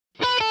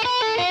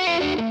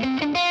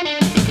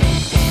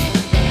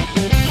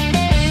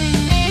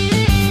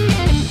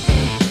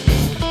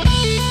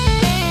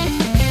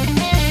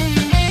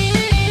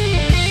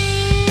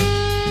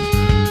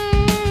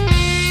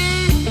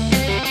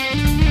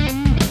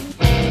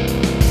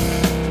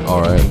All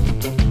right.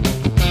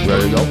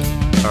 Ready to go?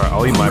 All right,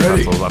 I'll eat my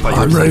ready. pretzels. I thought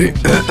you I'm were ready.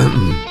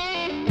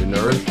 You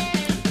nerd?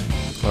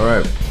 All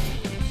right.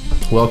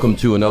 Welcome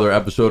to another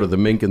episode of The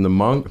Mink and the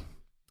Monk.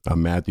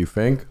 I'm Matthew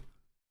Fink.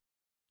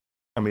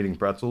 I'm eating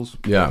pretzels.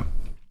 Yeah,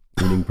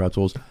 eating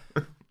pretzels.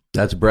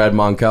 That's Brad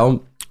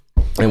Monkel.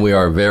 And we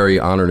are very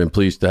honored and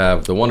pleased to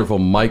have the wonderful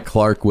Mike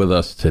Clark with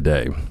us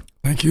today.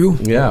 Thank you.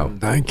 Yeah.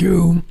 Thank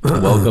you.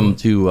 Welcome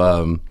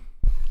to,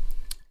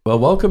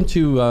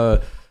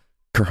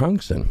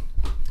 Kerhonkson,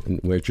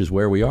 which is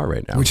where we are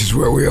right now. Which is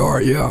where we are,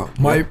 yeah.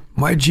 My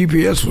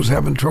GPS was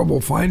having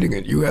trouble finding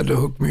it. You had to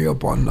hook me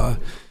up on,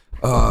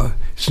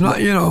 it's not,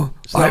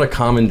 It's not a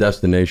common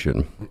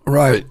destination.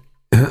 Right.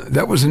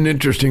 That was an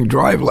interesting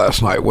drive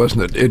last night,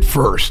 wasn't it? At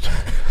first.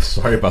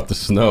 Sorry about the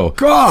snow.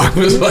 God!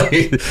 It was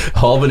like,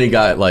 Albany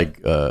got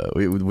like,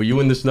 were you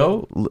in the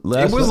snow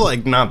last It was night?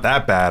 like not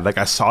that bad. Like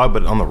I saw it,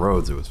 but on the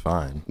roads it was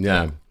fine.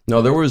 Yeah.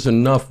 No, there was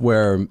enough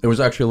where it was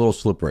actually a little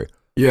slippery.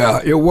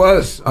 Yeah, it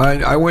was.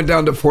 I went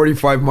down to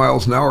 45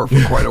 miles an hour for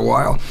quite a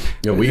while.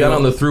 Yeah, we got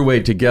on the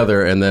thruway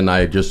together, and then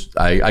I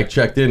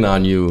checked in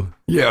on you.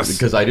 Yes.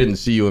 Because I didn't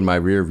see you in my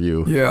rear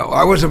view. Yeah,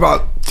 I was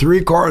about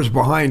 3 cars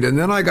behind, and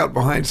then I got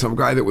behind some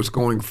guy that was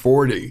going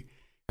 40,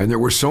 and there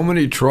were so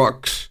many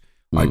trucks,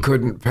 I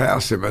couldn't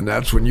pass him, and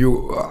that's when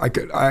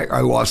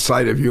I lost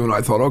sight of you, and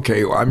I thought,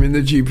 okay, I'm in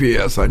the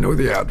GPS, I know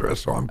the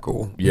address, so I'm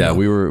cool. Yeah,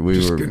 we were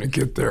just gonna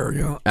get there.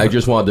 Yeah, I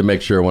just wanted to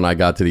make sure when I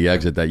got to the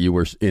exit that you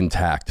were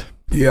intact.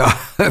 Yeah,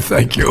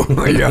 thank you.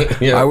 Yeah.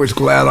 Yeah. I was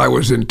glad I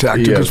was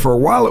intact because for a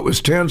while it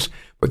was tense,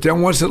 but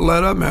then once it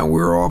let up, man,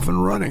 we were off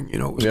and running. It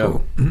was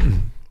cool.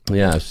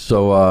 Yeah.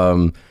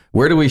 So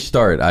where do we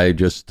start? I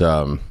just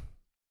I've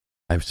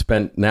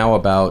spent now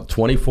about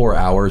 24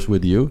 hours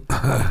with you,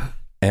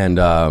 and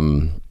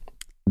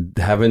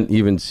haven't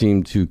even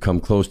seemed to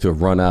come close to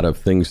have run out of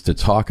things to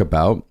talk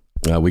about.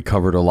 We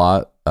covered a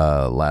lot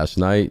last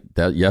night,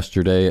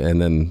 yesterday,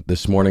 and then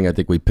this morning. I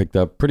think we picked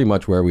up pretty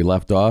much where we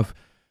left off.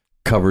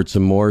 Covered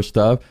some more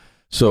stuff.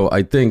 So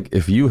I think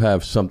if you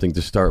have something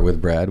to start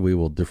with, Brad, we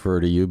will defer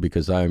to you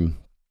because I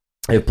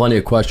have plenty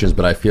of questions,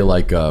 but I feel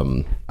like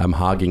I'm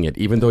hogging it,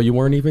 even though you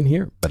weren't even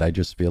here. But I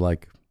just feel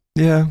like,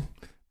 Yeah.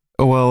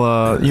 Well,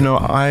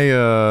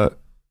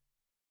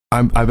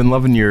 I've been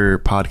loving your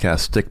podcast,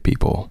 Stick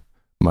People,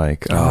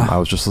 Mike. I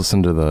was just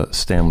listening to the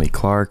Stanley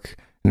Clark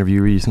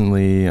interview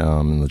recently,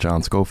 the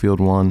John Schofield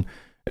one,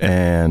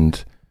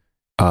 and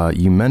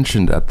you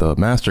mentioned at the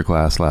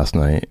masterclass last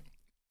night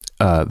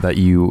that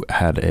you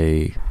had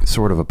a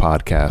sort of a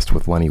podcast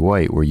with Lenny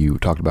White where you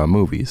talked about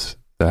movies.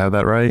 Did I have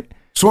that right?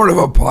 Sort of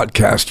a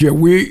podcast. Yeah,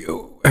 we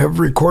have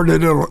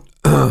recorded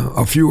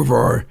a few of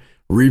our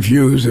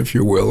reviews, if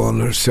you will, on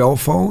a cell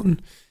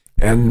phone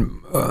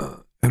and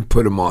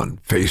put them on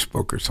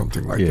Facebook or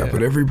something like that.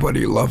 But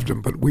everybody loved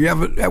them. But we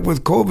haven't,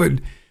 with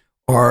COVID,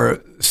 our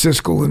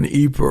Siskel and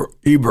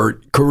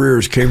Ebert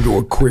careers came to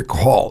a quick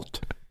halt.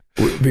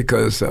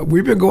 Because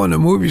we've been going to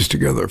movies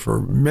together for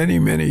many,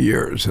 many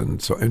years.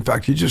 And so, in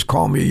fact, he just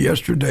called me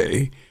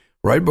yesterday,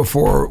 right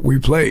before we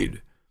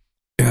played,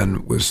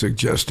 and was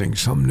suggesting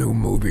some new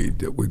movie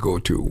that we go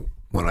to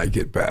when I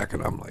get back.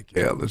 And I'm like,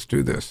 yeah, let's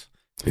do this,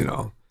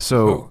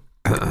 So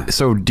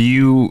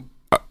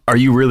are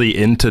you really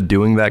into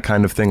doing that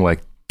kind of thing, like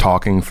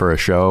talking for a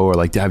show, or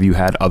like have you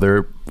had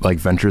other like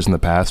ventures in the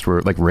past where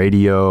like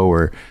radio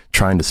or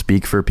trying to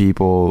speak for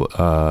people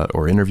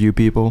or interview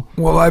people?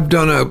 Well, I've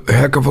done a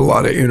heck of a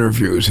lot of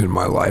interviews in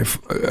my life,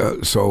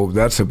 so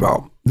that's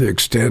about the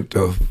extent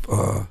of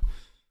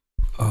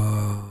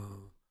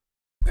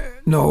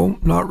no,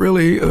 not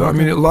really. I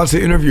mean, lots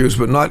of interviews,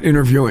 but not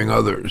interviewing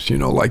others.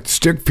 Like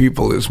Stick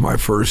People is my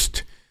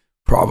first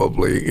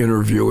probably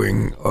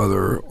interviewing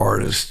other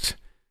artists.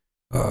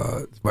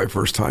 It's my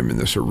first time in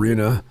this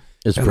arena.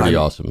 it's pretty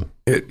awesome.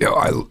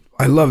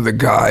 I love the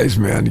guys,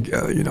 man.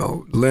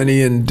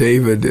 Lenny and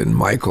David and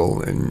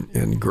Michael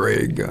and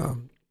Greg.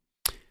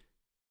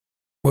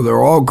 Well,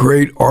 they're all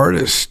great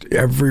artists.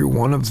 Every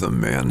one of them,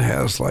 man,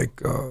 has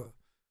like a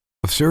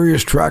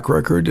serious track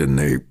record, and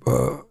they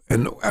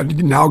and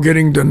now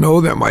getting to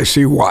know them, I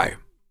see why.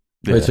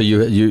 Yeah. Wait,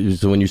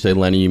 so when you say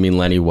Lenny, you mean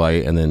Lenny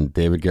White and then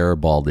David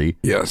Garibaldi.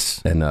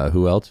 Yes. And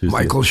who else?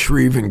 Michael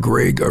Shreve and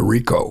Greg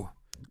Arrico.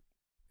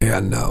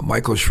 And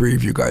Michael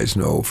Shreve, you guys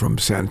know from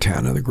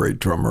Santana, the great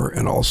drummer,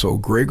 and also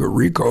Greg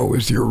Arrico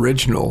is the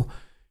original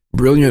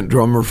brilliant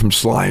drummer from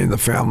Sly and the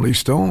Family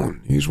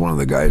Stone. He's one of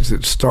the guys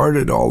that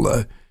started all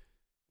the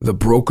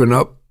broken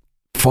up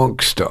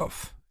funk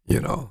stuff,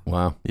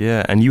 Wow.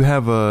 Yeah, and you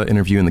have an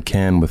interview in the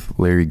can with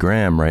Larry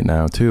Graham right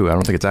now too. I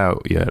don't think it's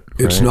out yet.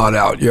 Right? It's not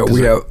out yet.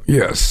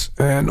 Yes,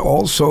 and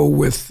also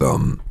with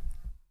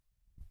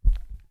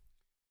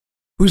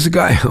who's the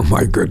guy? Oh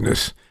my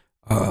goodness,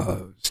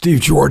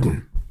 Steve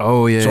Jordan.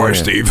 Oh yeah. Sorry,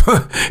 yeah. Steve.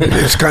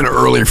 It's kind of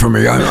early for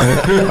me.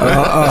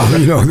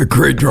 The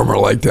great drummer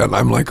like that. And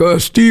I'm like,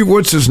 Steve,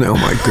 what's his name? Oh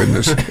my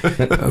goodness,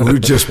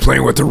 who's just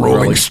playing with the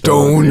Rolling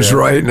Stones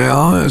right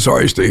now?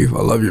 Sorry, Steve.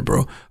 I love you,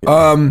 bro.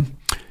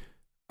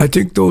 I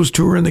think those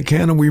two are in the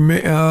can, and we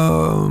may.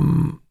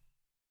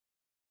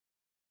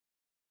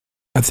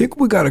 I think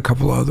we got a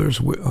couple others,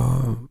 but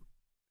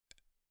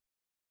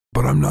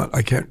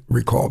I can't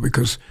recall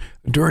because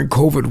during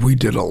COVID we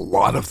did a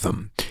lot of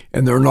them,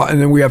 and they're not,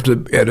 and then we have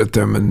to edit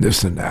them and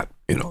this and that,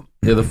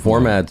 Yeah, the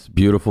format's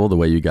beautiful, the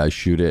way you guys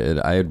shoot it. And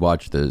I had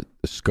watched the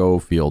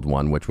Schofield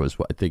one, which was,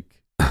 I think,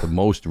 the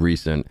most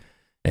recent,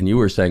 and you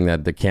were saying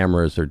that the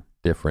cameras are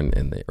different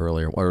in the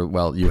earlier, or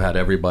well, you had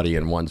everybody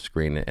in one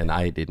screen, and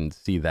I didn't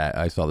see that.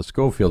 I saw the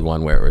Schofield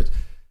one where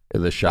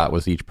the shot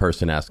was each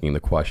person asking the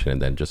question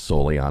and then just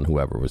solely on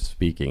whoever was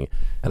speaking,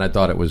 and I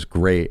thought it was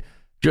great.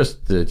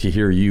 Just to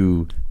hear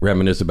you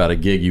reminisce about a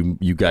gig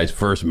you guys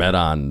first met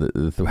on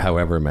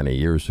however many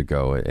years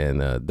ago,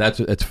 and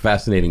it's a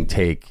fascinating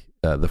take.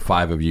 The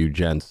five of you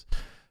gents,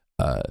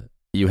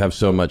 you have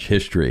so much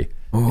history,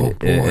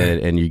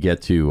 and you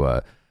get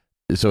to.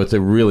 So it's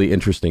a really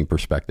interesting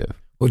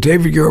perspective. Well,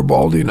 David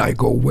Garibaldi and I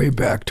go way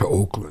back to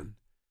Oakland.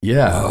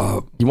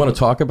 Yeah, you want to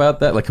talk about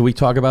that? Like, can we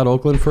talk about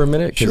Oakland for a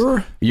minute?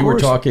 Sure. You were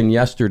talking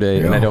yesterday,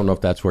 and I Yeah. don't know if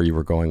that's where you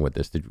were going with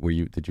this. Did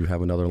you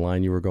have another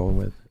line you were going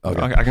with?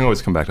 Okay. I can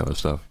always come back to other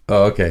stuff.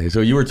 Oh, okay.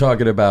 So you were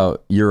talking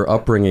about your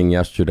upbringing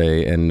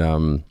yesterday, and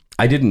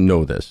I didn't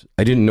know this.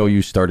 I didn't know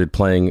you started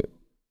playing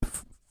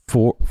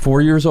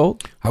 4 years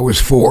old. I was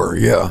 4,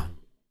 yeah.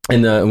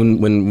 And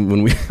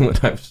when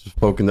I've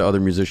spoken to other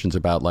musicians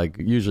about, like,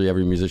 usually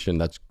every musician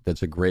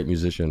that's a great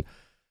musician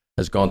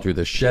has gone through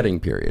this shedding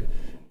period,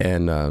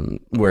 and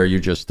where you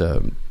just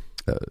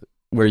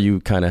where you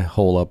kind of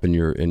hole up in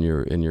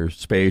your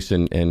space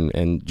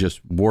and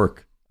just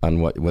work on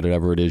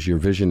whatever it is your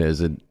vision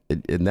is. And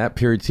that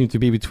period seemed to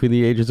be between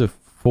the ages of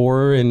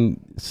 4 and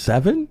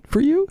 7 for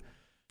you.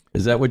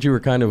 Is that what you were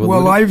kind of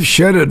alluding? Well, I've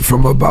shedded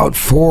from about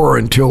 4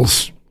 until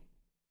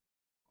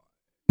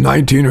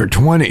 19 or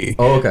 20.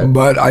 Oh, okay.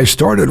 But I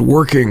started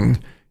working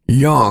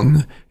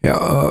young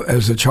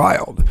as a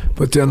child.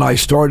 But then I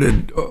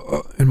started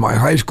in my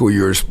high school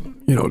years,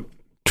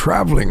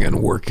 traveling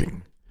and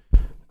working.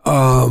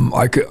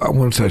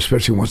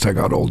 Especially once I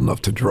got old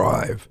enough to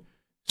drive.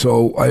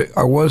 So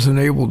I wasn't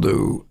able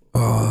to.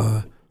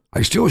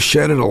 I still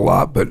shedded a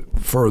lot, but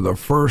for the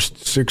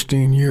first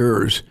 16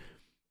 years,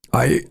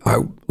 I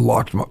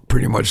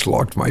pretty much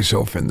locked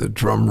myself in the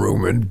drum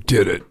room and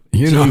did it.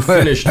 You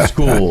finished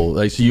school,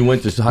 so you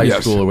went to high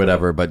Yes. school or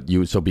whatever. But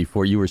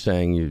before you were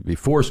saying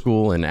before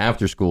school and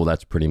after school,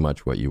 that's pretty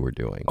much what you were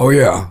doing. Oh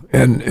yeah,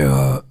 and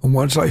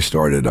once I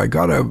started,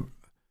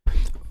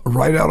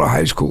 right out of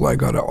high school, I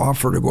got an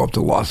offer to go up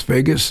to Las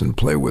Vegas and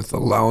play with a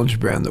lounge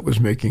band that was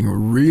making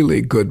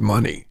really good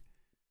money.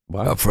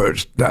 Wow. For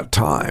that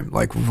time,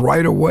 like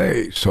right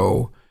away.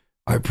 So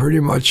I pretty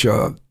much,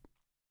 I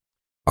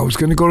was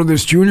going to go to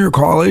this junior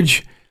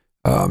college.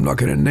 I'm not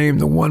going to name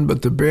the one,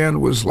 but the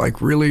band was like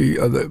really,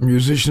 the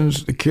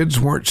musicians, the kids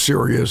weren't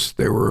serious.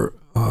 They were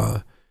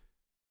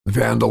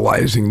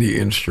vandalizing the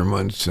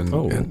instruments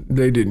and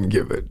they didn't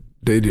give it.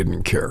 They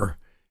didn't care.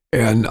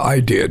 And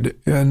I did.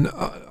 And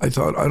I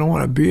thought, I don't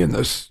want to be in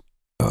this.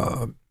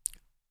 And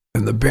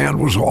the band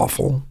was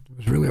awful. It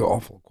was really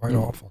awful, quite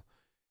awful.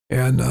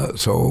 And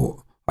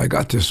so I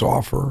got this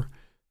offer.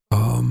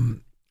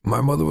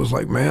 My mother was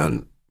like,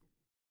 man,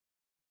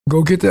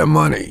 go get that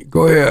money.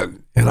 Go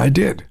ahead. And I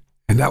did.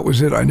 And that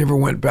was it. I never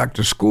went back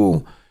to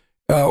school,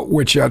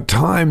 which at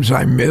times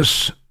I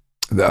miss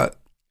that.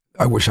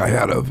 I wish I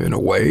had of in a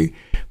way.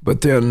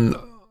 But then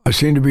I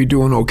seem to be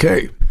doing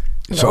okay.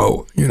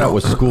 So, that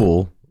was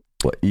school.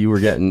 What you were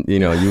getting, you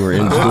were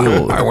in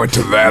school. I went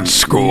to that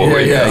school.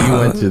 Yeah, you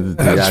went to the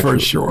that's actual, for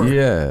sure.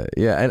 Yeah.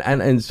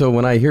 And so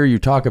when I hear you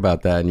talk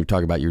about that, and you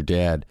talk about your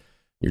dad,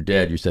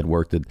 you said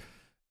worked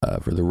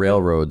for the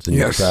railroads and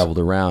Yes. you traveled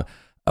around.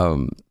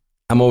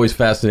 I'm always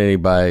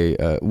fascinated by.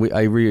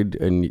 I read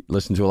and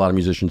listen to a lot of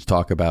musicians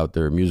talk about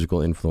their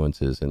musical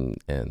influences and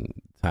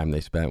time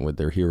they spent with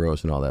their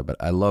heroes and all that. But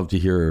I love to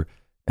hear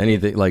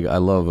anything. Like I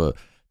love to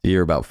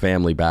hear about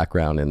family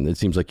background, and it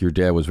seems like your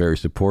dad was very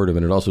supportive,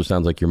 and it also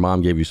sounds like your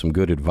mom gave you some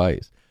good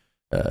advice.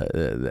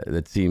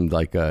 That seemed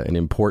like an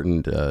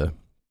important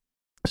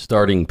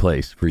starting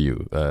place for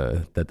you.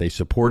 That they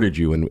supported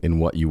you in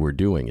what you were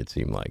doing. It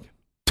seemed like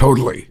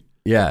Totally.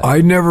 yeah.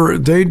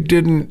 They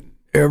didn't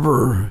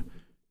ever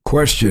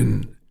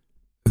question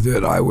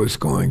that I was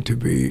going to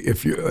be,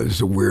 it's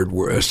a weird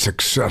word, a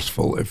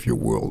successful, if you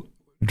will,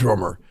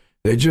 drummer.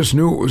 They just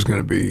knew it was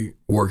going to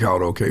work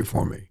out okay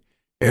for me.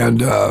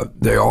 And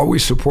they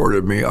always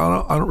supported me.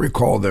 I don't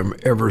recall them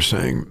ever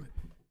saying,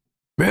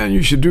 man,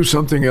 you should do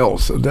something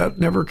else. That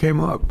never came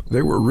up.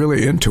 They were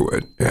really into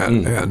it.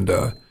 And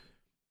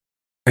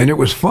it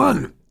was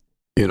fun.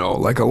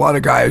 Like a lot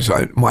of guys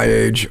my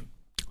age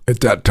at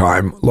that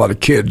time, a lot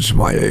of kids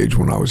my age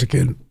when I was a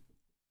kid,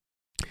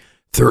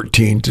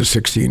 13 to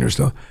 16 or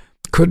so,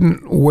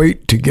 couldn't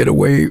wait to get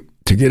away,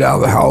 to get out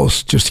of the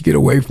house, just to get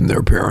away from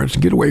their parents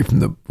and get away from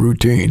the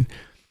routine.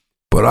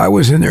 But I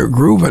was in there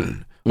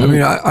grooving. I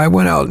mean, I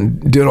went out and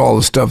did all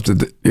the stuff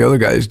that the other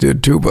guys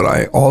did too, but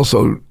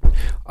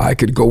I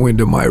could go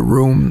into my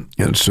room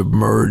and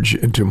submerge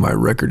into my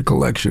record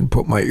collection,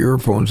 put my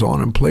earphones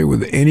on and play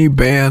with any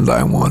band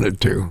I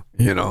wanted to,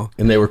 you know.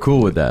 And they were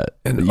cool with that.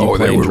 And you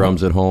playing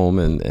drums at home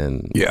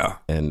and yeah,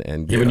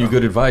 and giving you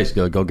good advice.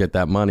 Go get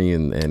that money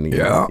and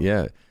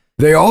yeah.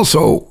 They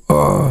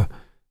also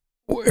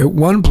at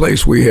one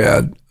place we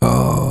had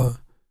a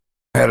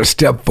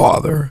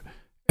stepfather,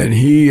 and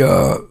he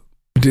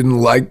didn't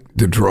like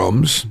the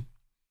drums,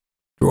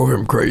 drove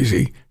him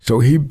crazy. So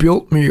he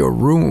built me a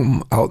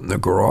room out in the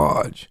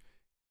garage,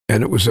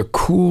 and it was a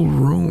cool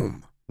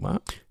room. Wow.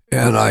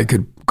 And I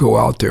could go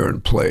out there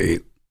and play,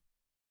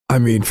 I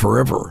mean,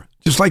 forever.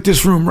 Just like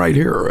this room right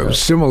here. It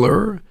was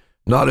similar,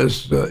 not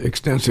as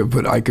extensive,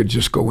 but I could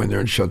just go in there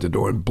and shut the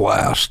door and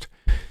blast,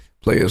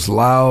 play as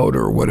loud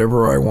or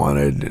whatever I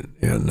wanted.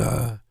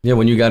 And yeah,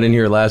 when you got in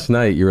here last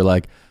night, you were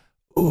like,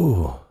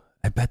 ooh,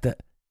 I bet that,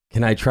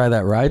 can I try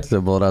that ride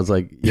cymbal? And I was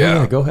like,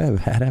 yeah, go ahead.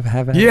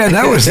 Have it. Yeah,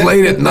 that was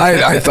late at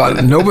night. I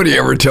thought, nobody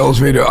ever tells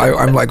me to,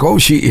 I'm like, oh,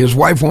 his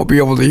wife won't be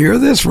able to hear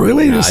this?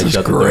 Really? This is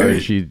great.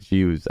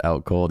 She was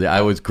out cold. Yeah,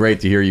 it was great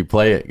to hear you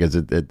play it, because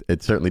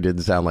it certainly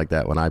didn't sound like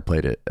that when I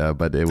played it.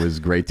 But it was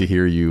great to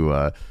hear you.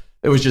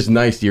 It was just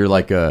nice. You're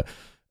like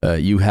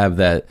you have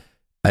that,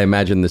 I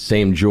imagine, the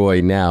same joy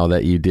now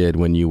that you did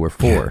when you were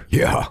 4.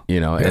 Yeah.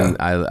 You know, and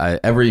I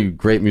every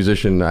great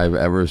musician I've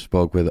ever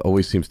spoke with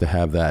always seems to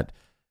have that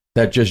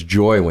just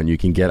joy when you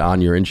can get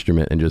on your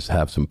instrument and just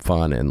have some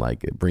fun and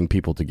like bring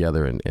people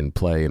together and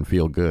play and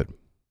feel good.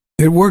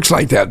 It works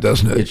like that,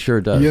 doesn't it? It sure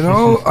does. You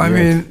know, I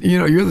mean, you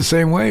know, you're the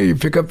same way. You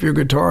pick up your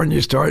guitar and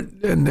you start,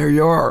 and there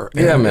you are.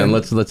 Yeah, man,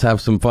 let's have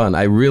some fun.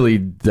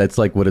 That's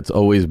like what it's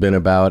always been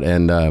about.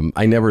 And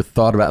I never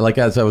thought about, like,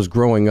 as I was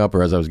growing up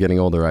or as I was getting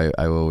older,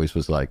 I always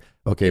was like,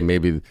 okay,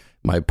 maybe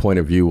my point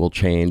of view will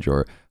change,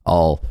 or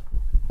I'll,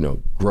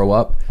 grow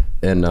up.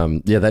 And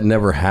that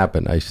never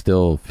happened. I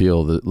still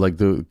feel that, like,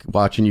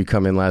 watching you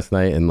come in last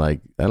night, and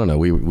like, I don't know,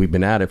 we've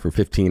been at it for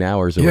 15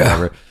 hours or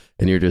whatever,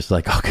 and you're just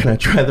like, oh, can I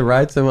try the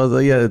ride? So I was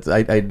like, yeah,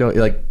 I know,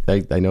 like,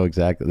 I know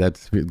exactly.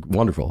 That's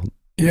wonderful.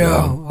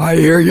 Yeah, I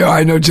hear you.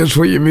 I know just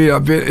what you mean.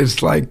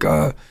 It's like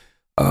that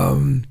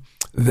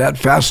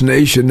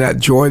fascination, that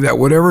joy, that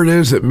whatever it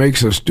is that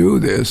makes us do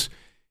this.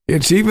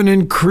 It's even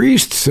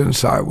increased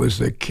since I was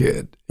a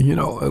kid.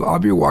 I'll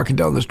be walking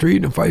down the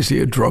street, and if I see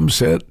a drum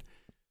set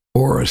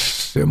or a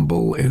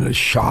cymbal in a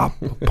shop,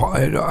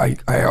 I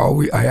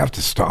have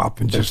to stop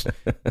and just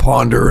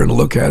ponder and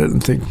look at it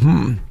and think,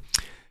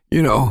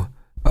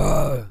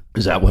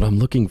 is that what I'm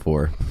looking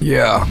for?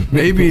 Yeah,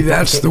 maybe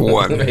that's the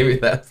one. Maybe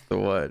that's the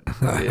one.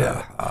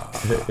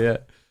 Yeah.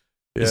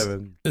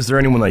 Is there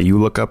anyone that you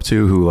look up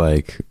to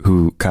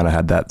who kind of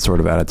had that sort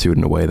of attitude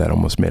in a way that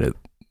almost made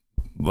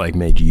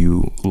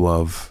you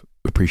love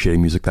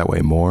appreciating music that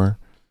way more?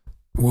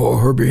 Well,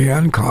 Herbie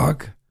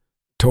Hancock,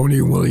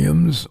 Tony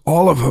Williams,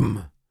 all of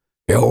them.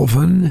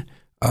 Elvin.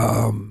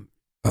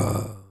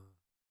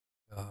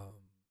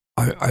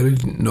 I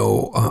didn't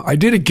know. I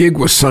did a gig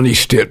with Sonny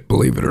Stitt,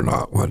 believe it or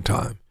not, one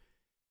time.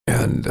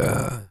 And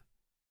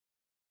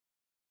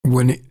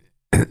when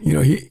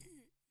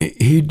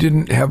he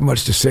didn't have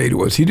much to say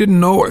to us. He didn't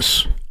know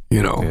us,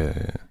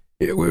 Yeah.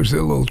 It was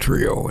a little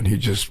trio, and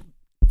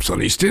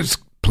Sonny Stitt's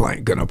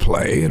gonna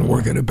play, and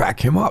we're gonna back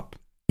him up.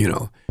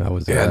 That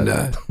was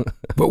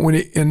but when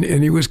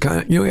he was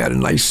kind of, he had a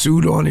nice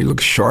suit on, he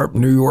looked sharp,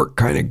 New York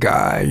kind of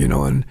guy,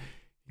 and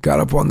he got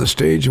up on the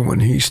stage, and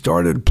when he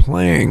started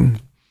playing,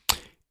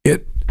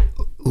 it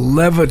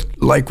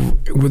like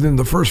within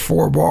the first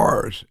 4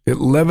 bars, it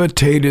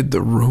levitated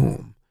the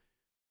room.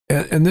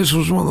 And this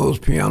was one of those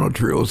piano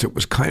trios that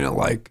was kind of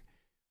like,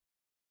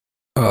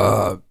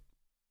 the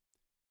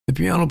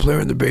piano player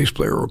and the bass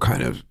player were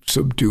kind of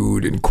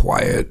subdued and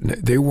quiet. And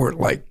they weren't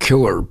like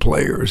killer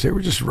players. They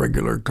were just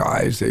regular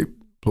guys. They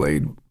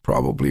played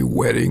probably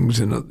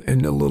weddings and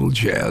the little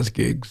jazz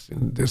gigs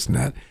and this and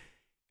that.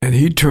 And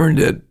he turned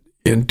it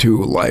into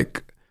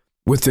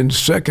within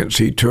seconds,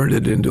 he turned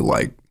it into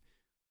like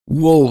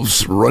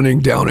wolves running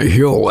down a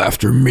hill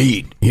after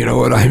meat. You know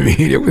what I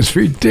mean? It was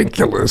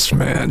ridiculous,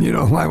 man. And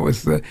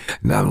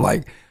I'm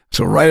like,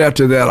 so right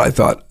after that, I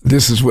thought,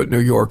 this is what New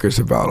York is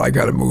about. I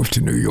got to move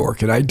to New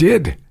York. And I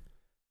did.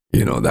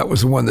 That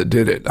was the one that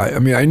did it. I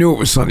mean, I knew it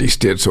was Sonny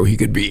Stitt, so he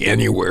could be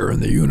anywhere in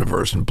the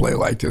universe and play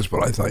like this.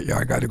 But I thought,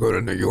 I got to go to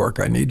New York.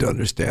 I need to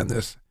understand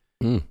this.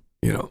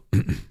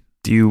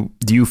 Do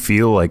you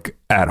feel like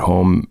at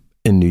home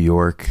in New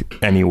York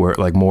anywhere,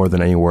 like more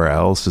than anywhere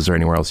else? Is there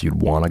anywhere else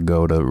you'd want to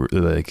go to,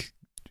 like,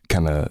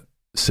 kind of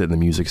sit in the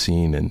music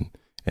scene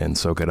and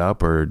soak it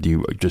up? Or do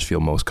you just feel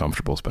most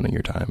comfortable spending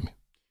your time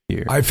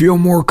here? I feel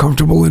more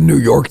comfortable in New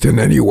York than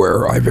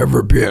anywhere I've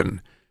ever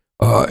been.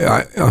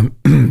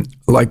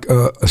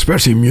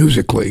 Especially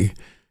musically,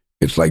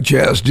 it's like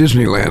jazz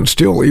Disneyland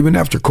still, even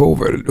after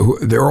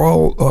COVID. They're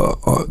all,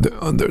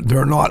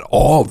 they're not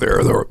all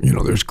there.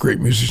 There's great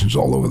musicians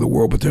all over the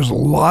world, but there's a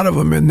lot of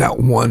them in that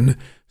one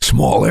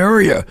small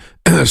area.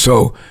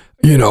 So,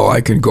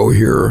 I can go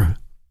hear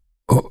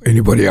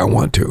anybody I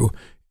want to.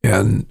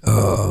 And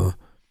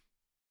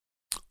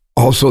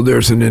also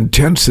there's an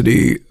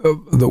intensity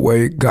of the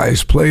way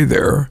guys play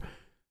there,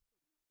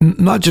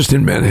 not just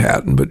in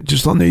Manhattan, but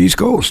just on the East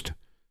Coast.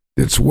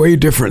 it's way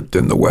different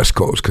than the West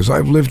Coast, because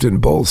I've lived in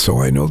both, so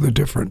I know the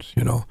difference,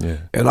 Yeah.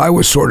 And I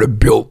was sort of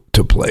built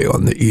to play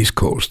on the East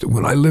Coast.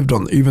 When I lived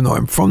even though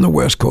I'm from the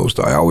West Coast,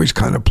 I always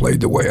kind of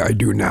played the way I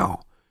do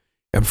now.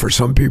 And for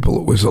some people,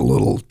 it was a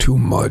little too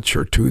much,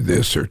 or too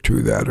this, or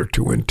too that, or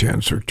too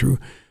intense, or too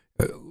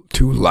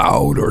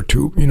loud, or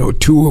too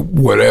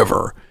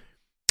whatever.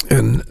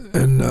 And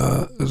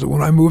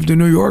when I moved to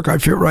New York, I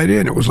fit right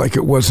in. It was like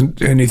it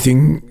wasn't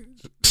anything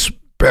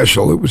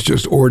special. It was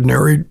just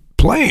ordinary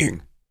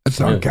playing. That's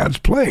how cats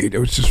played. It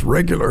was just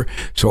regular.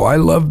 So I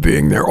love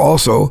being there.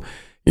 Also,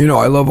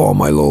 I love all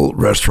my little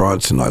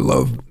restaurants, and I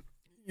love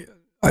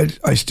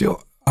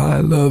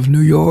New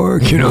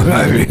York. You know what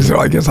I mean? So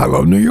I guess I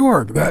love New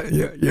York.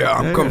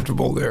 I'm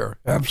comfortable there.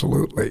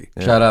 Absolutely.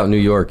 Shout out New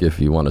York if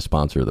you want to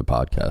sponsor the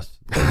podcast.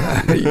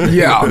 And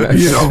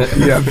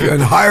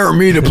hire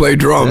me to play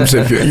drums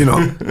if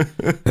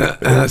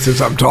since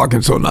I'm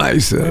talking so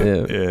nice.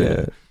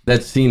 Yeah.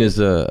 That scene is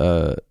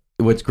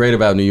what's great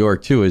about New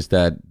York too is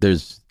that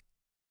there's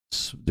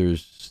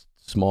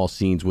small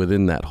scenes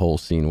within that whole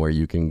scene where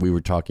we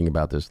were talking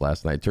about this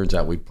last night. Turns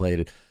out we played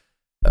it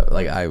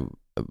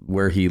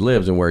where he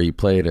lives and where he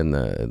played in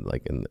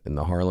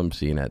the Harlem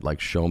scene at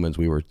like Showman's.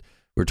 We were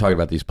talking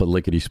about these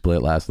lickety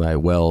split last night,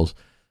 Wells,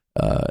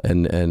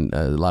 and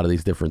a lot of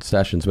these different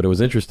sessions. But it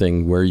was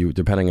interesting where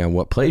depending on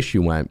what place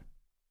you went,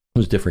 it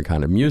was different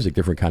kind of music,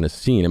 different kind of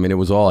scene. I mean, it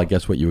was all, I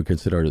guess, what you would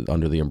consider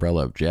under the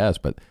umbrella of jazz,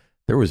 but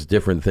there was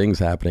different things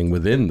happening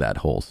within that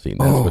whole scene.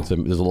 There's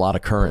a lot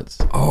of currents.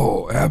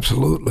 Oh,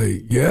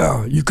 absolutely.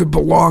 Yeah. You could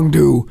belong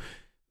to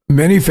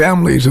many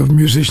families of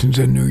musicians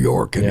in New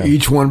York, and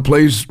each one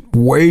plays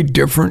way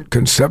different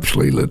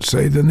conceptually, let's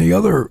say, than the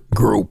other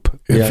group,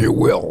 if you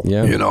will.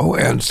 Yeah.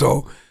 And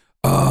so,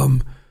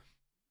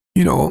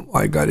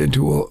 I got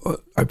into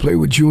I played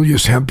with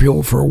Julius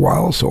Hemphill for a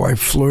while, so I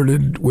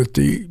flirted with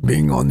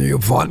being on the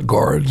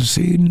avant-garde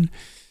scene,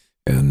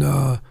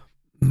 and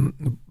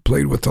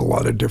played with a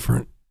lot of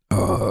different,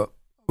 I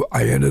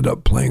ended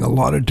up playing a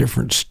lot of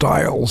different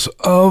styles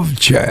of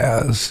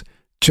jazz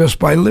just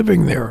by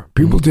living there.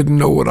 People didn't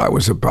know what I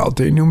was about.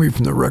 They knew me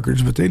from the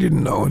records, but they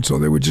didn't know. And so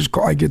they would just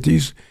call. I get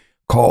these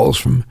calls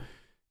from,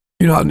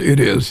 it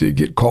is, you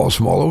get calls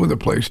from all over the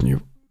place, and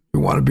you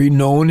want to be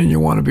known, and you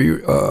want to be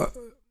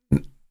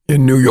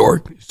in New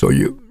York. So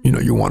you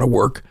want to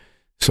work.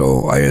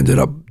 So I ended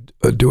up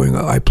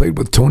I played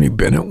with Tony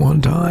Bennett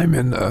one time,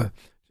 and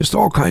just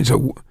all kinds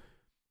of,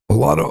 a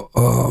lot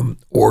of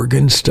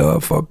organ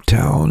stuff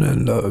uptown,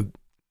 and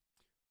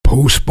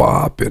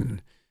post-bop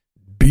and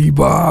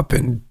bebop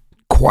and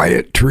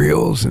quiet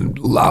trios and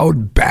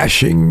loud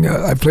bashing.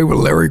 I played with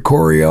Larry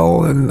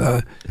Coryell,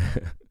 and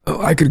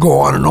I could go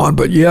on and on.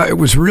 But yeah, it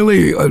was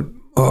really a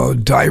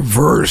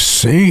diverse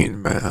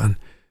scene, man.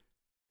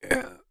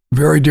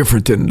 Very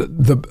different than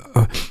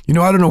I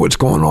don't know what's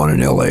going on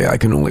in L.A.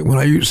 When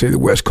I say the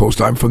West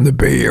Coast, I'm from the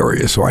Bay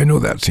Area, so I know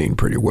that scene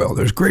pretty well.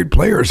 There's great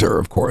players there,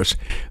 of course,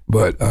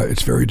 but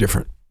it's very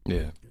different.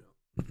 Yeah.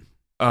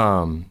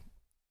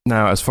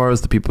 Now, as far as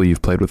the people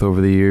you've played with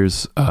over the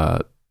years, I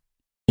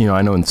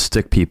know in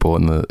Stick People,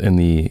 in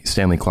the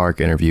Stanley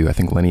Clarke interview, I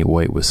think Lenny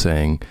White was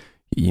saying,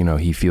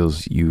 he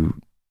feels you,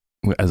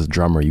 as a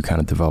drummer, you kind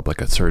of develop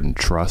like a certain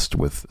trust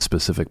with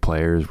specific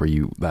players where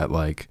you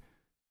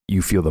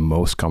feel the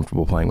most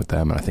comfortable playing with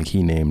them. And I think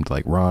he named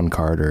like Ron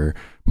Carter,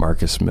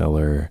 Marcus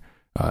Miller,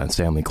 and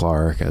Stanley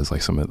Clarke as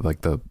like some of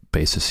like the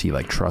bassists he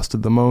like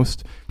trusted the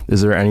most.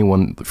 Is there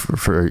anyone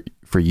for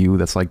you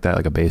that's like that,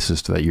 like a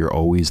bassist that you're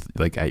always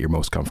like at your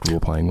most comfortable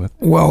playing with?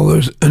 Well,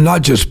 there's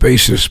not just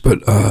bassists,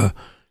 but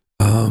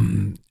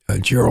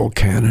Gerald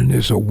Cannon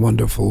is a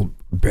wonderful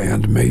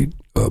bandmate,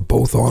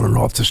 both on and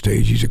off the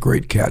stage. He's a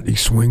great cat. He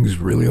swings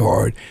really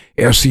hard.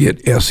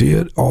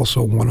 Essiet,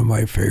 also one of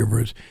my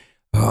favorites.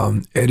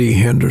 Eddie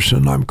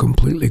Henderson, I'm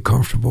completely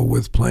comfortable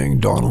with playing.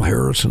 Donald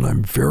Harrison,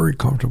 I'm very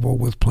comfortable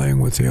with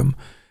playing with him.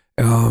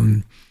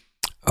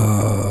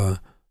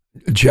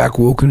 Jack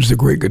Wilkins, the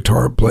great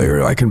guitar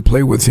player, I can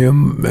play with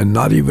him and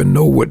not even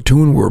know what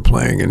tune we're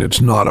playing, and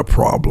it's not a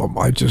problem.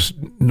 I just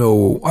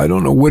know, I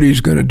don't know what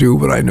he's going to do,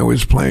 but I know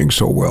he's playing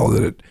so well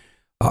that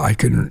I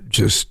can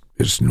just,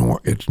 it's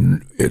natural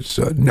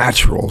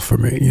for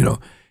me,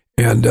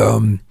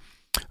 And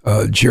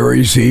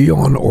Jerry Z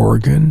on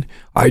organ.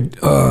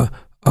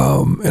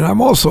 And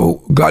I'm also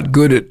got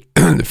good at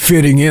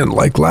fitting in.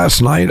 Like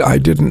last night, I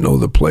didn't know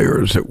the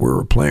players that we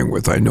were playing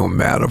with. I know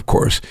Matt, of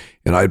course,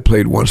 and I'd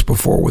played once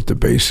before with the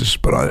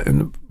bassist, but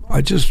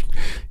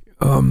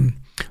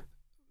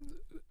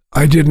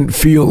I didn't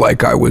feel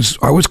like I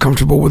was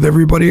comfortable with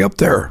everybody up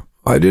there.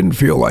 I didn't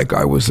feel like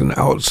I was an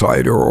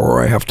outsider,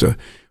 or I have to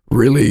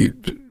really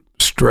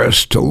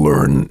stress to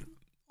learn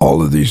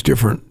all of these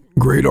different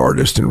great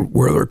artists and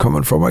where they're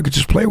coming from. I could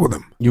just play with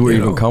them. You were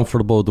even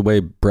comfortable with the way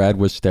Brad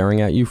was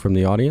staring at you from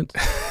the audience?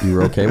 You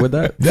were okay with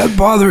that? That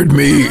bothered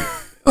me,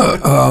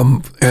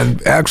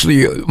 and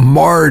actually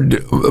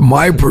marred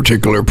my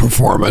particular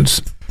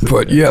performance.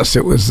 But yes,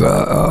 it was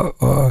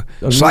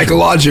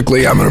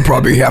psychologically. I'm going to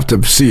probably have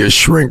to see a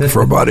shrink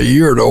for about a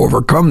year to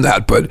overcome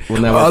that. But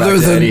well, now other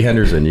than Eddie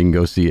Henderson, you can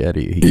go see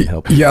Eddie. He can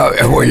help you.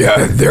 Yeah, well,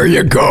 yeah. There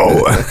you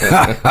go.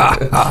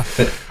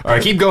 All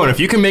right, keep going. If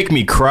you can make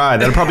me cry,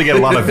 that'll probably get a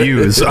lot of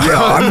views. Yeah,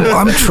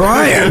 I'm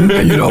trying.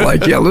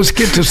 Let's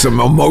get to some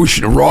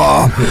emotion,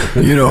 raw.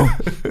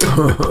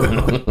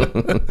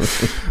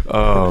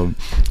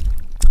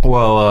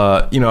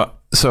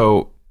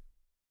 So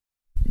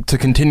to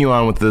continue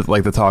on with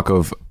the talk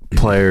of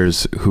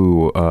players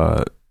who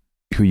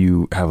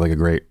you have like a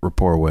great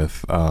rapport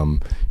with,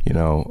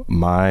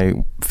 my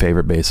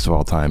favorite bassist of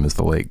all time is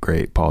the late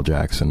great Paul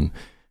Jackson.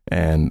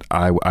 And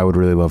I would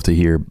really love to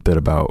hear a bit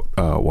about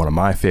one of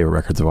my favorite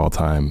records of all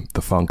time,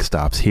 The Funk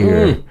Stops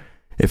Here.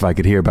 If I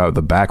could hear about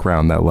the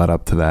background that led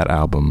up to that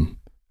album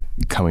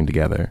coming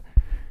together.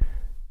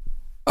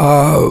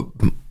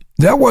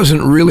 That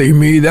wasn't really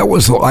me.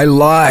 I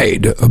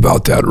lied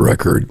about that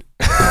record.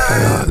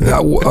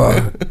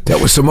 That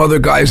was some other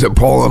guys that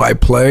Paul and I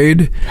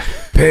paid,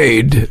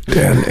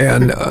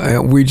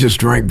 and we just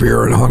drank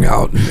beer and hung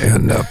out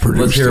and produced.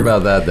 Let's hear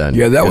about that then.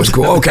 Yeah, that was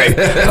cool.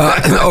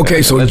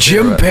 Okay, so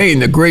Jim Payne,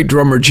 the great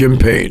drummer Jim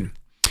Payne,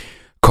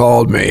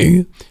 called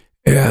me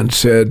and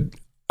said,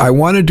 I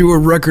want to do a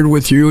record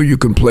with you. You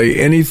can play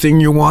anything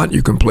you want.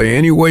 You can play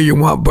any way you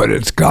want, but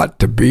it's got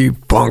to be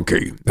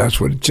funky. That's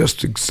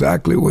just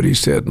exactly what he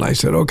said. And I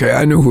said, okay,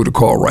 I knew who to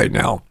call right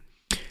now.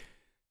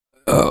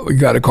 We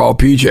got to call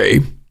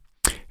PJ,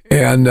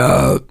 and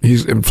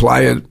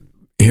fly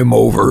him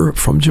over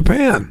from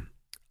Japan.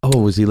 Oh,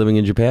 was he living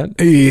in Japan?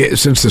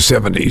 Since the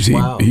 70s.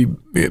 Wow. He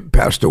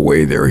passed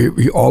away there.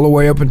 He all the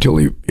way up until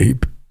he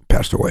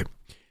passed away.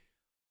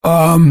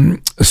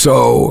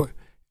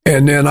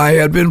 And then I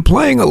had been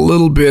playing a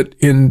little bit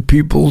in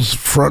people's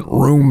front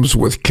rooms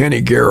with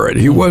Kenny Garrett.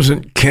 He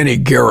wasn't Kenny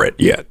Garrett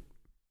yet.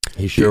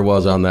 He sure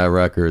was on that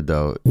record,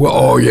 though.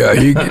 Well,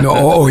 he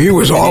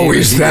was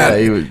always that.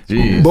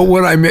 But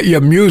when I met,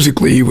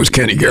 musically he was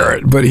Kenny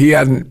Garrett, but he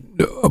hadn't.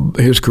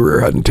 His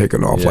career hadn't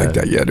taken off like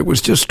that yet. It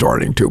was just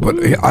starting to. But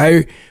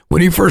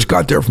when he first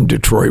got there from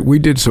Detroit, we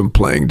did some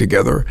playing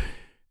together,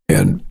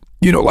 and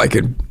like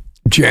in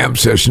jam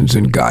sessions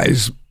in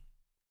guys'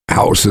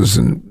 houses,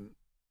 and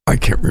I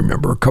can't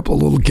remember, a couple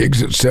of little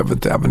gigs at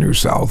 7th Avenue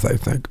South, I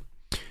think.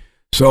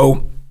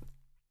 So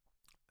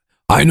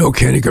I know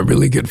Kenny can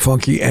really get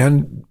funky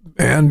and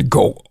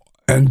go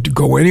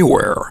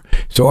anywhere.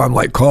 So I'm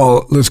like,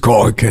 let's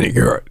call Kenny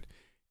Garrett.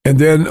 And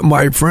then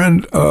my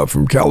friend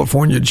from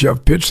California, Jeff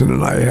Pitson,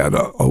 and I had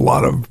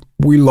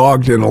we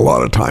logged in a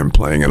lot of time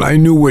playing, and I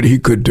knew what he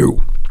could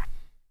do.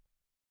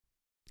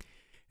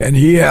 And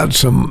he had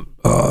some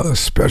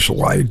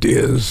special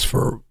ideas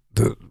for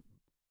the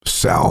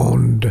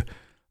sound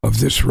of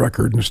this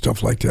record and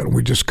stuff like that, and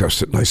we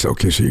discussed it, and I said,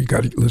 okay, so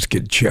let's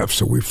get Jeff.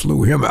 So we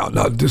flew him out.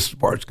 Now, this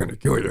part's going to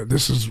kill you.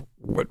 This is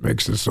what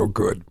makes this so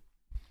good.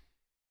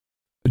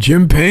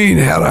 Jim Payne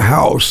had a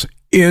house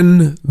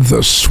in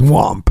the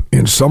swamp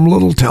in some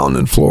little town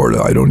in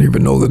Florida. I don't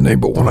even know the name,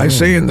 but when I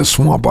say in the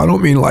swamp, I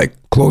don't mean like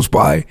close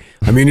by.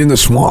 I mean in the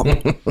swamp.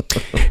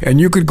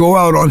 And you could go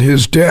out on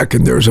his deck,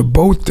 and there's a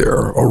boat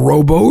there, a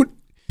rowboat,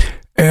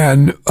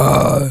 and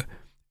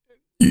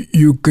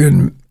you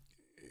can...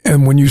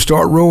 And when you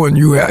start rowing,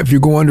 if you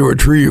go under a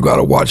tree, you got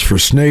to watch for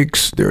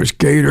snakes. There's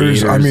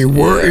gators. I mean,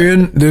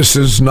 this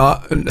isn't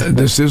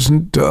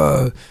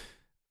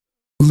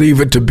Leave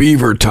It to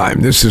Beaver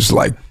time. This is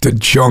like the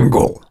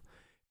jungle.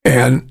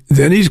 And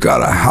then he's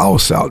got a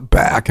house out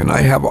back. And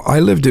I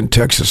lived in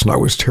Texas, and I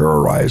was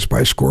terrorized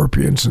by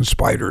scorpions and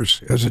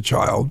spiders as a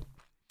child.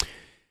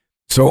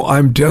 So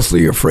I'm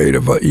deathly afraid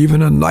of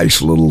even a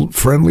nice little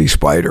friendly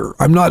spider.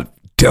 I'm not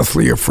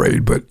deathly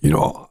afraid, but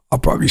I'll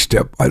probably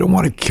I don't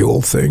want to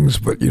kill things,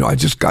 but, I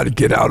just got to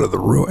get out of the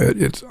room.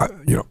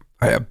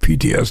 I have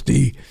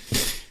PTSD.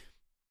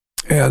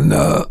 And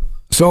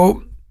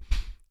so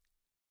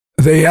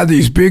they had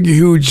these big,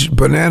 huge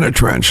banana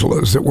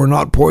tarantulas that were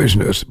not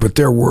poisonous, but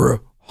there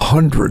were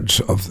hundreds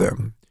of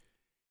them.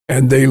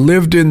 And they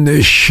lived in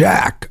this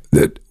shack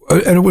and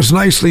it was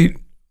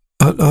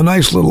a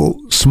nice little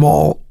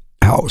small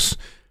house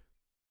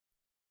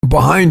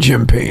behind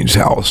Jim Payne's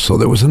house. So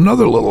there was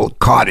another little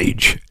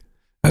cottage.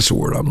 That's the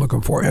word I'm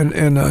looking for. I'm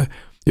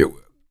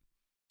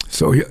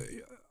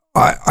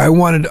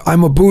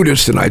a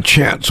Buddhist and I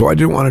chant, so I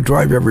didn't want to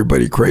drive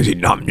everybody crazy.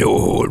 Nam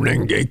myoho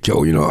renge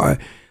kyo,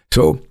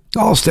 So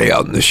I'll stay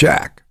out in the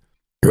shack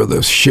or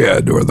the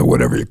shed or the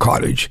whatever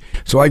cottage.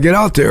 So I get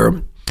out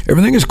there.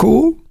 Everything is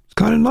cool. It's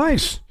kind of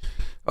nice.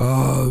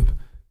 I'm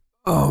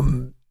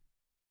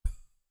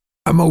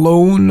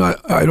alone.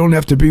 I don't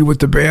have to be with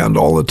the band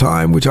all the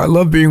time, which I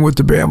love being with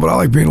the band, but I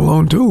like being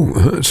alone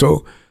too.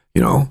 So,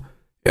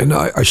 and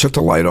I shut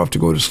the light off to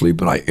go to sleep,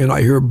 and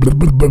I hear blah,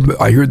 blah, blah, blah.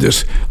 I hear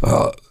this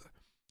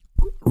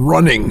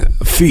running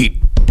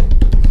feet,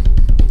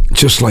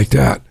 just like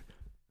that.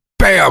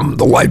 Bam!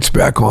 The light's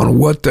back on.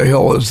 What the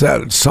hell is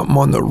that? It's something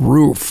on the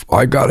roof.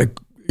 I gotta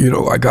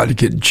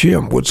get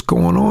Jim. What's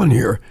going on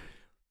here?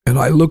 And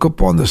I look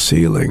up on the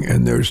ceiling,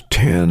 and there's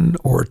 10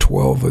 or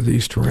 12 of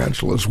these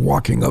tarantulas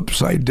walking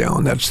upside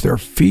down. That's their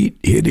feet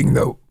hitting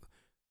the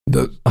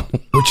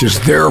which is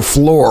their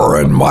floor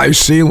and my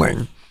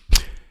ceiling.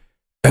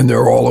 And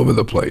they're all over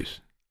the place.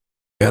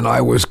 And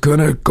I was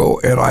gonna go,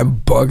 and I'm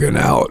bugging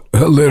out,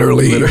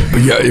 literally.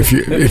 Yeah,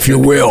 if you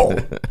will.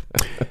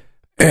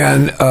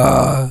 And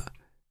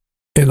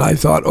I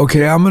thought,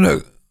 okay, I'm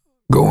gonna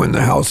go in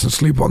the house and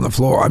sleep on the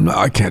floor.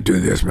 I can't do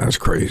this, man. It's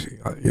crazy.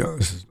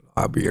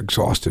 I'll be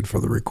exhausted for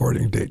the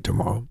recording date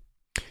tomorrow.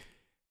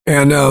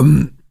 And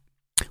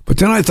but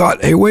then I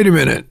thought, hey, wait a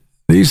minute.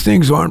 These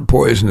things aren't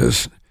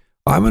poisonous.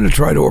 I'm going to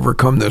try to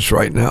overcome this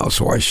right now.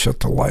 So I shut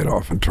the light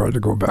off and tried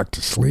to go back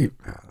to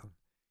sleep.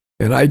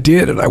 And I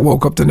did. And I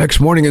woke up the next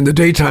morning. In the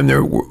daytime,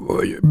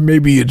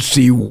 maybe you'd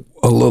see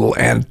a little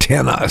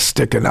antenna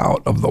sticking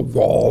out of the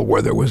wall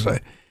where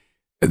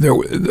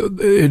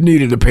it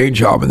needed a paint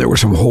job, and there were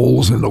some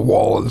holes in the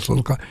wall of this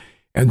little.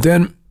 And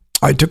then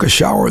I took a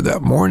shower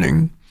that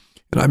morning.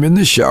 And I'm in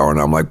the shower, and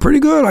I'm like, pretty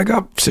good. I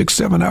got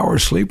 6-7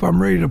 hours sleep. I'm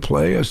ready to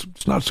play.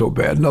 It's not so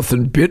bad.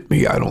 Nothing bit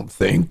me, I don't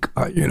think,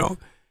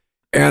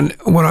 And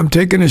when I'm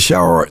taking a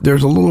shower,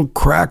 there's a little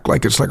crack,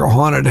 like it's like a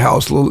haunted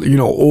house, little,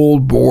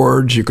 old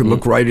boards. You can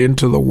look right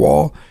into the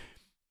wall.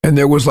 And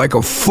there was like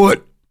a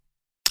foot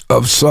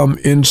of some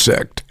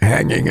insect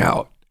hanging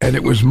out, and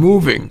it was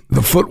moving.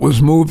 The foot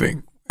was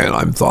moving. And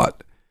I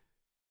thought,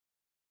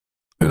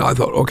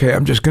 okay,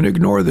 I'm just going to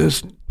ignore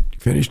this.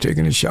 Finished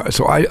taking a shower.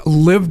 So I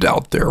lived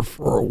out there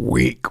for a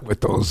week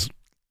with those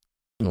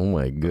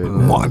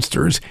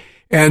monsters.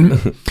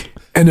 And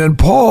then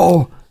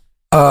Paul,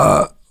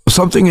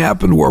 something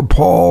happened where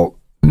Paul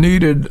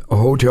needed a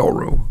hotel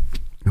room.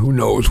 Who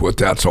knows what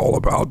that's all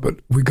about,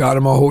 but we got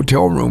him a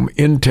hotel room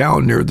in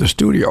town near the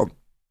studio.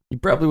 He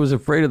probably was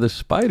afraid of the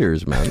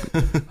spiders, man.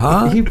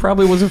 Huh? He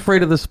probably was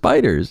afraid of the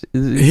spiders.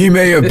 He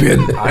may have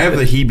been. I have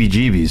the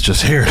heebie-jeebies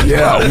just here.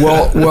 Yeah,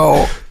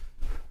 well,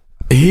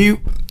 he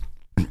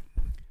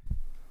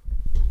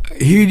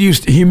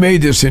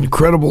made this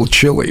incredible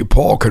chili.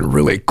 Paul could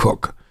really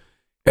cook.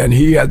 And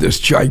he had this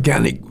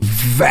gigantic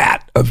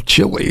vat of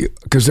chili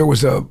because there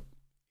was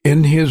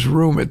in his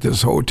room at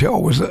this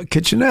hotel was a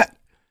kitchenette.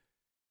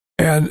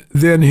 And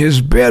then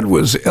his bed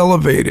was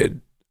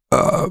elevated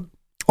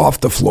off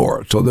the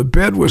floor. So the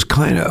bed was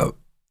kind of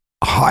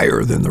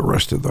higher than the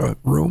rest of the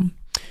room.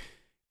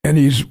 And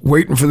he's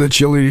waiting for the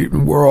chili.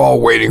 And we're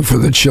all waiting for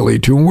the chili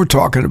too. And we're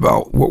talking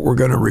about what we're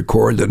going to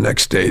record the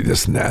next day,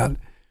 this and that.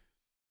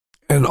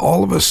 And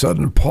all of a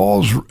sudden,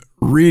 Paul's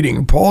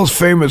reading. Paul's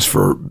famous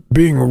for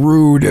being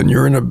rude, and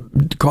you're in a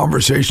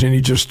conversation, and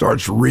he just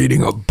starts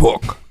reading a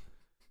book.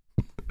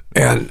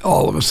 And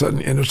all of a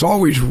sudden, and it's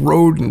always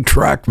Road and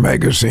Track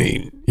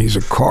magazine. He's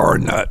a car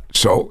nut,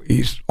 so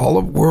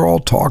we're all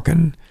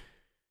talking.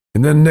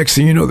 And then next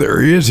thing you know,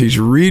 there he is. He's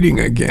reading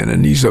again,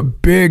 and he's a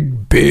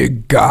big,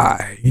 big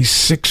guy. He's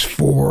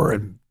 6'4"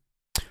 and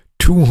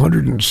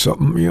 200 and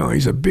something.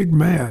 He's a big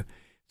man.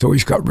 So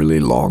he's got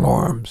really long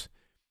arms.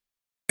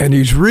 And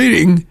he's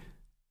reading,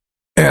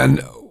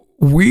 and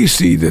we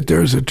see that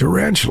there's a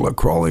tarantula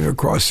crawling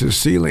across his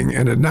ceiling,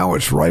 and now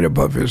it's right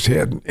above his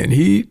head. And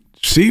he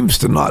seems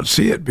to not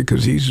see it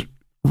because he's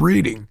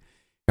reading.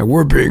 And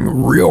we're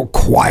being real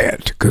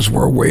quiet because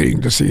we're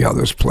waiting to see how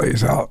this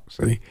plays out.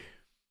 See?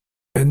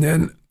 And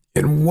then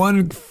in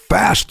one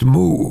fast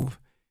move,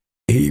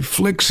 he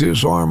flicks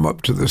his arm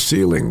up to the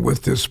ceiling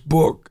with this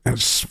book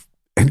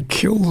and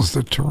kills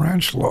the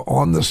tarantula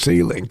on the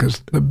ceiling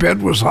because the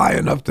bed was high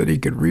enough that he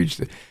could reach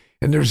it.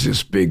 And there's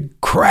this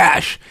big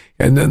crash,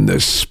 and then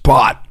this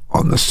spot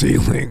on the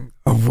ceiling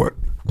of what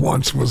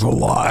once was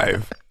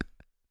alive.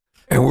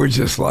 And we're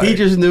just like... He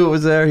just knew it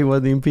was there. He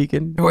wasn't even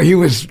peeking. Well, he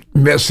was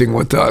messing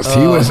with us.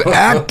 He was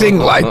acting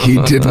like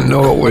he didn't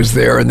know it was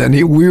there. And then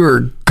we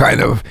were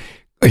kind of...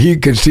 He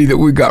could see that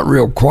we got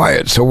real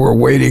quiet, so we're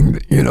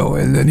waiting,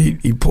 and then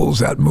he pulls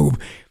that move.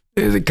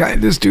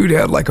 This dude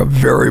had like a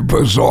very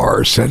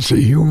bizarre sense of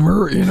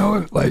humor,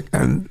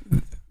 and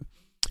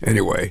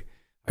anyway,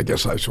 I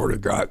guess I sort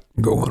of got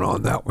going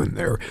on that one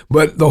there.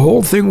 But the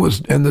whole thing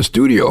was, and the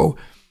studio,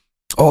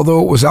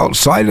 although it was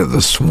outside of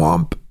the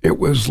swamp, it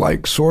was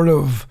like sort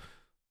of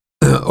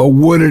a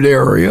wooded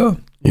area,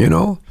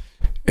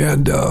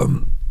 and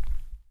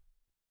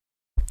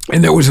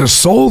there was a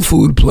soul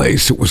food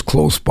place that was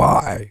close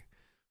by.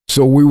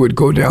 So we would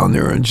go down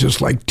there and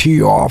just like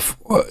tee off,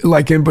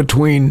 like in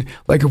between,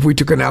 like if we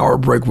took an hour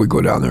break, we'd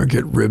go down there and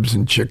get ribs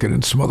and chicken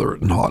and smother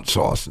it in hot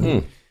sauce.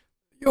 And,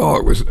 it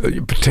was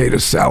potato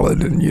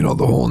salad and,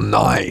 the whole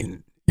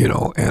nine,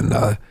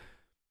 and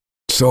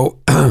so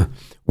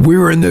we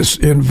were in this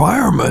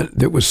environment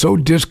that was so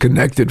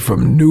disconnected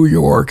from New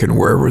York and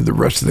wherever the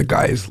rest of the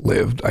guys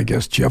lived. I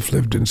guess Jeff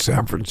lived in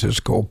San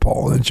Francisco,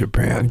 Paul in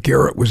Japan,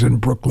 Garrett was in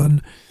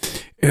Brooklyn.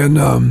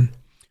 And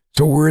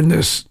so we're in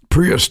this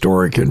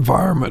prehistoric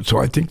environment. So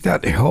I think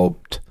that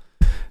helped.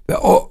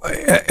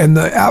 And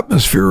the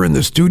atmosphere in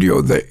the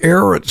studio, the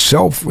air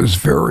itself was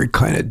very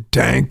kind of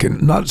dank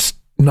and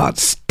not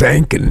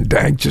stank and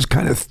dank, just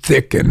kind of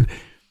thick, and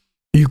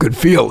you could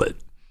feel it.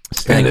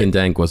 Stank and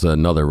Dank was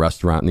another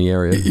restaurant in the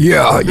area.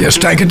 Yeah,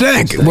 Stank and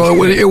Dank.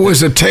 Well, it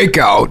was a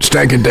takeout,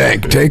 Stank and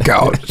Dank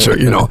takeout. So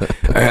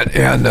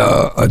and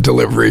a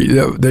delivery.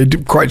 They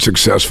did quite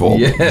successful.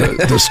 Yeah.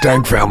 The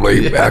Stank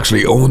family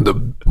actually owned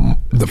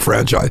the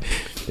franchise.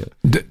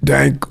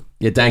 Dank.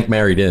 Yeah, Dank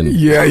married in.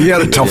 Yeah, he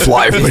had a tough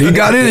life, but he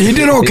got in. He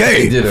did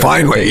okay. He did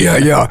finally.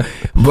 okay. Yeah.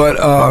 But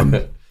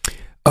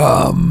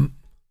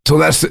so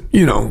that's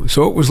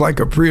so it was like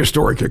a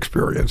prehistoric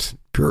experience.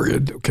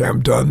 Period. Okay, I'm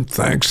done.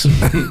 Thanks.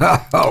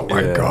 Oh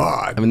my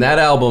God. I mean, that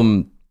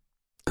album,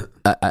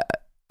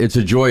 it's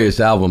a joyous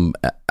album.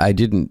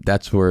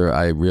 That's where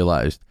I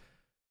realized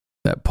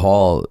that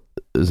Paul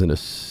is an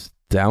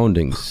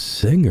astounding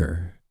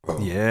singer.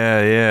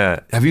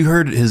 Yeah. Have you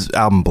heard his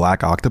album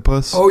Black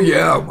Octopus? Oh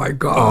yeah, my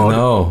God.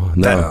 Oh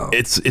no.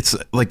 It's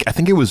like, I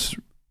think it was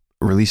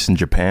released in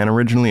Japan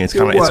originally. It's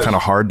kind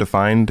of hard to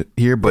find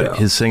here, but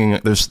his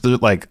singing, there's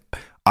like,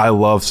 I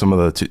love some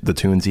of the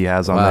tunes he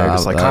has on there,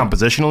 just like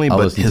compositionally,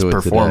 but his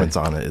performance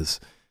on it is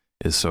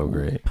so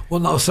great.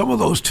 Well, now some of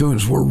those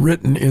tunes were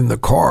written in the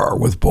car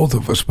with both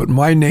of us, but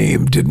my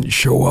name didn't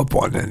show up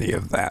on any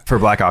of that. For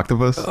Black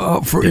Octopus?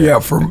 I'd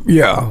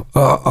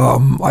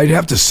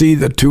have to see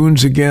the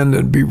tunes again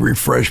and be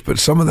refreshed, but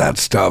some of that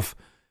stuff,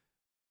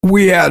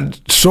 we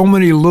had so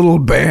many little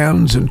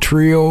bands and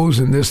trios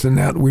and this and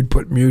that, we'd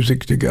put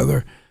music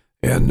together.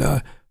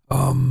 And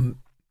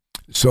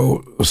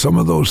so some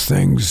of those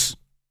things,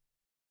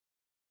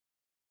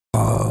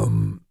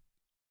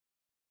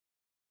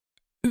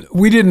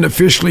 we didn't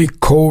officially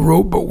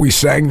co-wrote, but we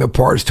sang the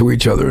parts to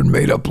each other and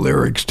made up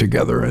lyrics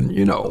together. And,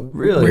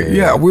 really?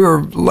 We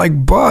were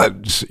like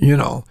buds,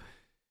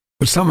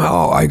 But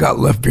somehow I got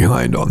left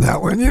behind on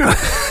that one,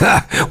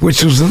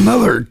 which was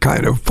another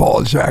kind of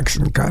Paul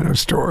Jackson kind of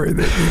story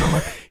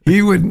that,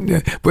 he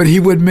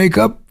would make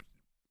up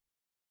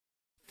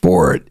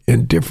for it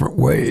in different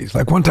ways.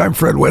 Like one time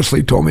Fred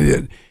Wesley told me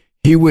that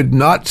he would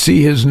not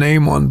see his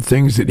name on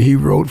things that he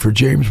wrote for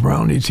James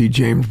Brown. He'd see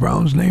James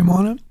Brown's name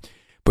on it.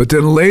 But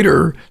then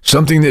later,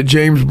 something that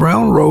James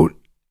Brown wrote,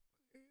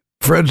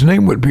 Fred's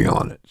name would be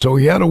on it. So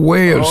he had a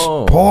way of,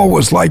 Paul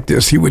was like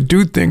this. He would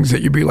do things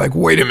that you'd be like,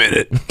 wait a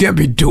minute, you can't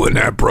be doing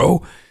that,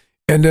 bro.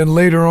 And then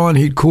later on,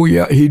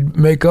 he'd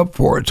make up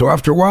for it. So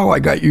after a while, I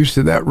got used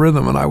to that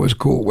rhythm and I was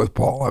cool with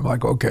Paul. I'm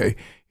like, okay,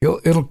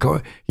 it'll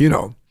come,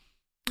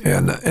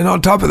 And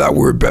on top of that, we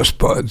were best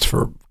buds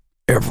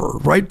forever,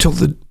 right till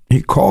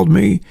he called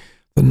me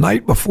the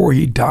night before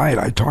he died.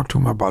 I talked to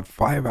him about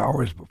 5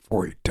 hours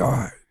before he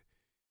died.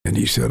 And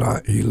he said,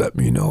 he let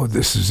me know,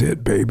 this is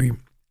it, baby.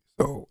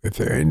 So if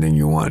there's anything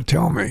you want to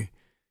tell me,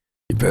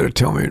 you better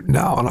tell me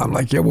now. And I'm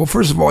like, yeah, well,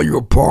 first of all, you're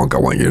a punk. I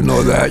want you to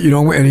know that,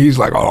 And he's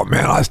like, oh,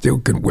 man, I still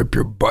can whip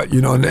your butt,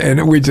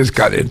 And we just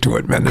got into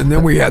it, man. And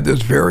then we had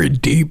this very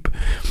deep,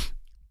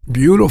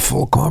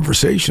 beautiful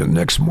conversation.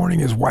 Next morning,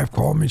 his wife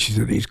called me. She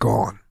said, he's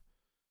gone.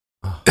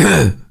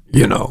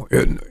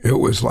 It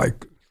was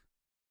like,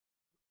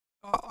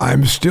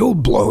 I'm still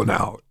blown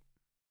out.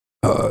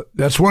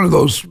 That's one of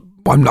those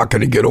I'm not going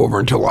to get over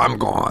until I'm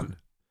gone.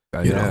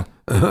 You know?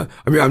 I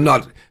mean, I'm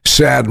not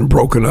sad and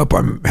broken up.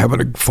 I'm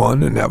having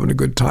fun and having a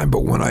good time.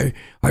 But when I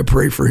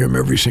pray for him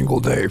every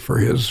single day for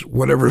his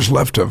whatever's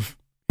left of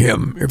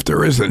him, if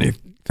there is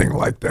anything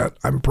like that,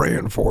 I'm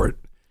praying for it.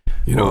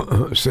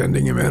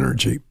 Sending him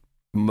energy.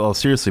 Well,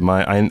 seriously,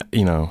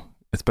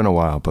 it's been a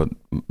while, but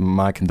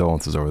my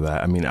condolences over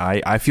that. I mean,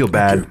 I feel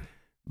bad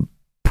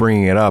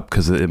bringing it up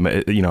because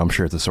I'm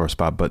sure it's a sore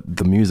spot. But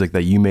the music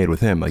that you made with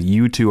him, like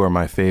you two are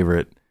my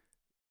favorite,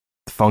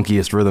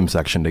 funkiest rhythm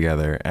section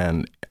together,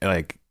 and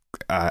like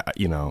I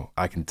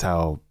can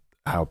tell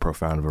how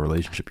profound of a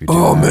relationship you two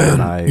have. Man,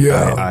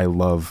 and I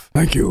love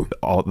thank you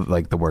all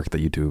like the work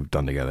that you two have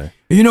done together.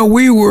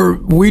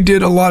 We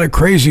did a lot of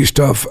crazy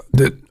stuff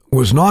that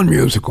was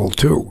non-musical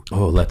too.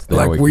 Oh,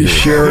 we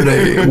shared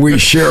a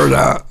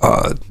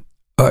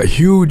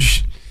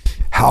huge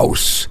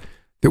house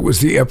that was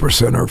the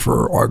epicenter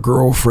for our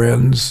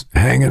girlfriends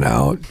hanging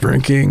out,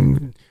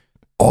 drinking.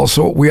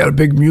 Also, we had a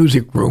big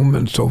music room,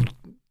 and so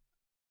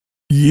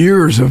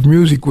years of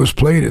music was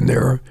played in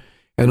there.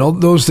 And all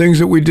those things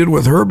that we did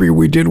with Herbie,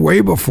 we did way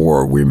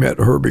before we met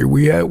Herbie.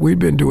 We'd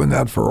been doing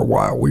that for a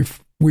while.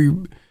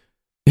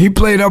 He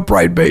played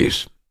upright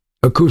bass,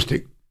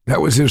 acoustic.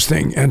 That was his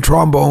thing, and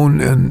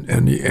trombone,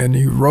 and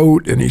he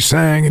wrote and he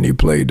sang and he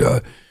played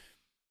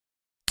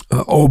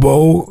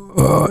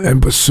oboe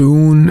and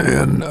bassoon,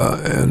 and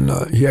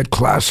he had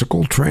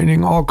classical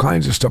training, all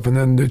kinds of stuff. And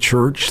then the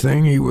church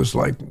thing, he was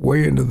like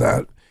way into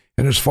that.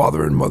 And his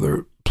father and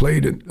mother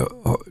played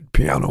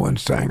piano and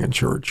sang in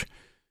church,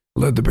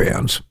 led the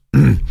bands.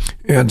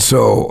 And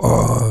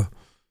so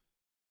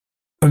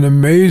an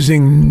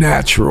amazing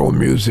natural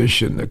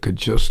musician that could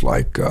just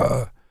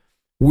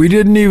we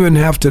didn't even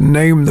have to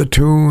name the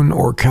tune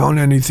or count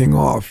anything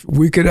off.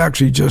 We could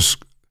actually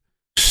just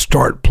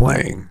start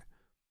playing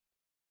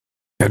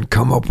and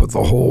come up with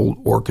a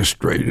whole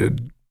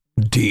orchestrated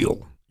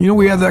deal.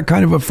 We had that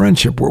kind of a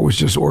friendship where it was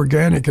just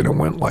organic and it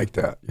went like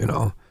that,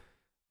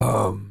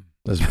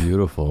 That's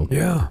beautiful.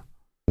 Yeah.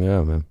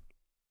 Yeah, man.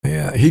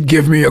 Yeah, he'd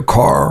give me a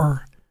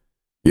car,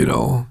 you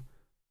know.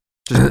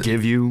 Just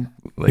give you?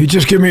 He'd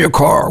just give me a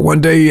car.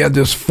 One day he had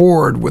this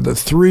Ford with a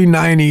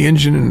 390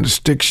 engine and a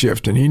stick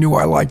shift, and he knew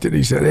I liked it.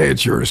 He said, hey,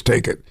 it's yours,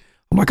 take it.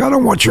 I'm like, I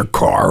don't want your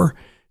car.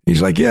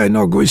 He's like, yeah,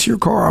 no, go, it's your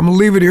car. I'm going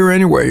to leave it here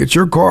anyway. It's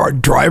your car.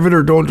 Drive it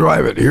or don't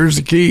drive it. Here's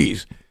the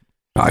keys.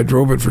 I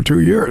drove it for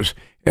 2 years.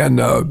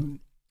 And,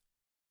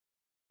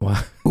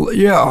 Wow.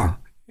 yeah.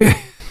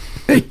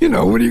 You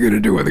know, what are you going to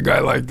do with a guy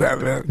like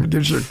that, man? He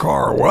gives your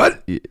car.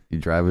 What? You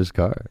drive his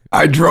car.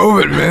 I drove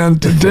it, man,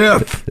 to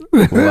death.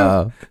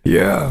 Wow.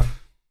 Yeah.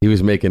 He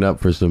was making up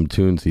for some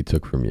tunes he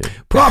took from you.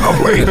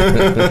 Probably.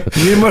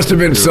 He must have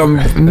been some,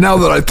 now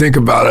that I think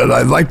about it,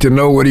 I'd like to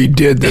know what he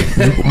did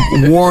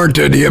that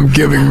warranted him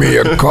giving me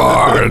a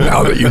car,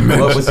 now that you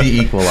mentioned. What was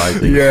he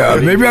equalizing? Yeah,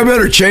 maybe I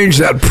better change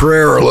that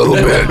prayer a little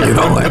bit, you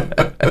know.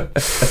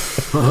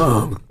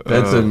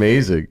 That's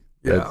amazing.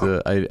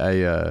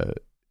 Yeah.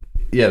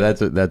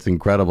 That's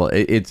incredible.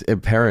 It's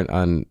apparent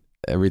on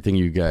everything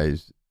you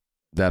guys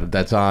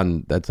that's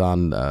on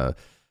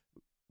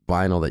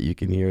vinyl that you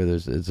can hear.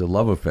 It's a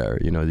love affair,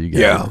 you know. You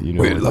guys, Yeah, you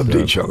know, we loved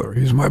each other.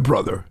 He's my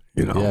brother,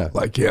 you know. Yeah.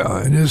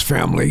 And his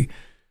family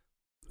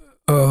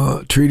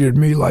treated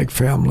me like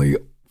family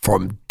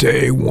from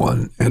day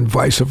one, and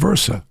vice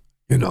versa,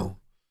 you know.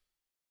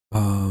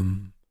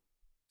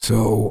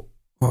 So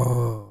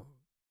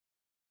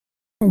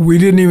we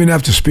didn't even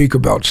have to speak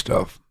about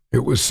stuff.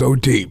 It was so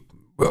deep.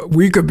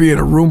 We could be in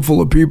a room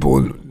full of people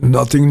and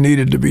nothing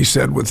needed to be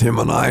said with him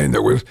and I, and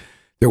there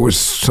was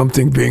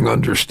something being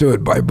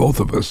understood by both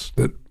of us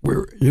that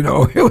we're, you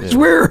know, it was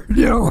weird,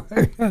 you know.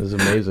 It was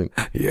amazing.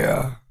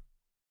 Yeah.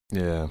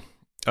 Yeah.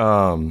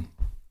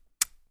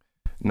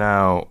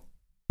 Now,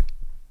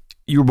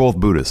 you were both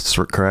Buddhists,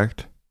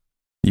 correct?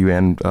 You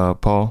and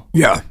Paul?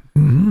 Yeah.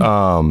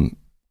 Mm-hmm.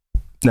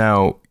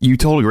 Now, you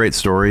told a great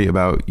story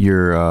about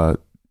your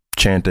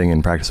chanting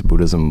and practice of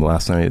Buddhism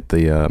last night at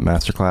the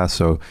masterclass.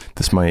 So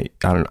this might,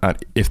 I don't know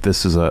if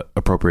this is an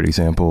appropriate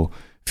example.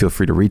 Feel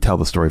free to retell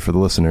the story for the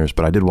listeners.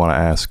 But I did want to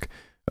ask,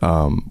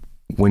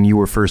 when you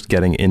were first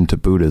getting into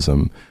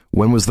Buddhism,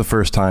 when was the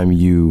first time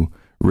you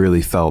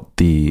really felt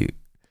the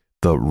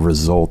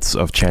results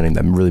of chanting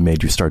that really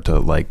made you start to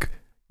like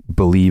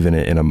believe in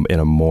it in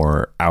a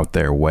more out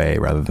there way,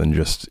 rather than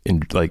just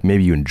like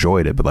maybe you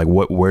enjoyed it, but like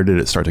where did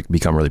it start to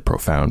become really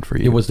profound for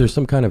you? Was there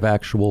some kind of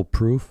actual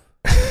proof?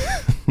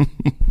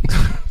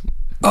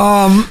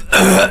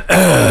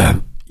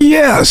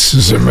 Yes,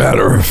 as a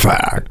matter of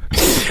fact.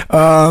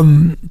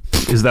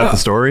 Is that the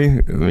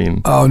story? I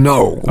mean, oh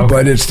no, okay.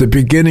 But it's the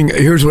beginning.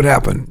 Here's what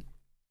happened.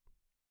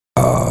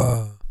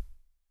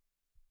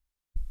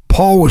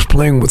 Paul was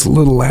playing with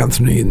little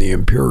Anthony and the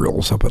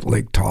Imperials up at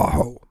Lake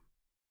Tahoe.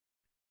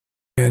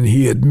 And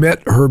he had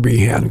met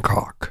Herbie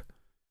Hancock,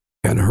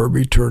 and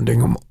Herbie turned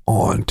him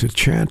on to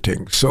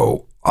chanting.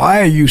 So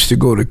I used to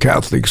go to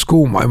Catholic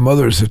school. My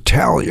mother's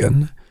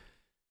Italian,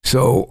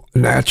 so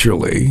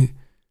naturally,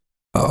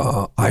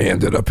 I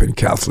ended up in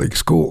Catholic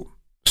school.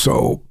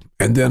 So,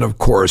 and then of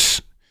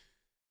course,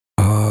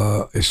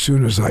 as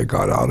soon as I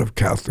got out of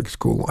Catholic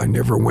school, I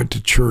never went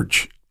to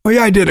church. Oh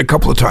yeah, I did a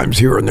couple of times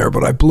here and there,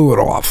 but I blew it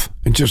off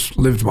and just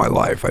lived my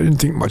life. I didn't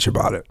think much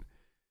about it.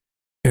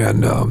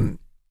 And,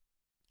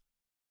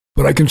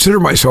 but I consider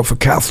myself a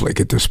Catholic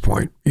at this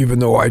point, even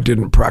though I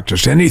didn't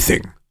practice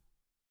anything,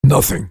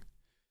 nothing.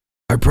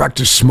 I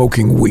practiced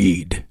smoking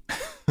weed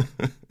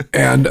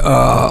and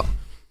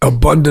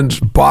abundant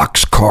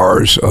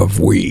boxcars of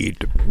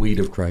weed. Weed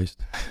of Christ.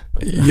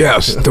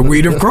 Yes, the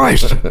weed of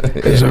Christ.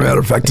 As a matter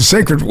of fact, the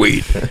sacred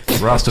weed.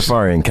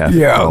 Rastafarian Catholic.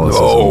 Yeah.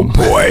 Oh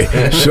boy.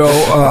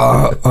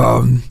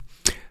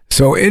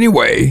 So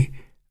anyway,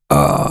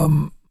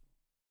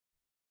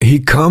 he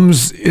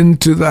comes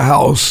into the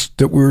house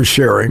that we were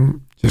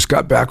sharing. Just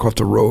got back off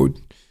the road,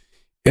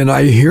 and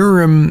I hear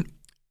him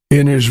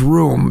in his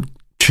room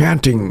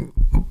chanting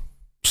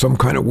some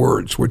kind of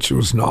words, which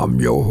was Nam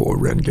Myoho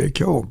Renge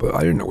Kyo, but I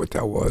didn't know what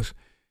that was.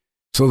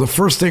 So the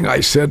first thing I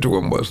said to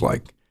him was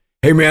like,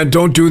 hey man,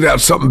 don't do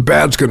that. Something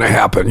bad's going to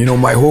happen. You know,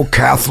 my whole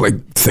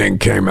Catholic thing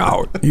came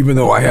out, even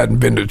though I hadn't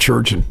been to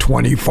church in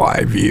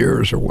 25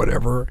 years or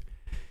whatever.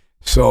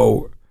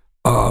 So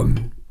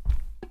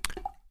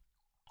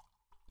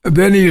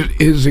then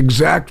his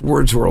exact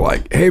words were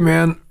like, hey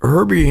man,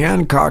 Herbie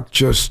Hancock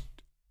just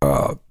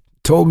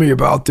told me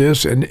about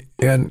this, and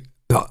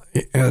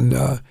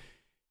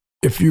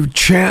if you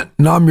chant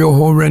Nam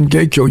Myoho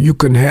Renge Kyo, you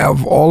can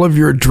have all of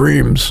your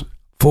dreams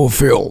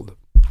fulfilled.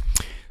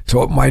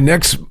 So my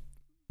next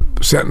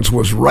sentence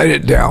was, write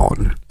it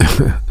down.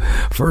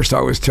 First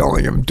I was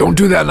telling him, don't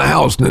do that in the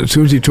house. And then as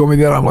soon as he told me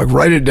that, I'm like,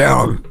 write it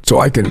down so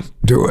I can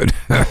do it.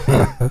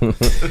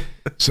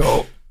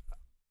 So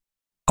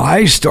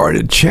I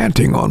started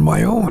chanting on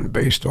my own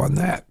based on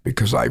that,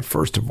 because I,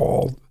 first of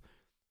all,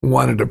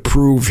 wanted to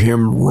prove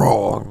him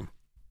wrong.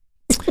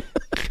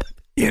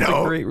 You know,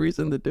 that's a great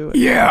reason to do it.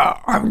 Yeah,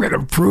 I'm going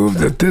to prove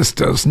that this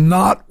does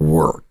not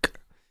work.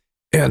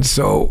 And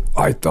so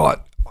I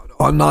thought,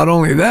 not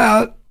only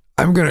that,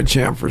 I'm going to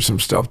chant for some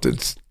stuff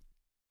that's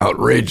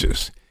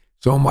outrageous.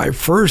 So my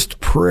first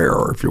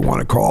prayer, if you want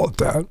to call it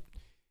that,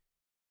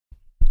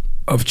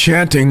 of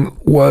chanting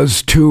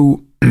was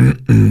to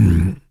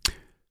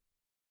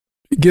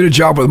get a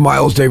job with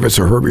Miles Davis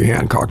or Herbie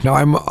Hancock. Now,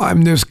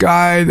 I'm this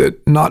guy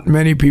that not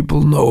many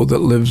people know that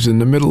lives in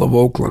the middle of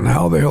Oakland.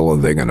 How the hell are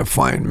they going to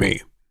find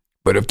me?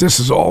 But if this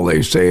is all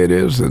they say it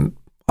is, then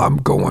I'm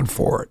going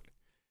for it.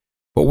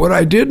 But what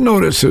I did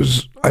notice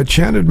is I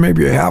chanted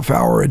maybe a half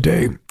hour a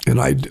day,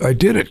 and I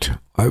did it.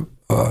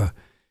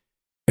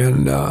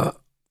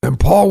 And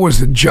Paul was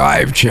the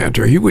jive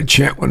chanter. He would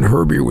chant when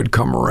Herbie would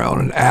come around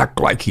and act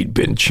like he'd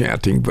been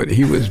chanting, but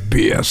he was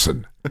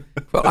BSing.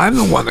 But I'm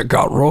the one that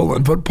got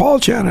rolling. But Paul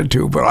chanted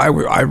too, but I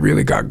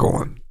really got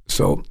going.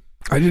 So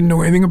I didn't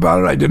know anything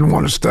about it. I didn't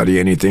want to study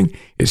anything.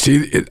 It's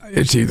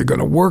either going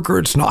to work or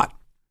it's not.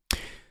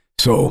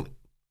 So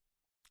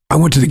I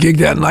went to the gig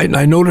that night, and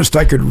I noticed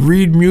I could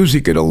read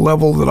music at a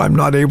level that I'm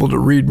not able to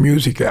read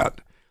music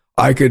at.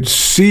 I could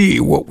see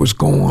what was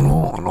going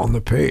on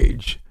the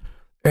page,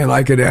 and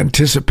I could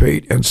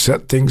anticipate and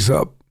set things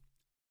up.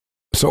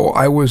 So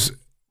I was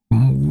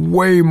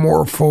way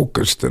more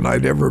focused than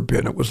I'd ever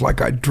been. It was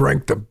like I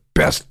drank the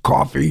best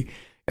coffee,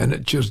 and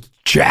it just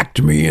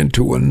jacked me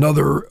into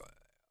another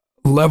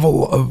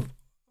level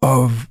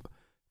of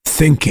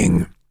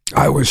thinking.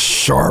 I was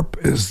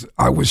sharper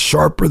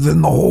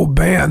than the whole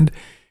band.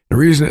 The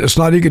reason it's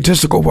not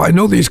egotistical, but I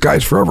know these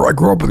guys forever. I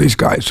grew up with these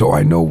guys, so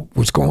I know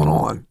what's going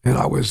on. And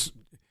I was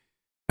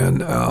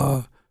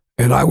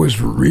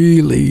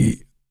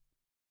really,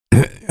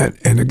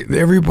 and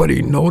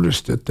everybody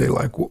noticed it. They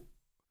like,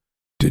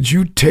 did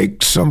you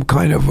take some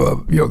kind of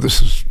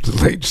this is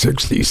the late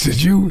 60s.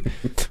 Did you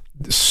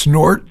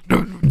snort?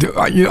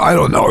 I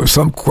don't know.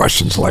 Some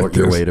questions like Snort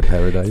this. Your way to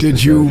paradise.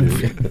 Did you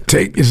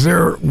take,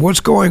 what's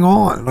going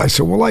on? And I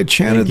said, well, I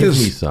chanted give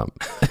this. me some.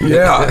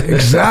 Yeah,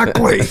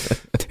 exactly.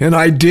 And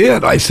I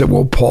did. I said,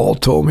 well, Paul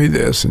told me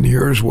this, and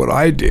here's what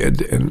I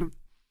did. And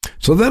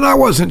so then I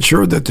wasn't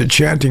sure that the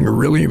chanting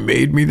really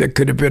made me. That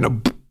could have been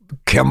a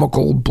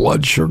chemical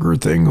blood sugar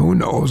thing. Who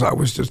knows? I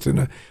was just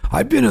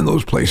I've been in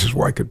those places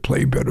where I could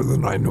play better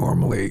than I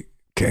normally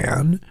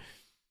can.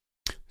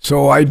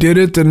 So I did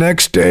it the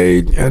next day,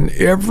 and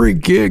every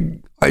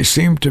gig I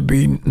seemed to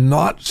be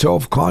not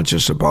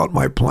self-conscious about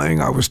my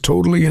playing. I was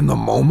totally in the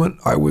moment.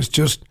 I was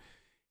just,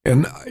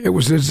 and it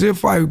was as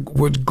if I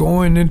was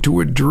going into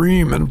a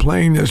dream and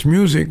playing this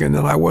music, and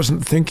then I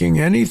wasn't thinking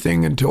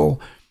anything until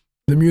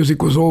the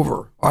music was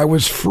over. I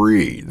was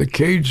free. The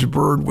caged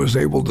bird was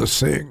able to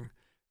sing.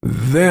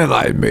 Then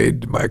I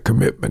made my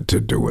commitment to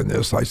doing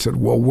this. I said,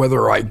 well,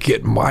 whether I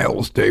get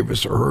Miles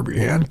Davis or Herbie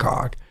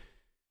Hancock,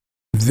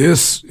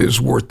 this is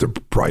worth the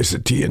price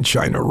of tea in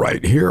China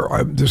right here.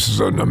 This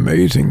is an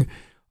amazing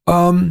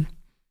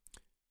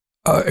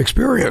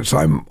experience.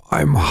 I'm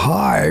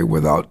high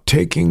without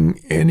taking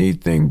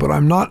anything, but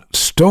I'm not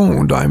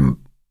stoned.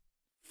 I'm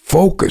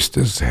focused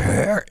as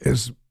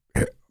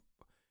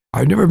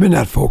I've never been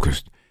that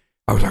focused.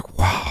 I was like,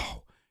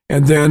 wow.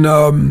 And then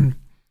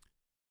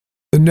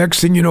the next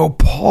thing you know,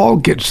 Paul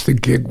gets the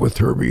gig with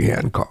Herbie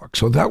Hancock.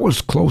 So that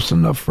was close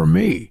enough for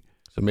me.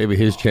 So maybe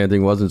his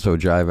chanting wasn't so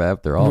jive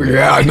after all.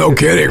 Yeah, no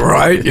kidding,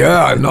 right?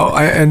 Yeah, no,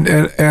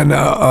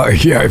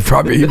 yeah,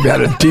 probably he had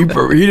a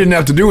deeper. He didn't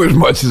have to do as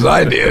much as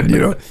I did,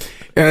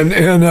 and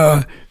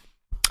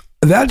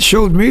that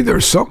showed me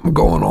there's something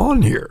going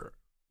on here.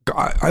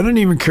 I don't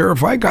even care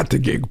if I got the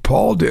gig.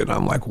 Paul did.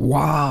 I'm like,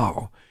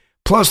 wow.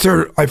 Plus,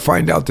 I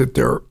find out that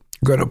they're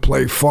going to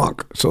play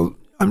funk. So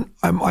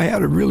I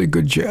had a really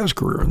good jazz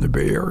career in the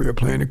Bay Area,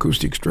 playing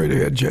acoustic straight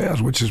ahead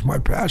jazz, which is my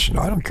passion.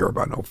 I don't care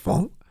about no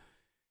funk.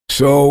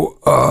 So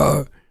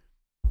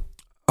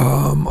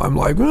I'm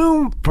like,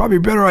 well, probably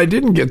better I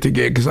didn't get the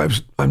gig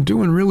because I'm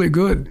doing really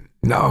good.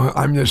 Now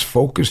I'm this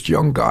focused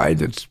young guy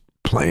that's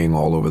playing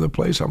all over the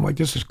place. I'm like,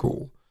 this is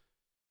cool.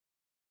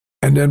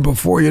 And then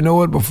before you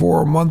know it,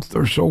 before a month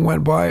or so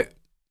went by,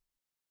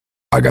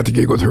 I got the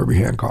gig with Herbie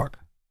Hancock.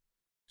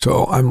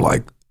 So I'm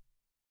like,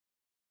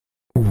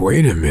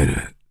 wait a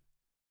minute,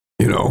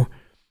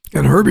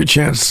 and Herbie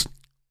chants.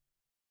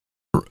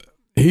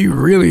 He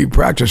really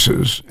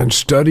practices and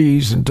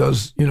studies and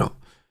does,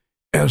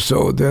 And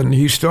so then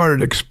he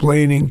started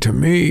explaining to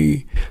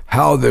me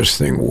how this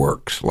thing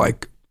works.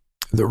 Like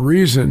the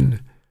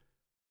reason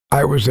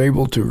I was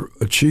able to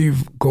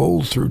achieve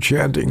goals through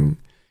chanting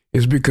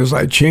is because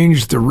I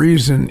changed the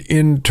reason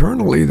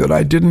internally that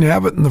I didn't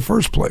have it in the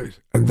first place.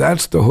 And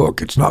that's the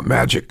hook. It's not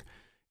magic.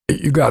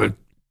 You got to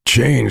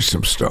change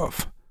some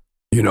stuff,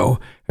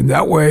 And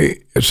that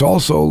way it's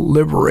also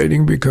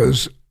liberating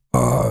because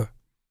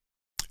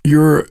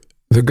you're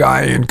the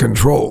guy in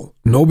control.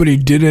 Nobody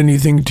did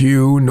anything to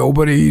you.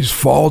 Nobody's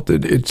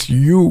faulted. It's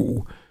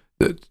you.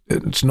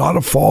 It's not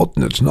a fault,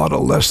 and it's not a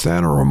less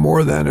than or a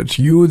more than. It's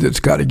you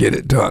that's got to get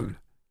it done.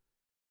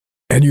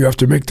 And you have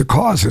to make the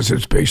causes.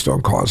 It's based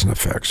on cause and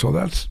effect. So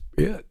that's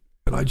it.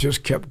 And I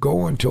just kept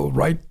going till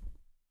right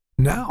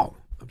now.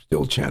 I'm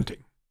still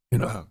chanting.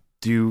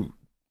 Do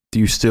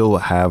you still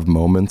have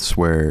moments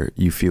where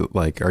you feel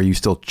like, are you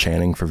still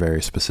chanting for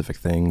very specific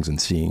things and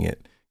seeing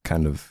it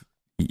kind of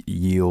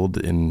yield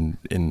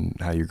in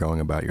how you're going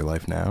about your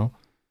life now?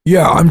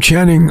 Yeah, I'm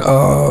chanting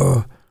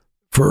you're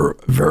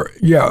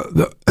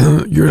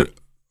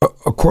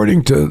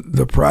according to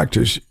the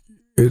practice,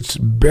 it's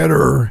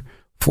better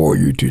for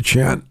you to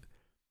chant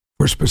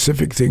for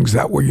specific things.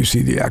 That way you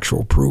see the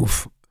actual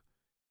proof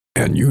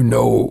and you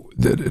know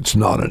that it's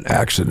not an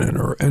accident.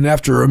 And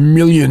after a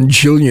million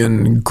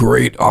jillion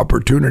great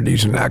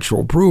opportunities and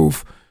actual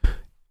proof,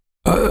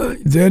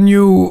 then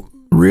you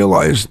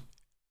realize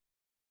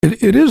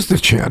it is the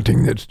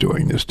chanting that's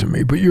doing this to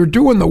me, but you're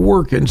doing the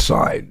work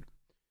inside.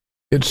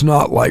 It's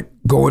not like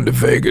going to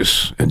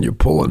Vegas and you're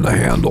pulling the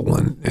handle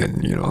and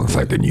it's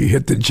like then you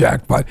hit the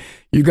jackpot.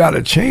 You got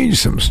to change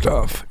some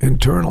stuff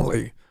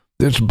internally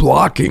that's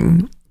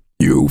blocking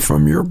you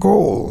from your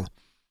goal.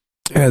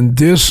 And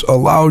this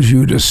allows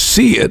you to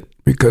see it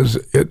because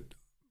it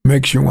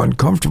makes you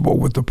uncomfortable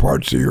with the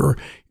parts of your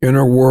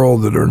inner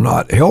world that are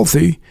not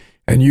healthy,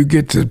 and you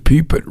get to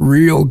peep it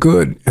real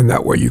good, and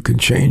that way you can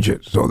change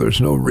it. So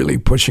there's no really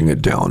pushing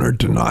it down or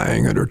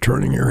denying it or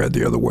turning your head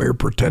the other way or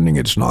pretending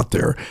it's not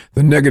there.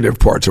 The negative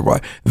parts are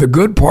why. The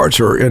good parts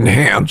are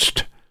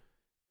enhanced,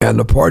 and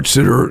the parts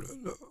that are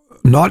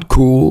not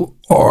cool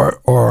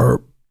are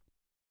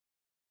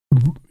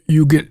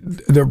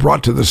they're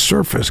brought to the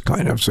surface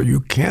kind of, so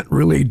you can't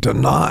really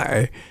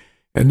deny,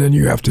 and then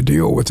you have to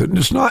deal with it. And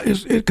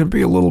it can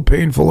be a little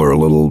painful or a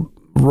little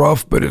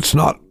rough, but it's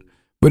not.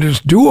 But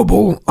it's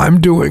doable. I'm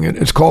doing it.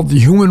 It's called the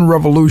human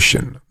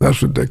revolution.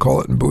 That's what they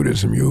call it in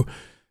Buddhism.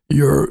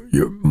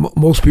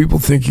 Most people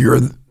think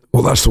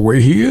that's the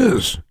way he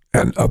is.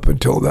 And up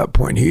until that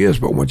point he is.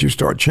 But once you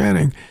start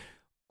chanting,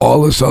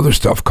 all this other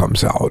stuff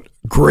comes out.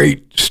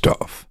 Great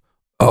stuff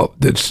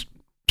that's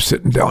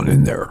sitting down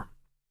in there.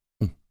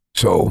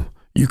 So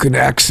you can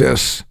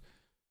access,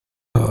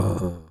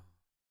 and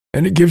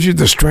it gives you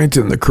the strength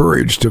and the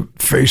courage to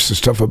face the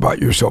stuff about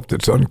yourself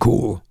that's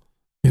uncool.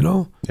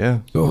 Yeah.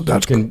 So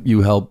that's can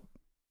you help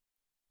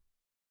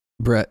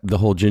Brad, the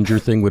whole ginger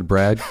thing with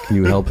Brad? Can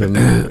you help him?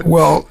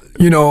 Well,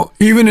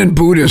 even in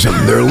Buddhism,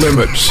 there are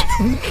limits.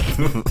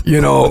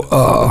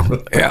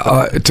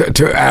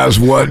 To as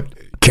what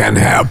can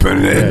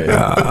happen,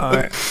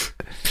 and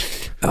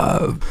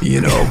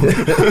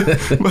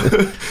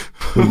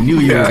We knew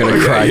you were going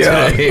to cry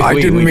today. I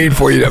didn't mean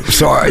for you to.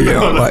 Sorry,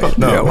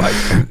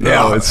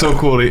 it's so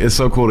cool. It's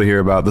so cool to hear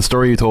about the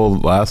story you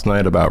told last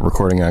night about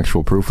recording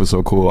actual proof was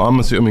so cool. I'm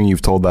assuming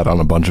you've told that on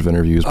a bunch of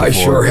interviews before. I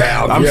sure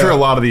have. I'm sure a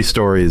lot of these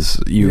stories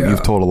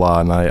you've told a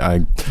lot,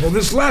 and Well,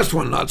 this last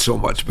one not so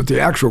much, but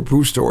the actual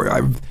proof story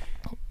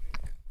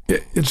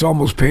it's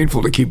almost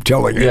painful to keep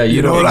telling it. Yeah,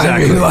 you know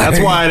exactly. what I mean?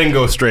 That's why I didn't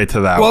go straight to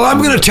that. Well, I'm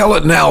going to tell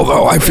it now,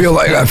 though. I feel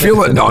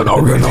it. No.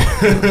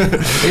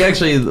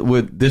 Actually,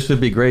 this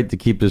would be great to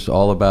keep this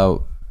all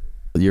about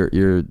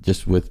you're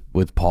just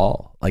with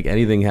Paul. Like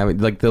anything having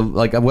like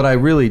what I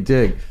really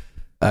dig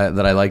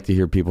that I like to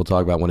hear people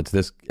talk about when it's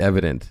this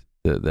evident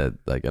that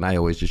like, and I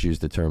always just use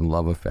the term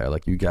love affair.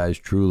 Like you guys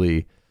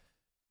truly,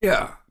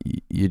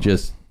 you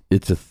just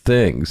it's a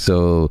thing.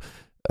 So.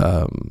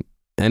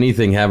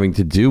 Anything having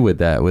to do with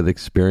that, with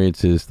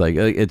experiences, like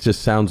it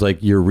just sounds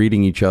like you're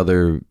reading each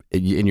other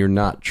and you're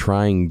not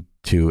trying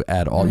to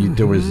at all.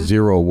 There was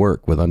zero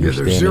work with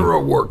understanding. There's zero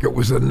work. It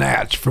was a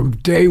natch from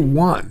day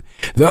one.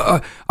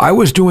 I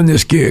was doing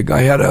this gig.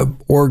 I had a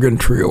organ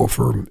trio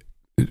for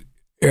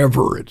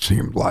ever, it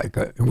seemed like.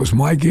 It was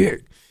my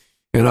gig.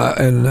 And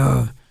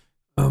I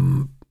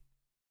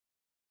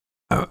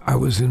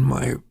was in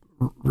my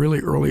really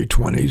early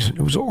 20s.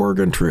 It was an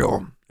organ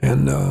trio.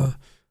 And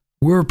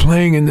we were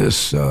playing in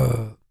this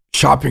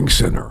shopping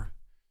center.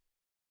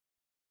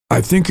 I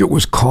think it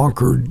was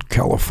Concord,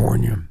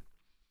 California.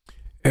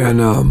 And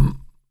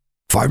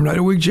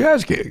 5-night-a-week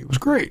jazz gig. It was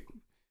great.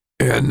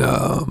 And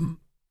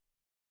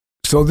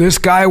so this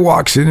guy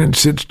walks in and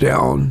sits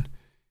down,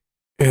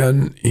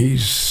 and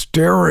he's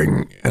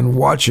staring and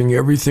watching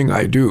everything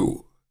I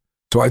do.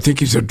 So I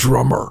think he's a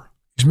drummer.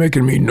 He's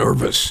making me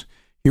nervous.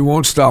 He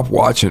won't stop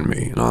watching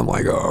me. And I'm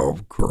like, oh,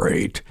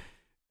 great.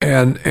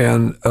 And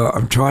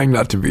I'm trying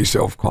not to be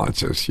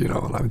self-conscious, and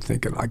I'm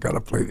thinking I got to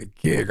play the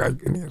gig.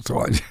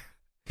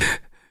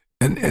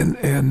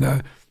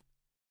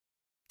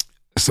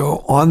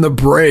 So on the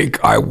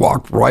break, I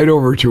walked right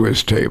over to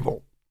his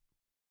table,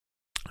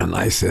 and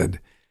I said,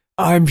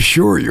 "I'm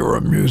sure you're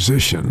a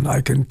musician. I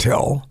can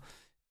tell.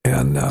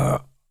 And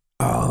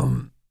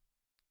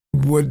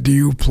what do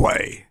you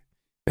play?"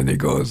 And he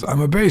goes,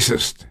 "I'm a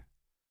bassist."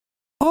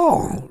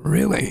 "Oh,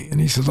 really?"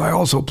 And he says, "I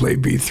also play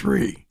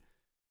B3."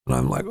 And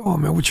I'm like, "Oh,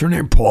 man, what's your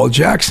name?" "Paul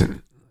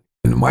Jackson."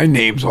 And my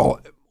name's all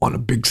on a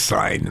big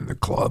sign in the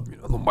club,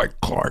 the Mike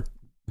Clark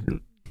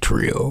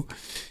trio.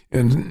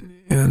 And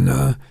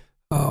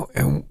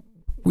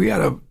we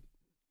had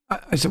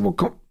I said, "Well,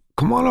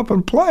 come on up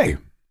and play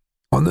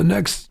on the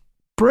next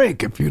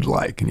break if you'd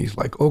like." And he's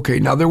like, "Okay."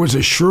 Now, there was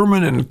a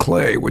Sherman and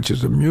Clay, which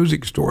is a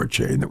music store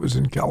chain that was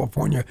in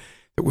California,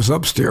 that was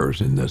upstairs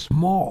in this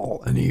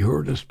mall. And he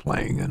heard us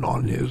playing. And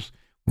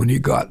when he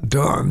got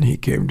done, he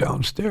came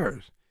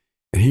downstairs.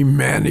 And he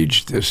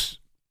managed this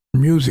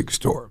music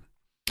store.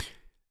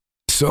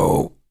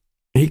 so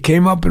he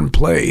came up and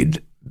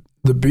played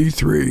the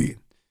B3,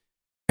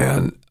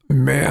 and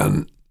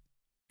man,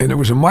 and there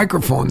was a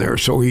microphone there,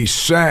 so he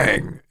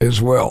sang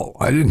as well.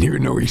 I didn't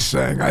even know he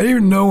sang. I didn't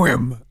even know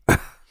him.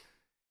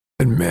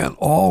 And man,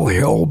 all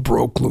hell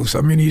broke loose. I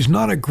mean, he's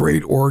not a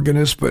great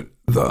organist, but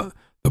the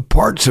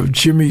parts of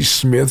Jimmy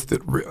Smith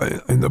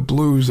and the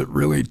blues that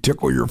really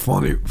tickle your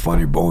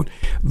funny bone,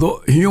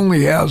 he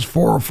only has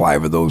 4 or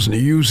 5 of those, and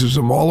he uses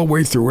them all the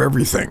way through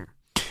everything.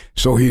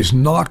 So he's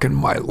knocking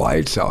my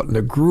lights out, and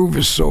the groove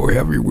is so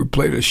heavy. We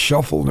played a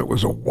shuffle, and it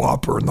was a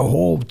whopper, and the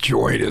whole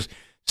joint is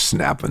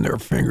snapping their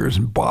fingers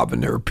and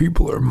bobbing there.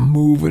 People are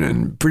moving,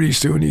 and pretty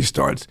soon he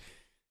starts,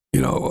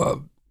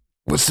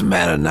 what's the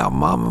matter now,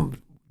 Mama?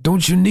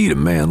 Don't you need a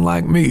man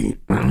like me?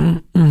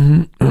 And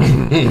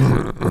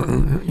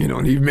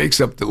he makes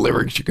up the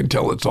lyrics. You can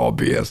tell it's all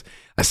BS.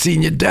 I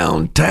seen you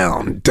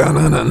downtown.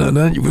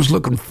 Dun-dun-dun-dun-dun. You was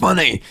looking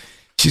funny.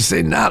 She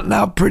say, not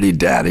now, pretty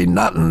daddy,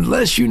 not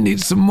unless you need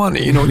some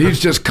money. He's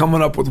just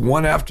coming up with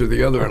one after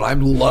the other, and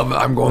I'm loving it.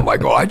 I'm going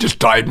like, I just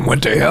died and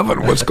went to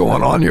heaven. What's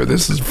going on here?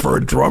 This is for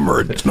a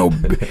drummer.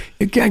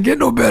 It can't get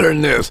no better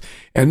than this.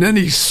 And then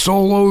he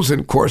solos,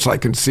 and of course I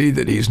can see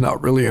that he's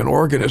not really an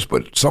organist,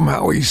 but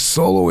somehow he's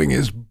soloing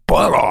his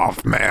butt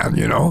off, man,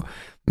 And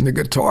the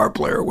guitar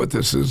player with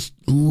this is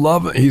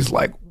loving. He's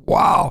like,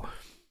 wow,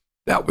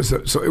 it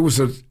was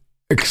an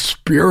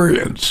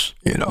experience,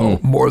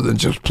 more than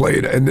just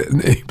played.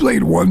 And he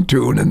played one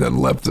tune and then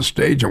left the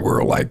stage, and we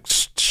were like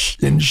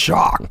in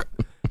shock.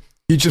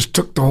 He just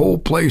took the whole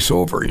place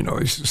over,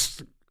 he's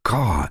just,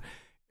 God,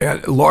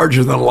 and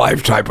larger than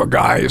life type of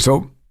guy.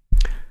 So,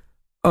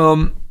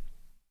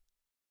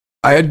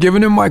 I had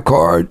given him my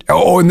card.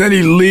 Oh, and then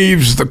he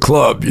leaves the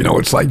club.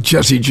 It's like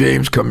Jesse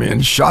James come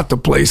in, shot the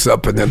place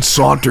up, and then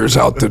saunters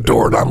out the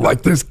door. And I'm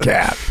like, this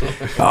cat.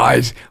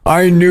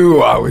 I knew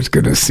I was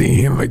going to see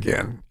him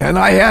again. And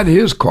I had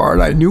his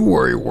card. I knew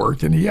where he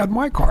worked, and he had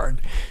my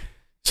card.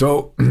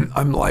 So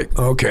I'm like,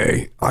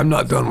 okay, I'm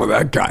not done with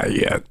that guy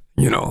yet,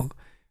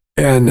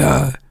 And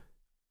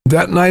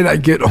that night I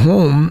get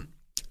home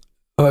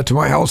to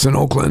my house in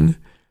Oakland,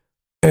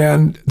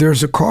 and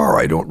there's a car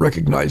I don't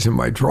recognize in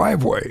my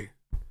driveway.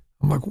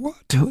 I'm like,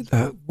 what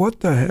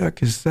the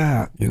heck is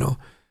that?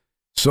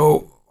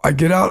 So I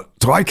get out,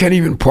 so I can't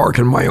even park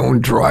in my own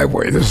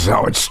driveway. This is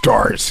how it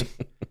starts.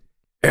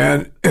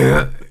 And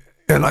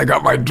I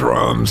got my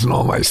drums and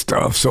all my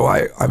stuff. So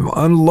I'm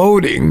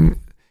unloading,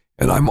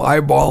 and I'm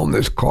eyeballing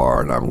this car,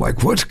 and I'm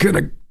like, what's going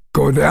to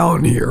go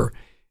down here?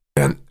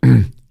 And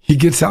he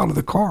gets out of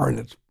the car,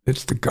 and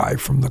it's the guy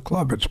from the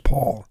club. It's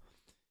Paul.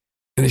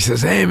 And he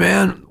says, hey,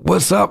 man,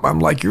 what's up? I'm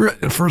like,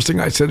 the first thing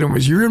I said to him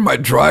was, you're in my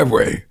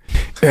driveway.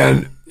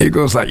 And he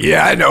goes like,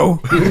 yeah, I know.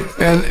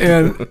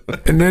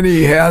 and then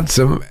he had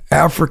some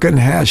African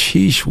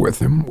hashish with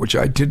him, which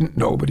I didn't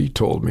know, but he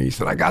told me. He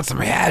said, I got some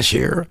hash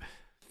here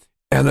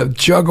and a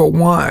jug of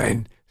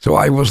wine. So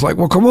I was like,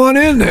 well, come on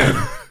in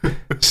then.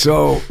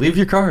 So leave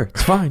your car.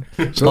 It's fine.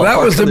 So that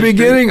was the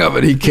beginning of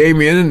it. He came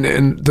in,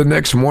 and the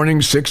next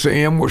morning, 6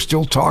 a.m., we're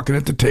still talking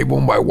at the table.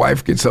 My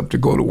wife gets up to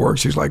go to work.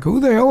 She's like, who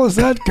the hell is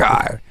that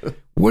guy?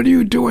 What are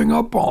you doing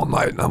up all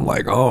night? And I'm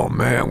like, oh,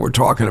 man, we're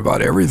talking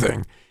about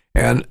everything.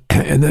 And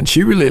then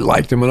she really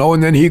liked him.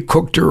 And then he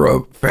cooked her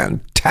a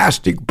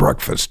fantastic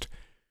breakfast.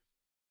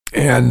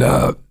 And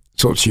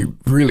so she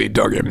really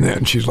dug him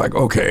then. She's like,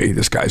 okay,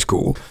 this guy's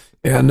cool.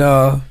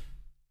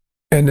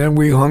 And then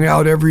we hung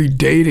out every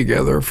day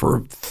together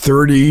for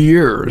 30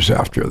 years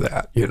after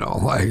that,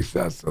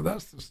 that's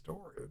the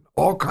story.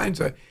 All kinds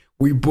of,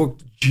 we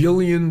booked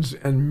jillions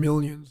and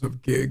millions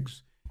of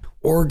gigs,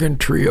 organ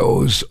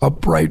trios,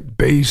 upright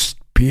bass,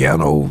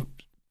 piano,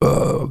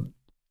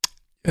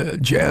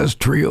 jazz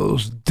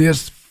trios,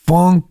 this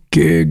funk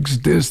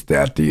gigs, this,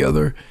 that, the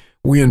other.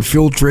 We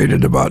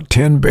infiltrated about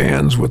 10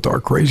 bands with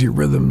our crazy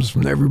rhythms,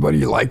 and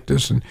everybody liked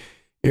us, and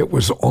it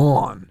was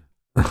on.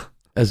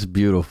 That's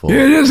beautiful.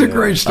 It is a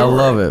great story. I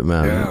love it,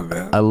 man. Yeah,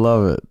 man. I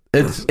love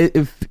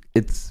it.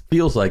 It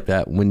feels like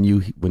that when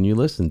you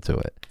listen to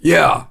it.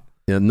 Yeah.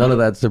 None of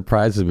that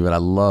surprises me, but I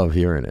love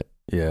hearing it.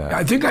 Yeah.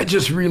 I think I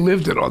just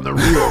relived it on the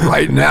reel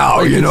right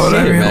now. You know what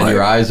I mean? Man, like,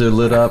 your eyes are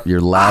lit up.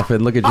 You're laughing.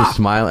 Look at you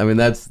smiling. I mean,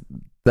 that's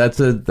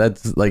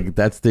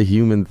the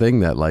human thing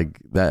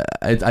that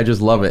I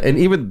just love it. And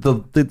even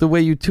the way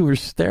you two are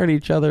staring at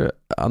each other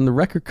on the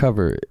record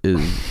cover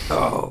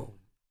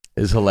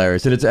is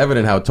hilarious, and it's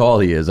evident how tall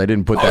he is. I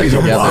didn't put that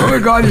together. Oh my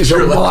God, he's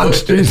a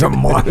monster! He's a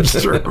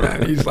monster,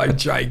 man. He's like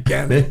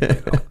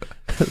gigantic.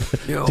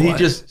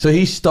 So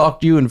he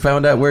stalked you and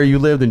found out where you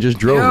lived and just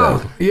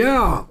drove there.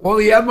 Yeah. Well,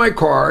 he had my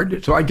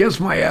card, so I guess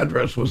my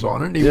address was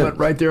on it. And he went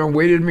right there and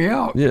waited me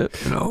out. Yeah,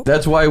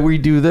 That's why we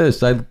do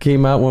this. I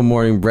came out one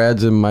morning.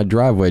 Brad's in my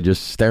driveway,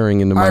 just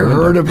staring into my window. I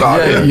heard about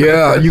it.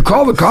 Yeah, you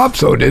called the cops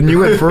though, didn't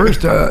you? At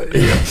first,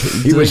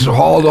 he was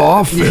hauled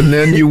off, and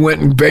then you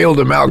went and bailed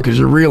him out because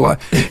you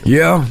realized.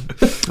 Yeah,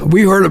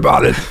 we heard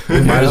about it.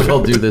 Might as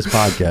well do this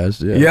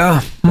podcast.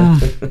 Yeah.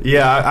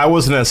 Yeah, I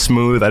wasn't as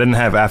smooth. I didn't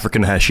have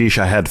African hashish.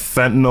 I had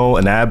fentanyl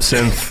and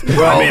absinthe.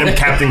 I made him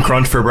Captain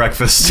Crunch for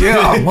breakfast.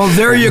 Yeah, well,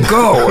 there you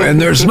go. And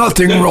there's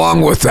nothing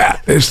wrong with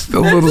that. It's the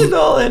little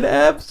Fentanyl and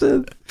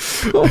absinthe.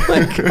 Oh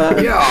my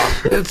God. Yeah,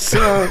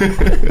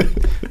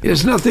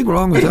 there's nothing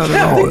wrong with that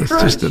at all. It's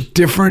just a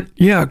different,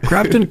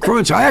 Captain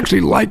Crunch. I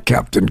actually like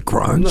Captain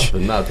Crunch.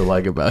 Nothing not to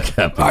like about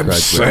Captain I'm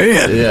Crunch.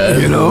 saying,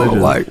 Yeah,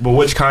 like. But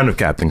which kind of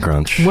Captain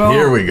Crunch? Well,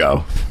 Here we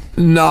go.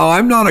 No,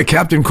 I'm not a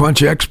Captain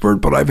Crunch expert,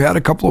 but I've had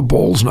a couple of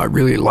bowls and I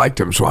really liked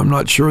them. So I'm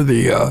not sure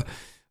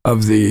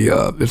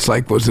it's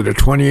like, was it a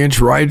 20-inch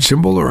ride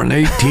cymbal or an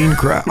 18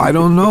 crap? I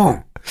don't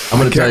know. I'm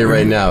going to tell you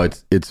right now,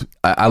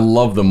 I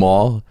love them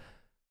all,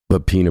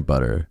 but peanut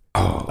butter.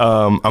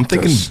 I'm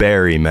thinking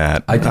berry,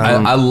 Matt.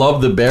 I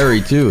love the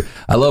berry too.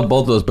 I love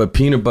both of those, but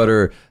peanut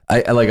butter,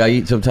 I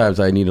eat sometimes.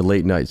 I need a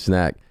late night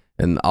snack.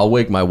 And I'll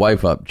wake my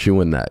wife up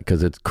chewing that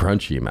because it's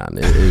crunchy, man.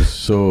 It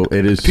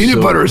is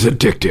peanut butter is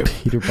addictive.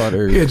 Peanut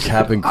butter,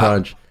 Captain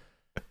Crunch.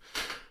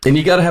 And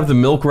you got to have the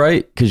milk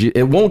right because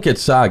it won't get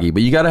soggy,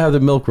 but you got to have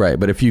the milk right.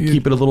 But if you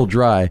keep it a little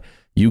dry,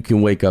 you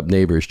can wake up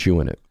neighbors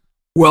chewing it.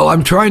 Well,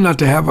 I'm trying not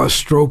to have a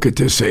stroke at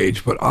this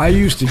age, but I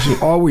used to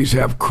always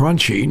have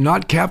crunchy,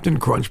 not Captain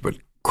Crunch, but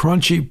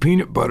crunchy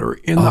peanut butter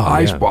in the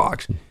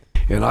icebox.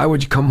 And I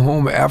would come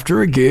home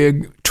after a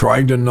gig,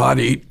 trying to not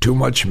eat too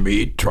much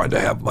meat, trying to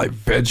have my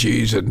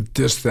veggies and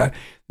this, that.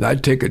 And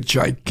I'd take a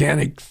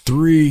gigantic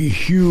 3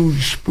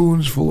 huge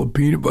spoons full of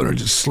peanut butter,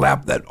 just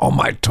slap that on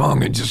my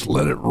tongue and just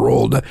let it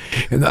roll down.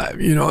 And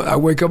I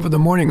wake up in the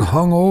morning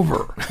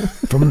hungover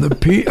from the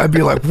I'd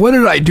be like, what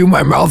did I do?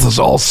 My mouth is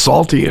all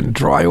salty and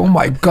dry. Oh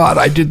my God,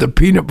 I did the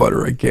peanut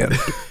butter again.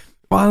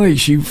 Finally,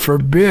 she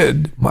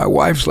forbid. My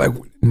wife's like,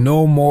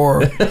 no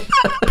more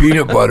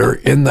peanut butter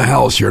in the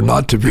house. You're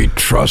not to be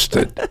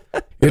trusted.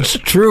 It's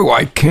true.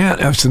 I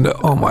can't.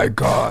 Oh, my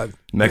God.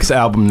 Next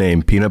album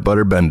name, Peanut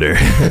Butter Bender.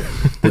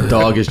 The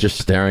dog is just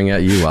staring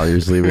at you while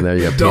you're sleeping there.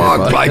 You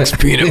dog likes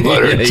peanut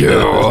butter, too.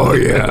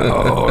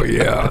 Oh,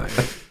 yeah.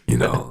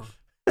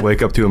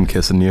 Wake up to him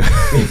kissing you.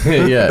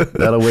 Yeah,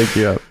 that'll wake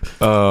you up.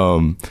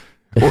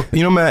 Well,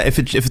 Matt, if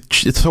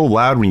it's so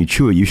loud when you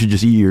chew it, you should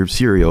just eat your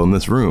cereal in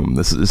this room.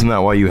 Isn't that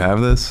why you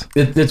have this?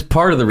 It's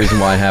part of the reason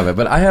why I have it.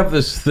 But I have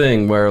this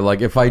thing where, like,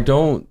 if I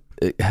don't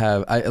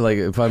have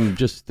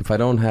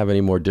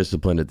any more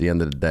discipline at the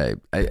end of the day,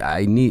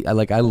 I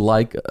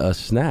like a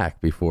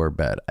snack before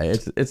bed.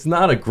 It's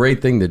not a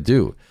great thing to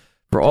do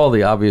for all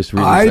the obvious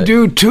reasons. I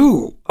do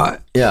too.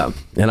 Yeah,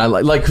 and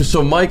I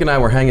so Mike and I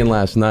were hanging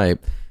last night,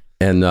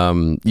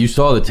 and you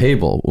saw the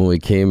table when we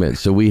came in.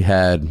 So we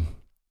had.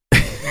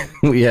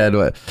 We had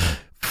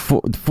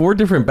four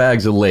different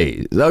bags of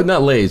Lay's. Oh,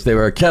 not Lay's. They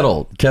were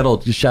Kettle.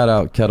 Shout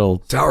out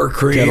Kettle. Sour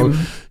cream.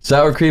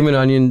 Sour cream and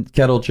onion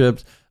Kettle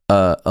chips.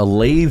 A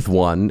Lay's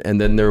one, and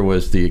then there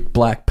was the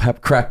black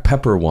cracked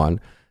pepper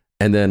one,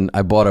 and then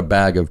I bought a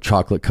bag of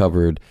chocolate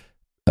covered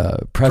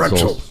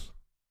pretzels.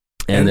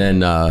 And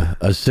then a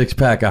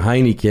 6-pack of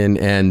Heineken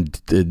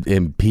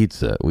and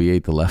pizza. We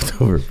ate the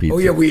leftover pizza. Oh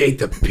yeah, we ate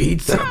the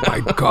pizza.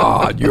 My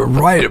God, you're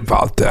right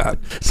about that.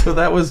 So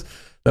that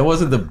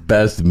wasn't the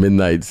best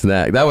midnight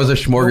snack. That was a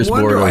smorgasbord. No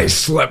wonder I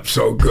slept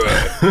so good.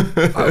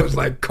 I was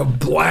like,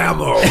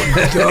 kablamo,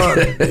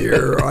 done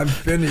here. I'm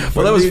finished.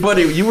 Well, that was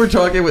funny. You were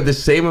talking with the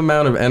same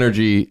amount of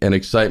energy and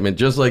excitement,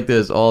 just like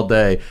this all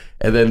day.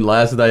 And then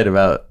last night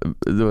about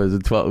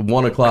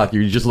 1 o'clock,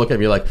 you just look at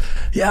me like,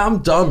 yeah, I'm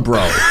done,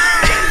 bro.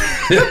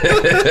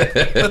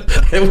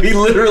 And we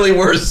literally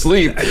were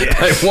asleep by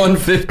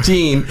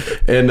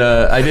 1:15, and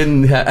I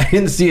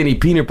didn't see any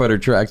peanut butter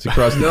tracks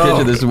across the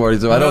kitchen this morning,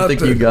 so I don't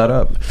think you got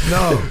up.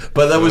 No,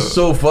 but that was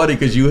so funny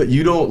because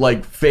you don't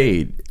like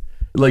fade.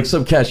 Like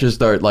some cats just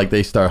start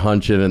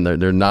hunching and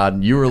they're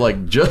nodding. You were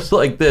like just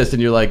like this,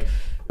 and you're like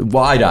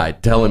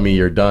wide-eyed telling me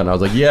you're done. I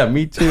was like, yeah,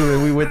 me too.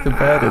 And we went to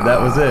bed, and that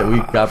was it. We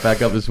got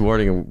back up this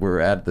morning, and we're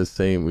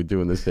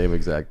doing the same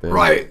exact thing.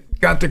 Right.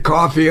 Got the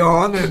coffee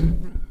on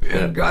and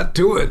got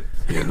to it,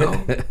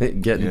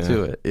 Getting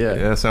to it.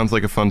 Yeah, sounds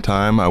like a fun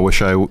time. I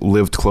wish I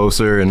lived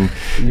closer and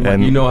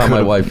you know how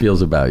my wife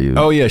feels about you.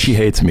 Oh yeah, she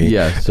hates me.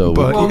 Yeah, so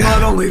well,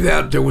 not only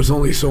that, there was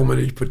only so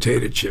many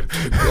potato chips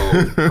to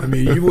go. I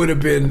mean, it would have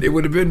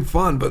been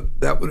fun, but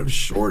that would have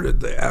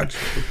shorted the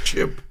actual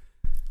chip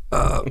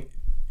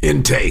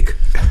intake,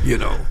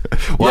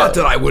 Not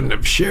that I wouldn't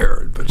have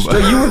shared, but so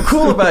you were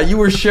cool about it. You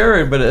were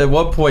sharing, but at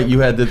one point you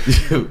had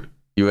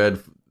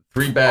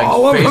 3 bags.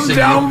 All of them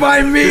down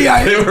by me.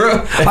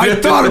 I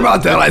thought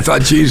about that. I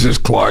thought, Jesus,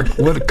 Clark,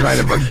 what kind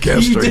of a guest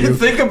are you? You didn't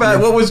think about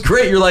it. What was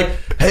great? You're like,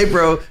 hey,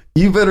 bro,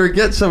 you better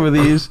get some of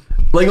these.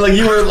 Like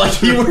you were,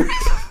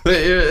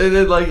 and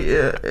then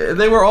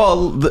they were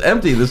all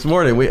empty this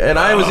morning. And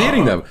I was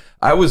eating them.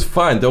 I was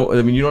fine.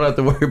 You don't have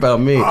to worry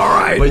about me. All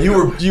right. But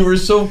you were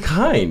so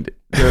kind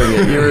during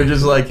it. You were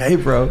just like, hey,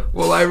 bro.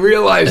 Well, I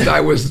realized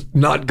I was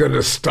not going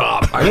to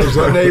stop. I was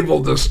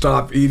unable to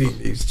stop eating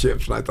these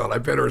chips, and I thought I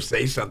better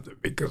say something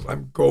because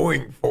I'm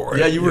going for it.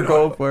 Yeah, you were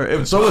going for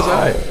it. So was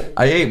I.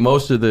 I ate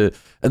most of the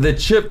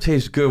chip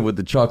tastes good with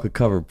the chocolate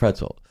covered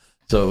pretzel.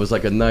 So it was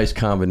like a nice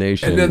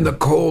combination. And then the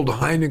cold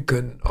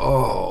Heineken.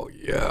 Oh,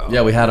 yeah.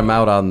 Yeah, we had him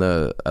out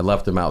I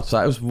left him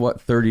outside. It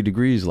was 30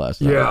 degrees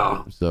last night.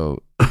 Yeah.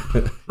 So.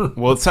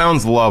 Well, it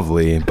sounds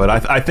lovely, but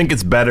I think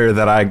it's better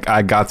that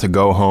I got to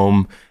go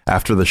home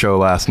after the show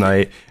last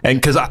night.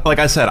 And because, like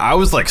I said, I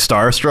was like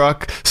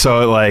starstruck.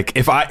 So like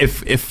if I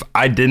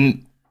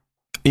didn't,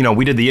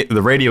 we did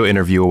the radio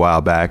interview a while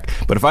back,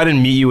 but if I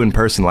didn't meet you in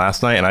person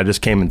last night and I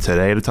just came in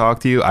today to talk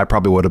to you, I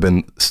probably would have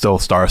been still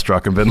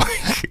starstruck and been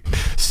like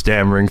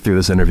stammering through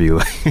this interview.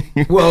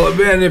 Well,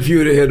 man, if you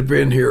had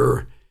been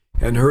here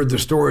and heard the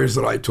stories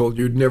that I told,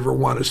 you'd never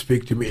want to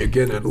speak to me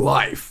again in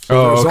life.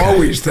 So there's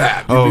always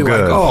that. You'd be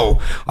good.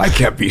 like, I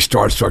can't be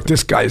starstruck.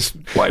 This guy's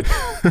like,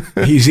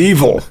 he's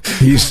evil.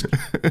 He's,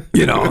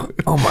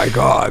 oh my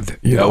God.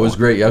 It was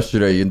great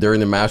yesterday. During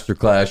the master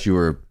class, you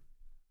were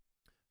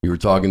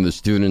talking to the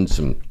students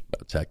and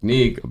about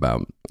technique,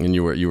 and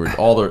you were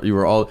all,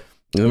 and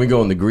then we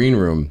go in the green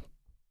room.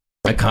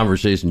 That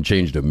conversation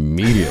changed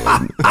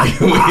immediately.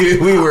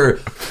 we were,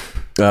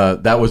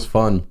 that was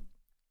fun.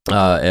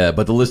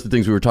 But the list of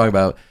things we were talking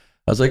about,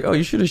 I was like,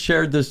 you should have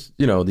shared this,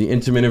 the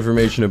intimate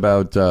information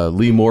about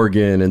Lee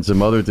Morgan and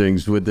some other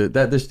things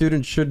that the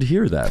students should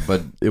hear that.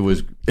 But it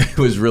was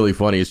really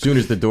funny. As soon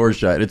as the door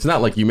shut, it's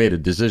not like you made a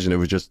decision. It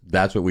was just,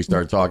 that's what we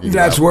started talking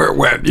about. That's where it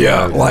went.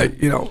 Yeah.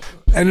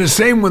 And the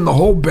same when the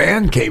whole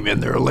band came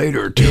in there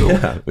later too.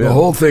 Yeah. The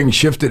whole thing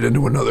shifted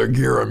into another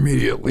gear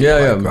immediately.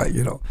 Yeah.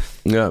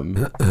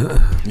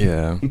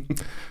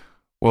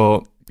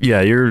 Well,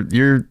 yeah,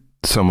 you're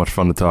so much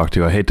fun to talk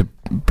to. I hate to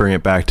bring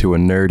it back to a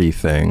nerdy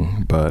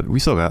thing, but we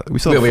still have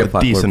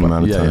a decent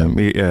amount of time.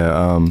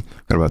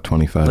 Got about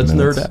 25 minutes.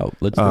 Let's nerd out.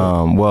 Let's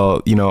nerd.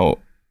 Well,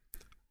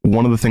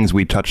 one of the things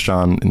we touched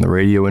on in the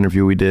radio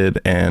interview we did,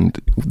 and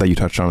that you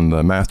touched on in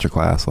the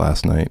masterclass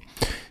last night,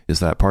 is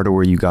that part of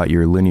where you got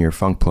your linear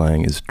funk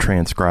playing is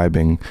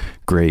transcribing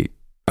great,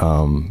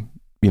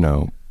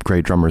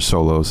 great drummers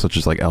solos such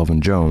as like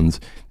Elvin Jones,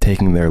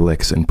 taking their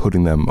licks and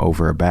putting them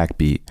over a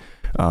backbeat.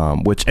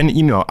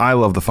 I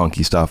love the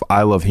funky stuff.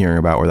 I love hearing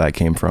about where that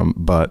came from,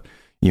 but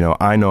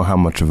I know how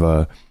much of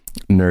a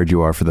nerd you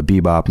are for the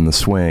bebop and the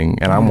swing,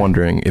 and I'm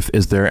wondering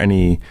is there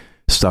any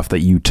stuff that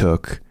you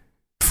took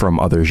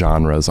from other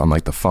genres on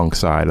like the funk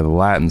side or the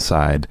Latin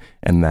side,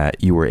 and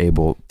that you were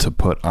able to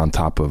put on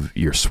top of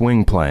your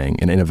swing playing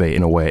and innovate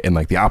in a way in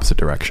like the opposite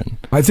direction?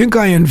 I think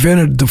I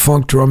invented the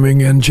funk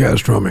drumming and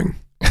jazz drumming.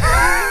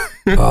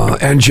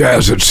 And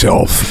jazz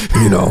itself,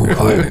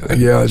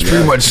 it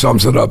pretty much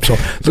sums it up. So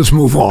let's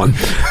move on.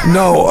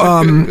 No,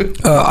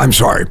 I'm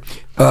sorry.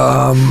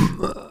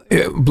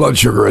 Blood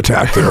sugar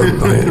attack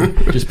there.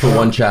 Just put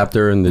one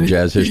chapter in the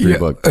jazz history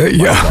book.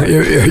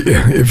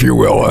 If you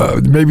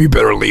will. Maybe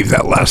better leave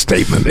that last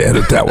statement,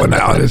 edit that one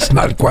out. It's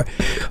not quite.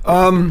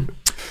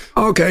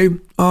 Okay.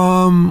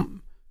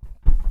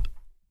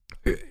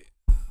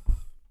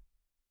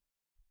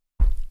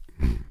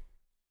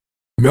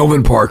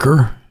 Melvin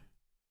Parker.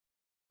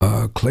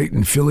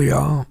 Clayton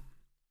Filial,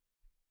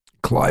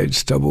 Clyde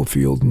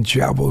Stubblefield, and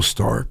Jabo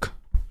Stark.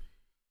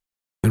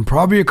 And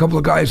probably a couple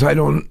of guys I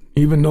don't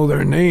even know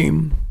their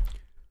name.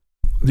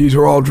 These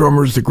are all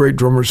drummers, the great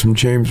drummers from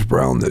James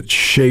Brown, that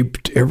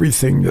shaped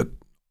everything that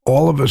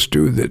all of us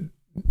do, that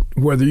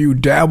whether you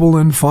dabble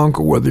in funk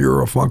or whether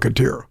you're a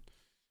funketeer.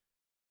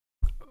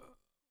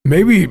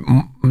 Maybe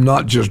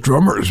not just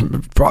drummers,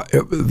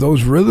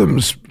 those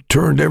rhythms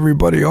turned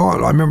everybody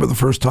on. I remember the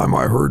first time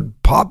I heard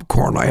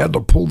Popcorn, I had to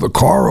pull the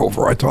car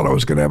over. I thought I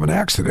was going to have an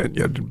accident.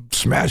 You had to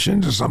smash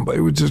into somebody.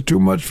 It was just too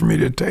much for me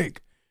to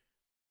take.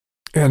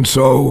 And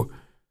so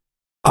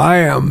I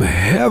am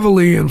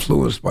heavily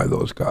influenced by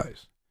those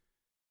guys.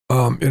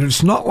 And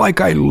it's not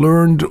like I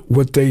learned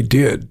what they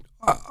did.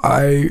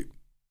 I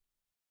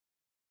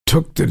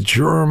took the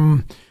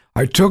germ.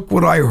 I took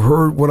what I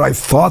heard, what I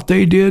thought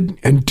they did,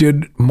 and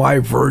did my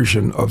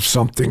version of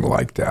something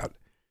like that.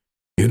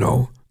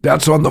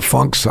 That's on the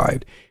funk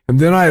side. And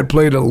then I had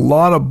played a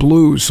lot of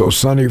blues. So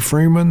Sonny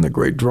Freeman, the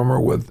great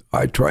drummer,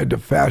 I tried to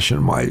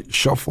fashion my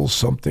shuffle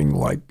something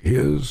like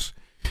his.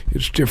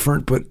 It's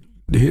different, but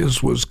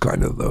his was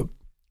kind of the,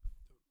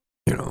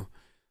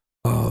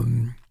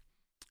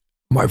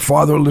 my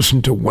father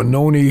listened to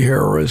Wynonie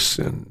Harris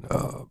and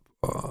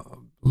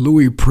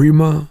Louis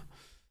Prima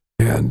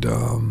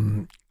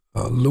and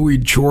Louis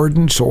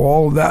Jordan. So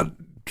all of that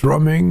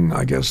drumming,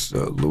 I guess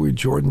Louis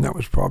Jordan, that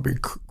was probably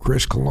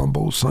Chris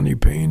Colombo, Sonny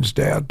Payne's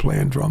dad,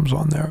 playing drums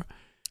on there.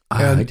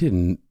 And, I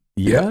didn't.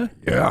 Yeah.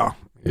 And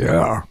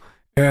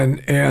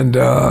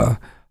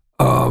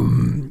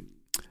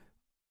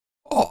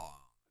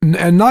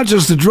not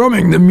just the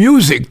drumming, the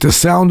music, the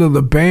sound of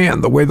the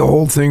band, the way the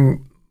whole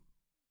thing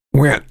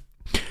went.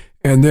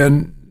 And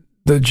then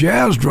the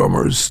jazz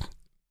drummers,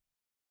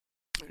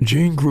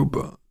 Gene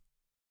Krupa,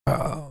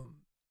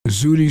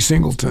 Zooty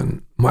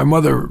Singleton. My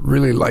mother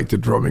really liked the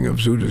drumming of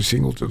Zooty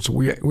Singleton, so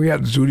we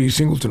had Zooty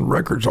Singleton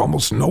records.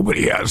 Almost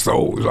nobody has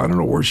those. I don't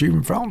know where she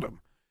even found them.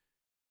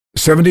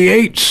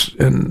 78s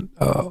and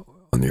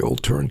on the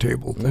old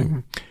turntable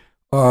thing.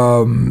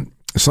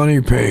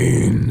 Sonny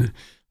Payne,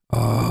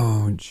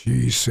 Oh,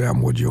 geez,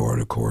 Sam Woodyard,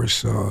 of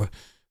course.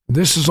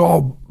 This is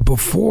all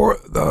before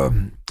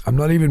I'm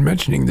not even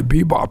mentioning the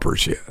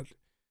beboppers yet.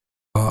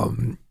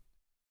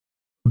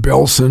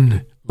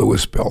 Belson,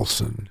 Louis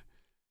Belson,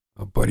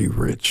 Buddy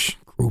Rich,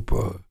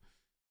 Krupa,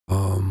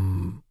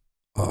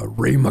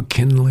 Ray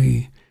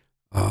McKinley.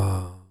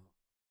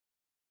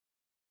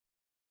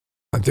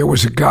 There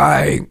was a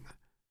guy,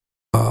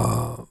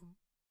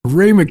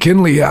 Ray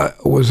McKinley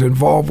was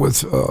involved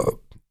with a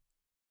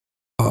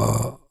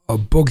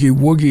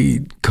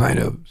boogie-woogie kind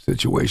of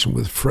situation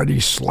with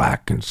Freddie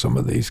Slack and some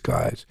of these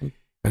guys.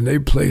 And they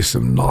play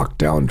some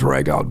knockdown,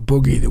 drag-out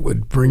boogie that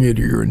would bring you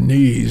to your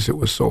knees. It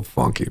was so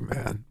funky,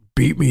 man.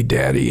 Beat Me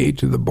Daddy, 8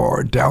 to the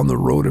Bar, Down the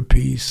Road a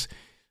Piece,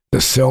 The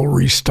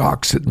Celery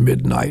Stalks at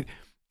Midnight.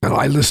 And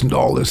I listened to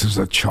all this as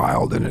a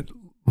child, and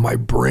my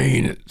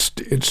brain,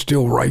 it's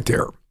still right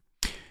there.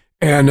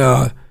 And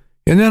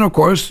then, of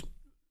course,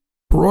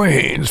 Roy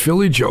Haynes,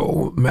 Philly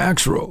Joe,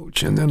 Max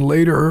Roach, and then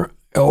later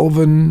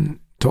Elvin,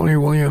 Tony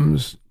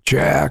Williams,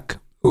 Jack,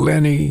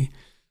 Lenny,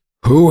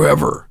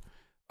 whoever.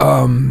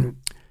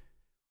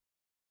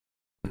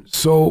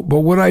 But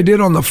what I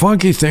did on the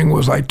funky thing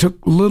was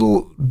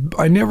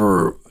I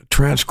never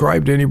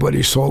transcribed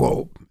anybody's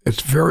solo.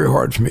 It's very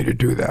hard for me to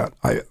do that.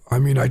 I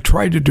mean, I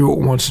tried to do it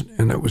once,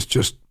 and it was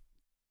just,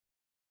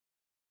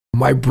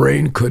 my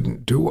brain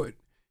couldn't do it.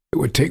 It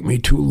would take me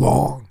too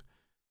long.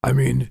 I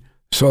mean,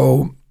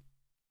 so,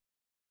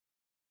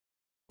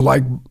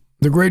 like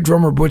the great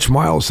drummer Butch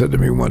Miles said to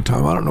me one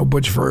time, I don't know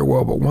Butch very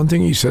well, but one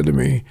thing he said to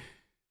me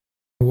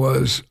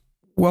was,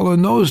 well,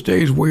 in those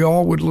days, we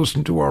all would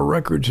listen to our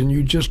records and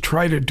you just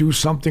try to do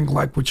something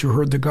like what you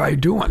heard the guy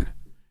doing.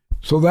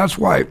 So that's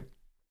why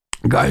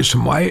guys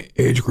from my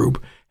age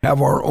group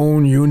have our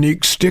own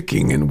unique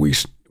sticking, and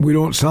we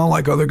don't sound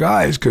like other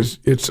guys because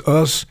it's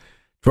us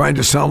trying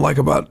to sound like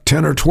about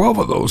 10 or 12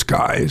 of those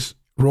guys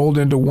rolled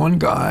into one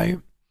guy,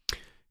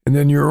 and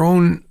then your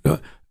own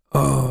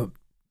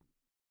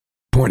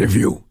point of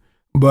view.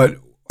 But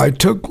I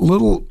took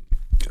little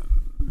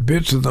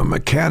bits of the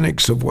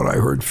mechanics of what I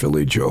heard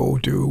Philly Joe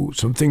do,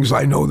 some things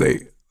I know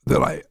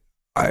that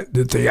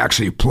they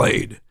actually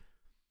played,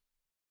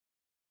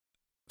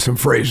 some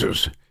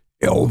phrases,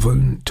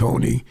 Elvin,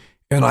 Tony,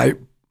 and I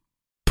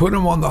put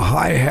them on the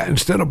hi-hat.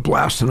 Instead of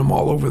blasting them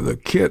all over the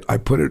kit, I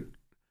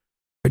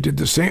did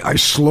the same. I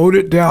slowed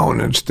it down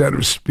instead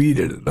of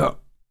speeded it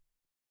up,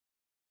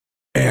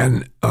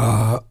 and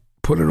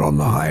put it on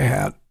the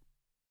hi-hat.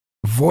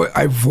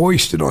 I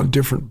voiced it on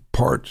different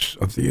parts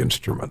of the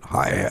instrument,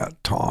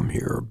 hi-hat, tom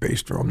here,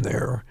 bass drum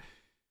there.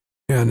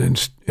 And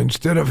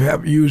instead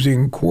of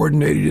using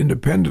coordinated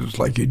independence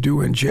like you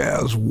do in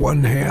jazz,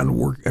 one hand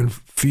work and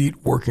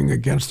feet working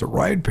against the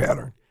ride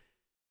pattern,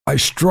 I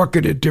struck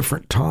it at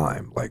different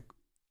time, like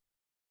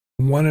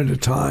one at a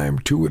time,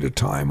 two at a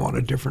time on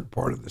a different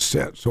part of the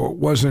set. So it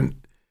wasn't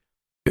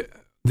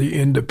the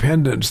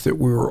independence that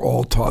we were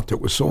all taught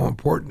that was so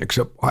important,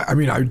 except, I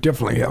mean, I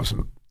definitely have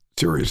some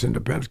serious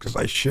independence because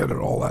I shedded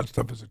all that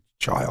stuff as a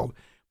child.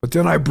 But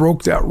then I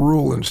broke that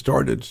rule and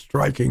started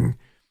striking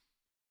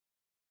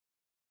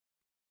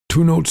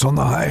 2 notes on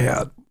the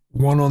hi-hat,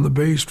 1 on the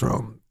bass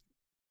drum,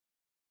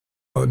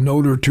 a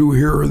note or 2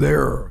 here or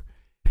there,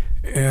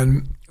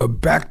 and a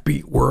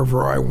backbeat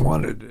wherever I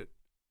wanted it,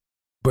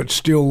 but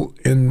still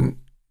in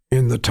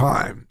the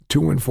time.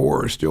 2 and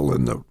 4 are still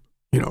in the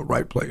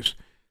right place.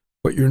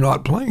 But you're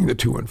not playing the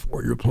 2 and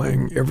 4. You're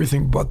playing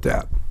everything but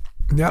that.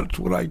 And that's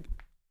what I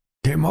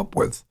came up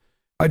with.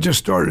 I just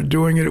started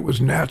doing it. It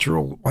was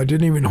natural. I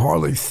didn't even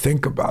hardly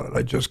think about it.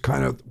 I just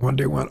kind of one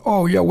day went,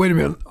 oh, yeah, wait a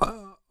minute.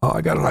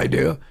 I got an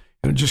idea.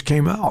 And it just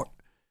came out.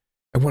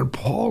 And when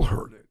Paul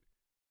heard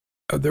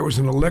it, there was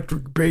an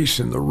electric bass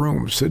in the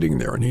room sitting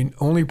there, and he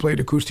only played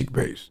acoustic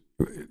bass.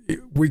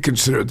 We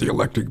considered the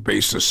electric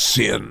bass a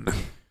sin.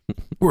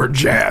 We're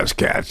jazz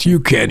cats. You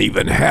can't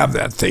even have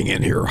that thing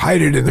in here.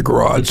 Hide it in the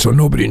garage so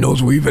nobody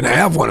knows we even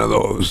have one of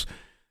those.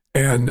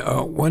 And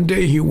one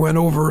day he went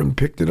over and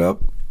picked it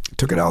up,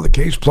 took it out of the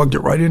case, plugged it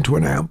right into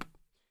an amp,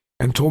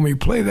 and told me,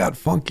 play that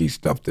funky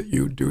stuff that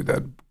you do,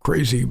 that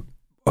crazy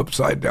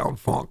upside-down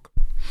funk.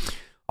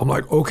 I'm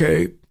like,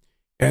 okay.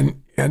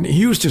 And he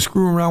used to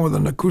screw around with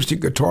an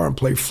acoustic guitar and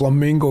play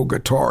flamenco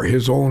guitar,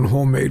 his own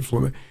homemade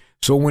flamenco.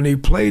 So when he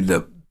played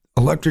the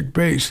electric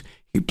bass,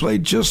 he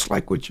played just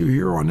like what you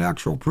hear on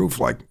Actual Proof.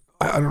 Like,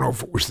 I don't know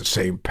if it was the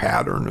same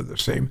pattern or the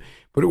same,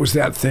 but it was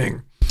that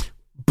thing.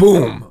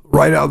 Boom,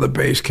 right out of the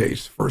bass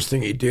case, first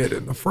thing he did.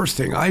 And the first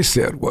thing I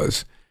said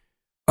was,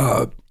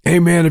 hey,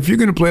 man, if you're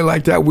going to play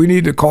like that, we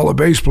need to call a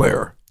bass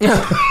player. And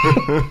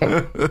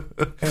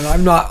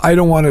I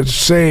don't want to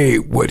say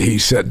what he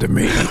said to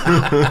me.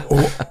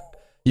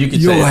 You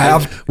can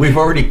say, we've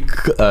already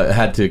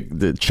had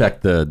to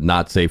check the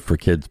not safe for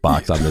kids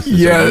box on this.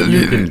 Yeah. So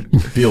you can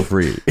feel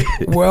free.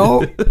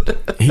 Well,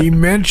 he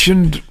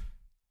mentioned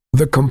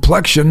the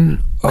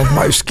complexion of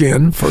my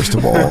skin, first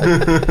of all,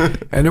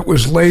 and it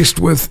was laced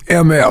with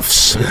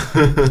MFs.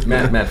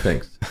 Matt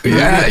thinks.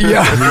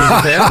 Yeah.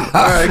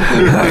 All right,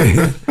 cool.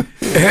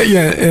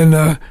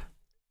 Yeah,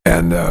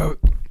 and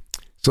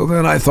So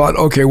then I thought,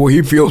 okay, well,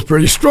 he feels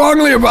pretty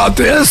strongly about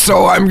this,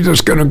 so I'm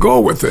just going to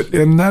go with it.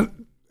 And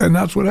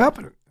that's what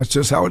happened. That's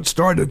just how it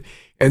started.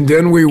 And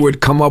then we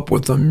would come up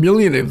with a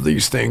million of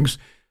these things,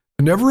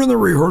 never in the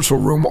rehearsal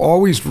room,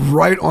 always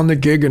right on the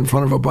gig in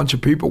front of a bunch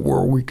of people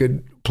where we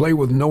could play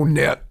with no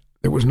net.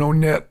 There was no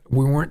net.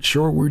 We weren't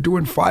sure. We were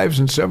doing 5s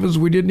and 7s.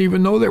 We didn't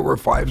even know there were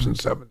 5s and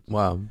 7s.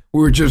 Wow.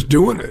 We were just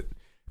doing it.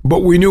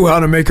 But we knew how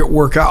to make it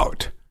work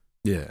out.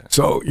 Yeah.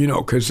 So,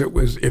 because it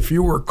was, if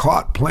you were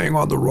caught playing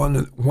on the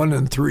 1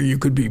 and 3, you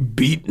could be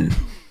beaten.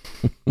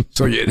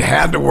 So it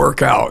had to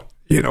work out,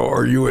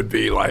 or you would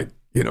be like,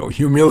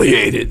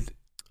 humiliated.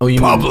 Oh,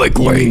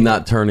 publicly. You mean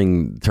not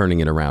turning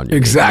it around?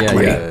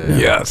 Exactly. Yeah.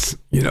 Yes.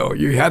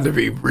 You had to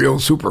be real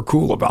super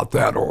cool about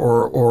that,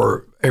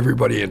 or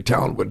everybody in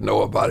town would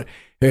know about it.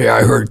 Hey,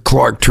 I heard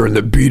Clark turn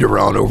the beat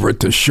around over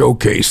at the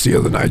showcase the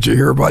other night. Did you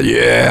hear about it?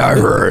 Yeah, I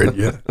heard.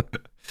 Yeah.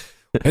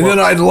 And then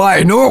I'd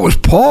lie. No, it was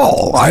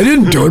Paul. I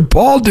didn't do it.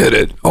 Paul did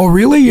it. Oh,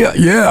 really?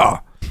 Yeah.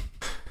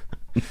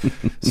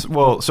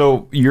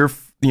 So your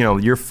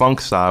funk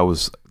style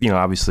was,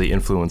 obviously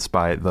influenced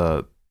by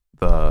the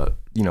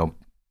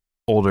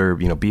older,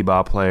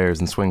 bebop players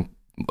and swing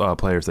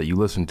players that you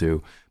listened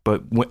to.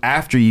 But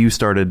after you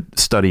started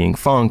studying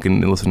funk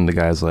and listening to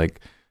guys like,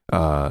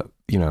 Jabo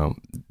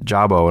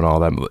and all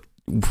that,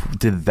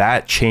 did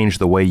that change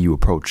the way you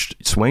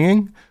approached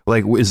swinging?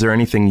 Like, is there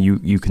anything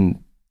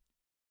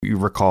you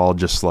recall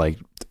just like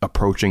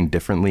approaching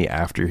differently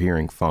after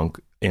hearing funk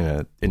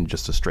in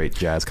just a straight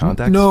jazz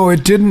context? No,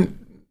 it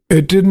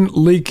didn't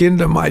leak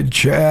into my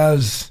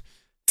jazz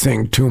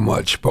thing too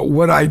much. But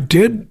what I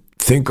did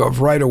think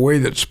of right away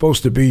that's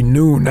supposed to be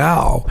new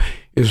now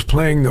is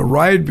playing the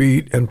ride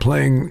beat and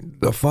playing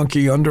the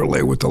funky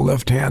underlay with the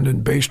left hand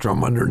and bass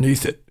drum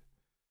underneath it.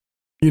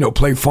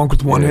 Play funk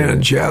with one hand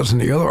and jazz in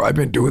the other. I've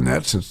been doing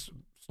that since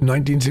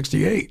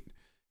 1968.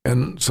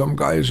 And some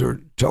guys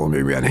are telling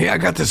me, man, hey, I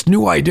got this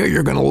new idea.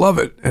 You're going to love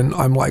it. And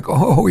I'm like,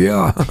 oh,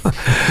 yeah,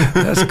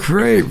 that's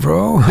great,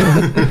 bro.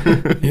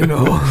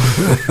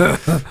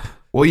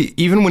 Well,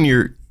 even when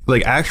you're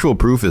like, Actual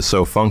Proof is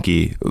so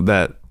funky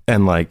that,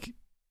 and like,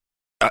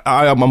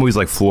 I'm always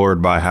like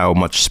floored by how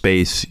much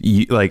space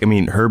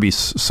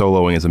Herbie's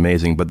soloing is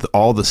amazing, but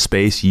all the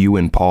space you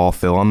and Paul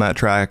fill on that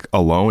track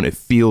alone, it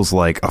feels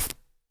like a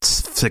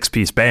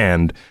 6-piece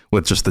band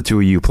with just the two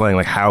of you playing,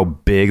 like how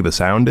big the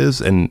sound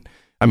is. And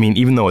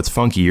even though it's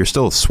funky, you're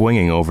still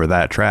swinging over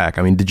that track.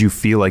 Did you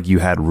feel like you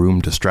had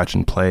room to stretch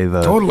and play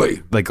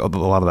totally, like a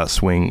lot of that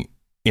swing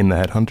in the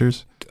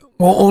Headhunters?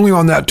 Well, only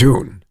on that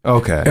tune.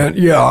 Okay. And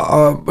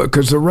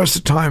because the rest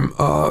of the time,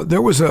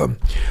 there was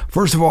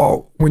first of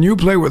all, when you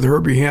play with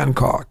Herbie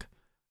Hancock,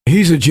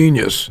 he's a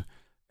genius.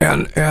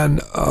 And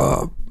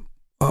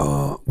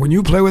when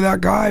you play with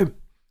that guy,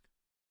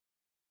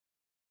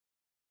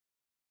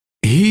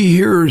 he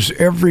hears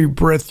every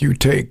breath you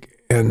take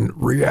and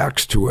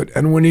reacts to it.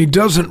 And when he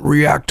doesn't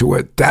react to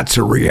it, that's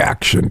a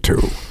reaction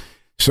too.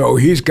 So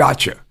he's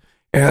got you.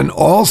 And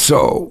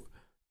also,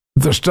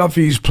 the stuff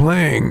he's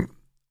playing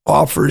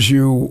offers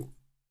you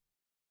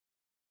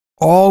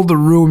all the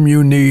room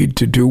you need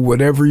to do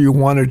whatever you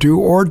want to do,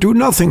 or do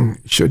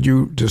nothing should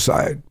you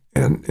decide.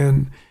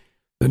 And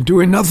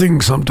doing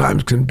nothing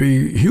sometimes can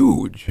be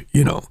huge,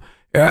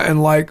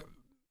 And like,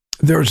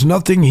 there's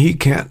nothing he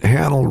can't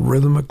handle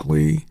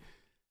rhythmically.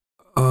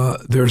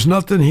 There's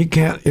nothing he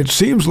can't, it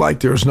seems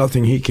like there's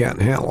nothing he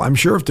can't handle. I'm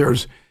sure if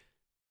there's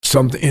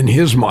something in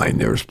his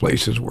mind, there's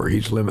places where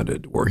he's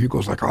limited, where he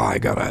goes like, oh, I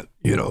gotta,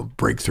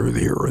 break through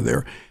here or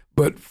there.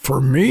 But for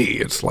me,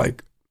 it's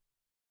like,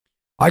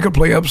 I could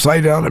play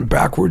upside down and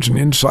backwards and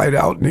inside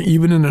out, and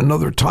even in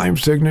another time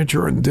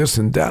signature and this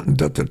and that and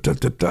da.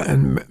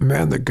 And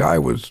man, the guy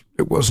was,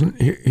 it was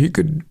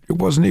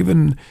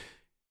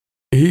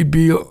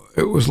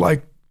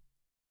like,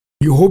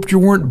 you hoped you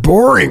weren't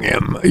boring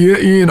him.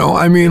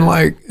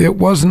 It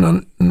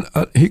wasn't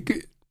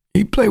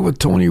he played with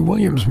Tony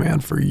Williams,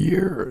 man, for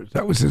years.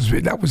 That was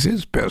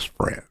his best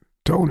friend,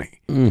 Tony.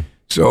 Mm.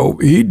 So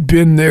he'd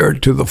been there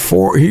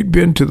he'd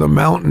been to the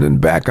mountain and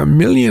back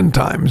 1,000,000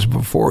 times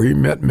before he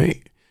met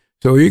me.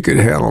 So he could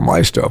handle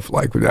my stuff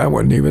like that.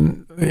 Wasn't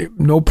even,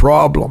 no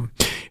problem.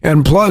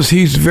 And plus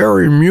he's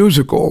very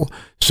musical.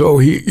 So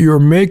you're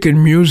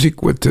making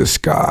music with this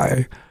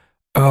guy.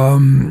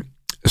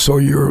 So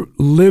you're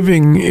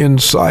living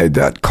inside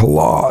that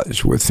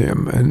collage with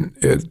him, and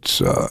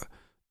it's,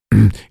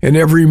 and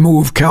every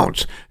move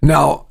counts.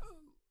 Now,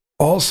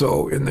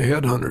 also in the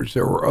Headhunters,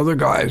 there were other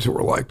guys who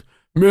were like,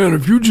 man,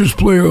 if you just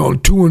play on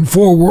 2 and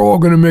 4, we're all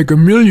going to make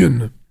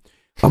 1,000,000.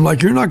 I'm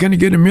like, you're not going to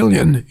get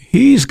 1,000,000.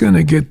 He's going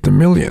to get the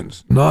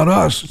millions, not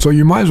us. So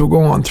you might as well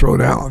go on, throw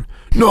down.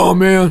 No,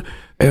 man.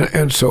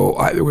 And so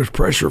there was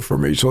pressure for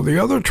me. So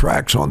the other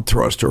tracks on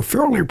Thrust are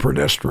fairly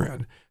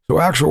pedestrian. So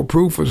Actual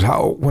Proof was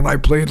when I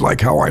played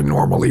like how I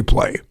normally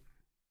play.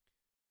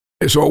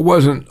 So it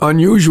wasn't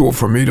unusual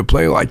for me to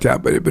play like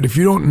that. But if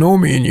you don't know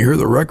me and you hear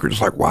the record,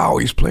 it's like, wow,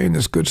 he's playing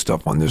this good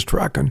stuff on this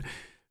track. And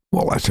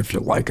well, that's if you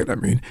like it,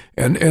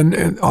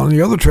 and on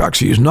the other tracks,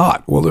 he's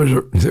not. Well,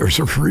 there's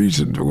a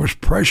reason. There was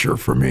pressure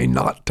for me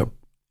not to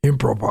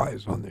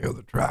improvise on the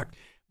other track.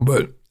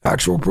 But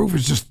Actual Proof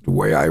is just the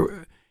way I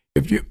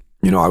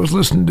was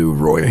listening to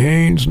Roy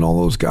Haynes and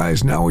all those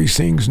guys. Now He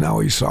Sings, Now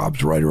He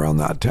Sobs, right around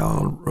that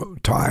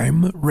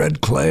time.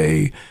 Red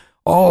Clay,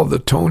 all of the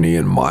Tony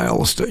and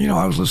Miles.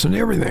 I was listening to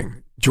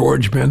everything.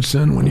 George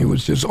Benson, when he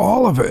was just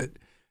all of it.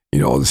 The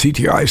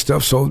CTI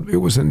stuff. So it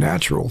was a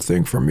natural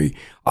thing for me.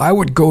 I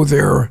would go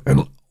there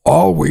and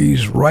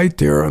always right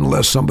there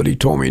unless somebody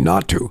told me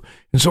not to.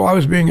 And so I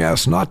was being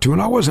asked not to,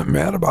 and I wasn't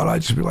mad about it.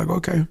 I'd just be like,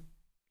 okay.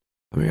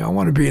 I mean, I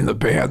want to be in the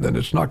band, then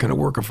it's not going to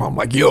work if I'm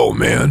like, yo,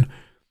 man,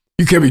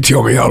 you can't be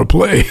telling me how to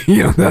play.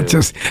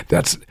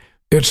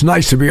 It's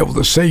nice to be able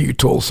to say you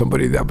told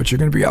somebody that, but you're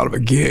going to be out of a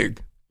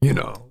gig, You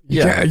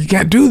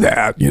can't do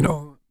that,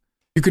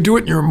 You could do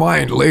it in your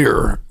mind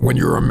later when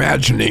you're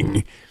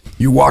imagining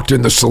you walked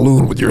in the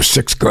saloon with your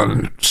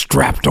 6-gun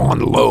strapped on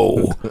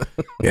low,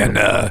 and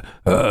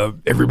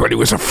everybody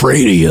was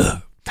afraid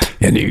of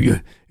you,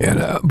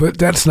 but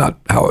that's not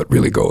how it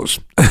really goes.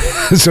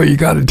 So you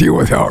got to deal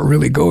with how it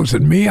really goes.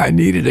 And me, I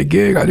needed a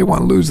gig. I didn't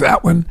want to lose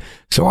that one,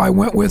 so I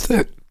went with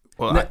it.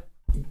 Well,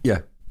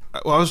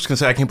 I was just gonna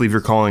say, I can't believe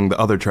you're calling the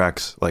other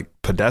tracks like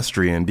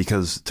pedestrian,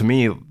 because to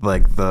me,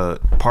 like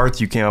the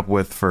parts you came up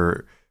with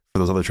for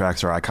those other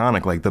tracks are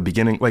iconic. Like the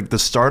beginning, like the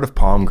start of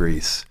Palm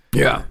Grease.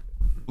 Yeah.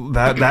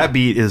 That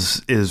beat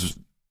is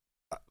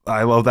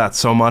I love that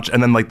so much.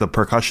 And then like the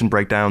percussion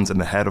breakdowns in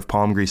the head of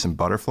Palm Grease and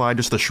Butterfly,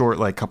 just the short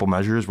like couple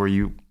measures where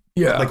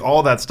like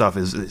all that stuff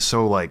is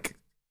so like.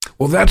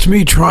 Well, that's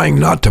me trying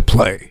not to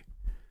play.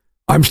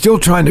 I'm still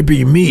trying to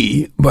be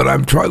me, but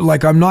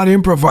I'm not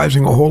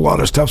improvising a whole lot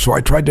of stuff. So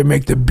I tried to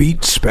make the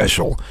beat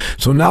special.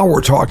 So now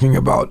we're talking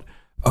about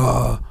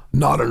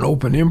not an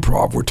open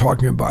improv. We're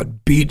talking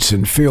about beats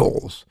and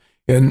fills.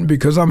 And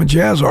because I'm a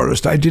jazz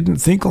artist, I didn't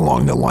think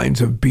along the lines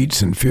of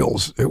beats and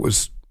fills. It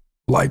was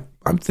like,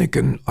 I'm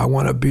thinking I'm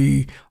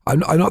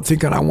not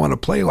thinking I want to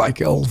play like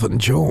Elvin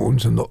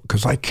Jones,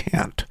 because I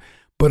can't.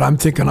 But I'm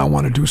thinking I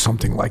want to do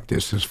something like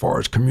this as far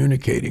as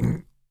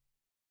communicating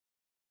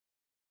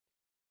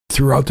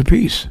throughout the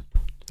piece.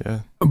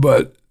 Yeah.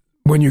 But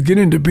when you get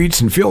into beats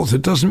and fills,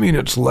 it doesn't mean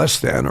it's less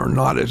than or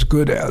not as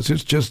good as.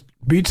 It's just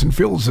beats and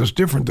fills is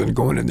different than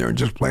going in there and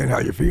just playing how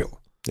you feel.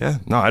 Yeah,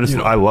 no,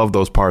 I love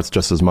those parts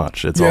just as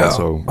much. It's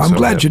also. I'm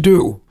glad you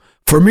do.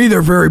 For me,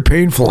 they're very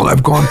painful, and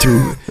I've gone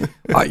through.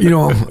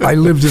 I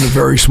lived in a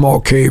very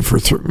small cave for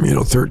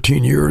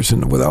 13 years,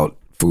 and without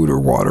food or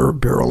water,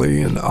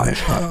 barely, and I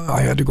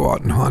had to go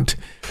out and hunt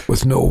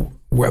with no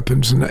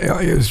weapons, and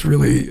it was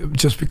really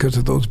just because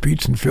of those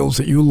beats and fills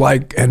that you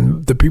like,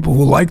 and the people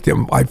who like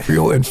them, I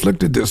feel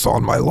inflicted this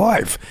on my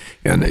life,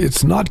 and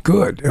it's not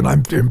good, and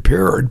I'm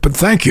impaired. But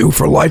thank you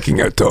for liking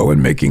it, though,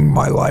 and making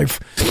my life.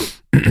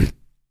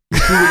 You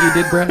see what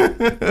you did,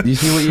 Brett? Do you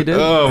see what you did?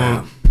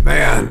 Oh,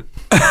 man.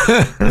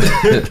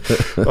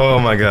 Oh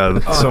my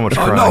God, so much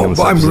crying.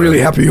 No, I'm really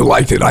happy you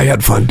liked it. I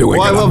had fun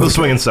doing it. I love the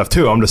swinging stuff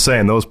too. I'm just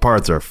saying those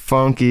parts are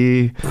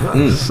funky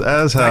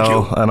as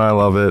hell, and I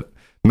love it.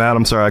 Matt,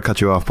 I'm sorry I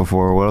cut you off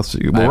before. What else?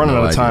 We're running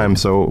out of time,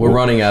 so we're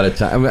running out of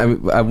time.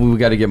 We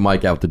got to get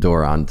Mike out the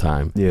door on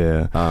time.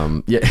 Yeah.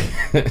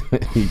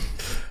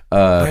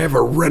 I have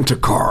a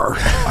rent-a-car.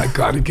 I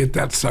got to get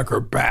that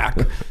sucker back.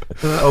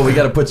 We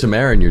got to put some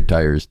air in your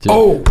tires too.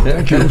 Oh,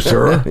 thank you,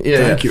 sir.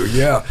 Yeah. Thank you.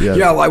 Yeah.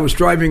 I was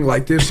driving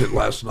like this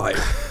last night.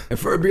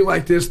 If it'd be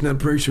like this, and then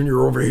pretty soon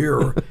you're over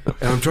here, and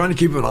I'm trying to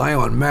keep an eye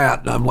on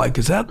Matt, and I'm like,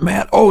 "Is that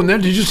Matt?" Oh, and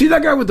then did you see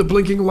that guy with the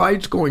blinking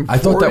lights going? I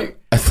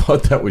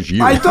thought that was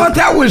you. I thought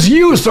that was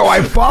you, so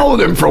I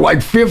followed him for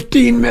like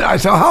 15 minutes. I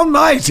said, "How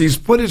nice!" He's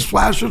put his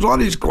flashers on.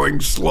 He's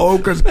going slow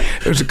because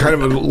there's a kind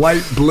of a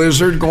light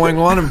blizzard going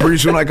on, and pretty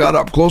soon I got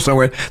up close and I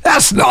went,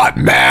 "That's not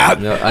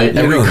Matt." No,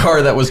 every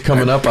car that was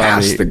coming up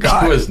on me,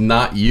 it was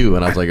not you,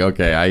 and I was like,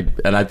 "Okay."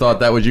 I thought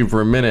that was you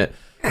for a minute.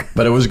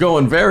 But it was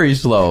going very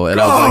slow, and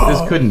I was like,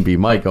 "This couldn't be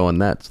Mike going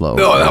that slow."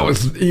 No, that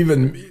was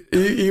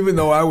even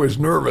though I was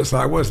nervous,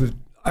 I wasn't.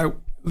 I at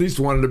least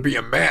wanted to be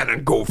a man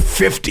and go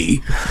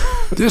 50.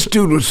 This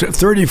dude was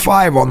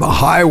 35 on the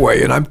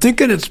highway, and I'm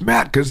thinking it's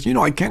Matt because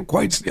I can't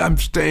quite see. I'm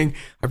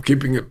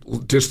keeping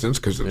it distance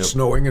because it's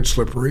snowing and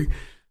slippery.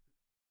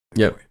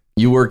 Yep.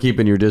 You were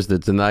keeping your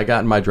distance, and I got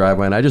in my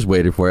driveway, and I just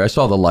waited for you. I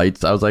saw the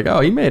lights. I was like, "Oh,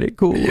 he made it.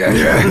 Cool." Yeah.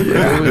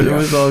 It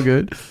was all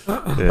good.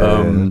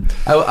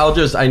 I'll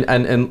just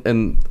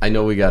and I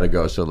know we got to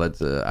go, so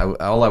let's.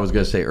 All I was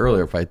going to say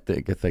earlier, if I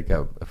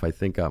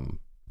think I'm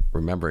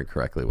remembering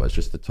correctly, was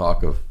just the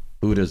talk of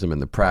Buddhism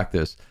and the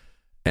practice,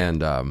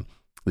 and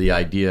the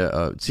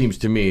idea. It seems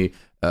to me,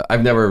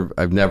 I've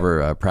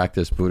never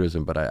practiced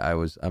Buddhism, but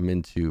I'm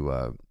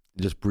into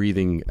just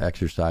breathing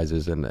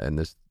exercises and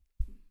this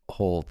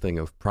whole thing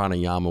of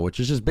pranayama, which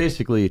is just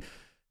basically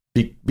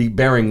be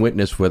bearing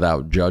witness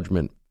without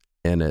judgment,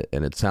 and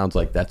it sounds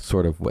like that's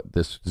sort of what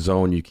this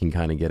zone you can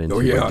kind of get into. Oh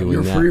yeah,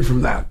 you're free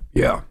from that.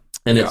 Yeah,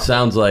 and it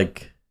sounds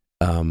like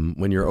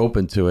when you're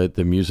open to it,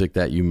 the music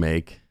that you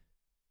make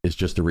is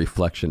just a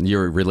reflection.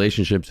 Your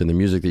relationships and the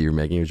music that you're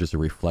making is just a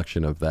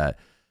reflection of that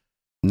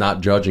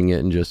not judging it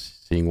and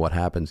just seeing what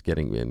happens,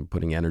 getting and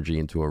putting energy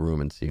into a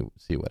room and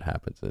see what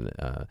happens. And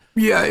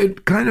yeah,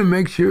 it kind of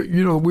makes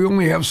you, we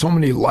only have so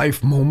many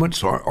life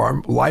moments.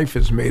 Our life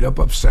is made up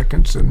of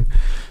seconds and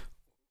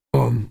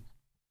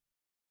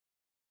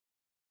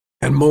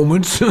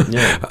moments,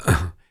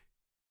 yeah.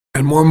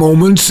 and more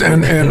moments,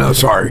 and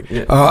sorry,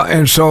 Yeah.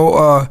 and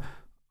so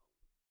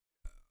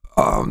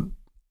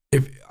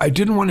if I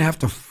didn't want to have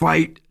to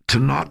fight to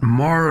not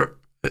mar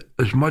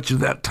as much of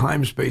that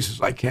time space as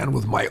I can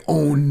with my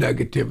own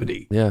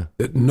negativity. Yeah.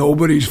 That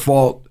nobody's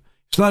fault.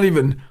 It's not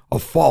even a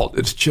fault.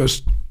 It's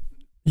just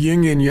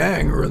yin and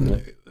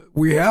yang,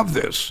 we have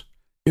this,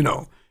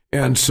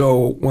 And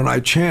so when I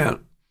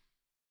chant,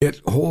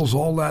 it holds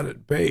all that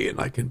at bay,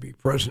 and I can be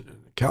present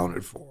and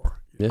accounted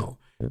for, you know.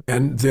 Yeah.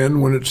 And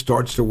then when it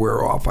starts to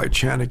wear off, I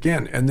chant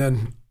again. And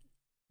then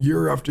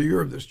year after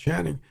year of this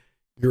chanting,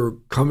 you're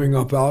coming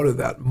up out of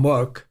that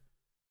muck,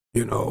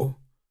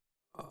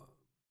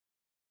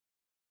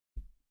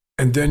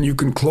 and then you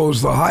can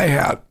close the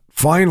hi-hat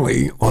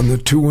finally on the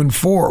 2 and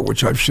 4,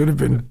 which I should have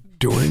been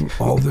doing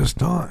all this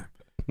time.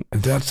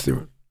 And that's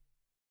the...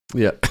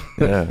 Yeah.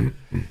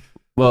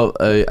 Well,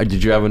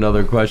 did you have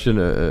another question?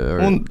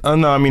 No,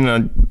 I mean,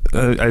 I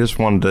just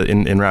wanted to,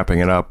 in wrapping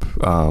it up,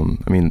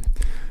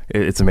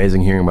 it's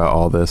amazing hearing about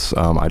all this.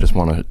 I just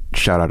want to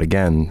shout out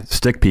again,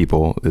 Stick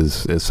People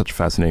is such a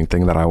fascinating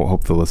thing that I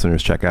hope the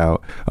listeners check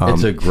out.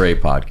 It's a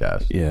great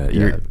podcast.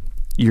 Yeah.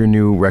 Your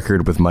new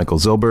record with Michael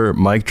Zilber,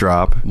 Mic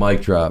Drop.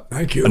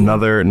 Thank you.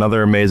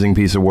 Another amazing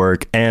piece of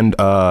work. And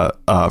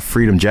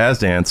Freedom Jazz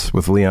Dance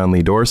with Leon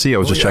Lee Dorsey. I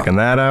was just checking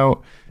that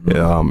out.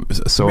 So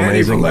Manny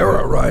amazing.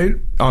 Valera, right?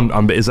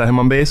 Is that him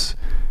on bass?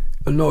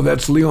 No,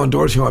 that's Leon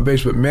Dorsey on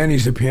bass, but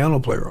Manny's the piano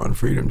player on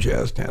Freedom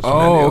Jazz Dance.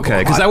 Oh, okay.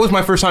 Because that was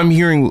my first time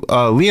hearing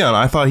Leon.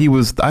 I thought he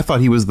was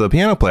the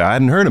piano player. I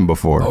hadn't heard him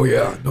before. Oh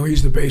yeah, no,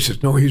 he's the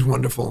bassist. No, he's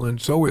wonderful,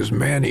 and so is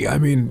Manny. I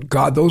mean,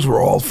 God, those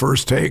were all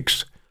first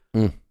takes.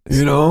 I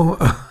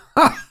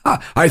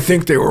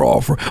think they were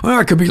all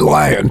I could be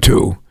lying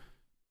too.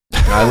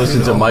 I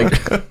listened to Mike.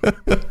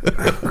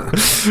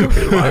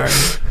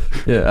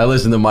 I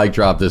listened to Mic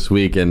Drop this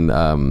week, and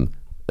I'm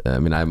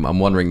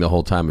wondering the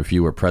whole time if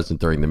you were present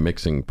during the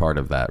mixing part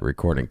of that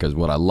recording, because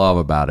what I love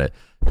about it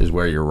is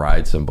where your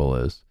ride cymbal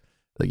is.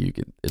 Like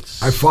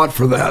I fought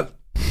for that.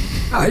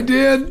 I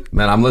did.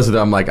 Man, I'm listening.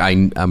 I'm like,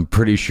 I'm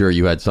pretty sure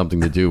you had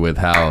something to do with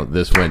how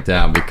this went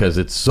down, because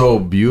it's so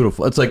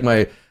beautiful. It's like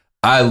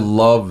I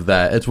love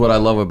that. It's what I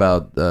love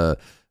about the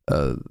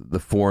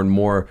 4 and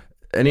More.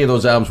 Any of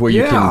those albums where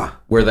you can,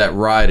 where that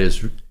ride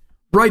is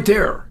right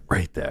there.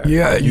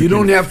 Yeah, you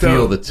don't have to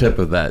feel the tip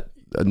of that.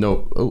 It's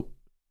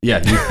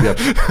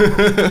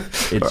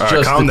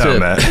just calm the down, tip.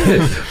 man.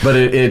 But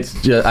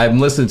it's just, I'm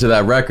listening to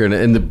that record,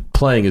 and the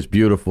playing is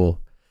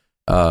beautiful.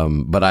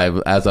 But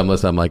as I'm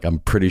listening, I'm like, I'm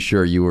pretty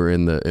sure you were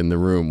in the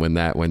room when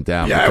that went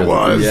down. Yeah, I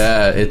was.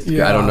 Yeah,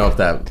 I don't know if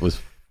that was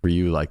for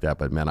you like that,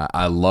 but man,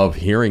 I love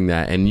hearing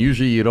that. And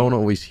usually you don't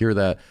always hear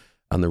that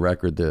on the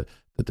record, that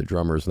the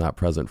drummer is not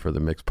present for the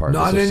mix part.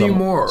 Not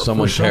anymore.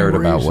 Someone cared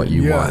about what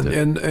you wanted.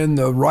 And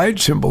the ride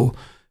cymbal,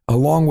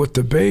 along with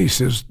the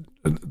bass, is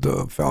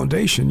the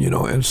foundation,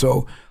 And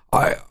so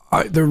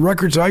the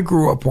records I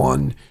grew up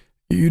on,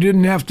 you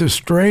didn't have to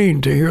strain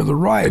to hear the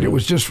ride. It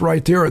was just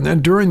right there. And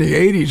then during the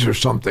 80s or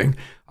something,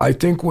 I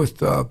think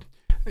with,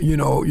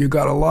 you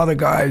got a lot of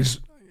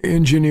guys,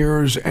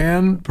 engineers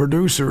and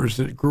producers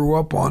that grew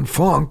up on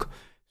funk.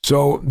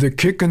 So the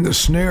kick and the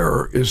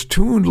snare is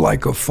tuned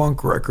like a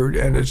funk record,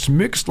 and it's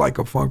mixed like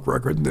a funk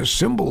record, and the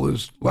cymbal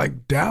is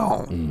like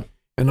down.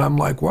 And I'm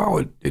like,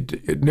 wow,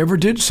 it never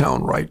did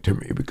sound right to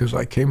me, because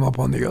I came up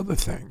on the other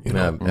thing.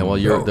 Yeah, and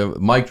the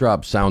Mic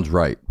Drop sounds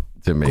right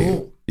to me.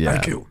 Cool. Yeah.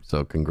 Thank you.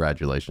 So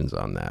congratulations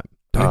on that.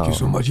 Thank you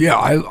so much. Yeah,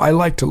 I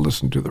like to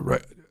listen to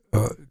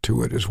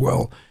to it as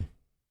well.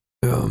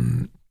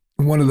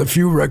 One of the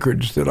few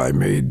records that I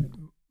made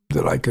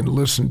that I can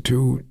listen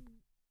to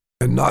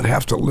and not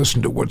have to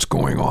listen to what's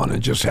going on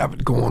and just have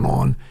it going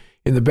on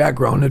in the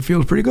background. It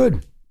feels pretty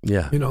good.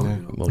 Yeah.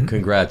 Well,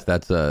 congrats.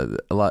 That's a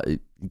lot.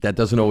 That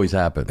doesn't always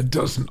happen. It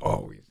doesn't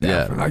always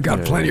happen. I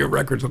got plenty of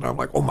records, and I'm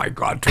like, oh my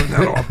God, turn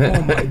that off.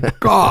 Oh my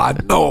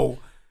God, no.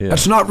 Yeah.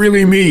 That's not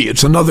really me.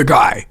 It's another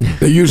guy.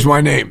 They used my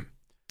name.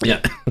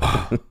 Yeah.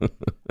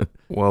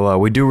 Well,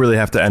 we do really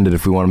have to end it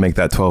if we want to make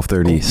that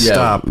 12:30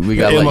 stop. We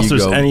got to let you go. Unless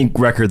there's any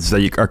records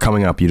that are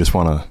coming up you just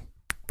want to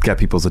get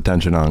people's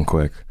attention on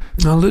quick.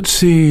 Now, let's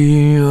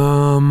see. Me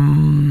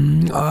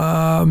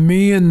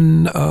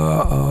and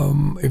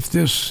if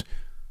this...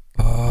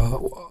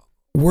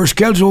 we're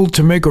scheduled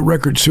to make a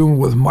record soon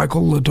with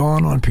Michael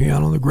LaDon on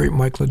piano, the great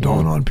Mike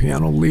LaDon on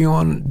piano,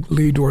 Leon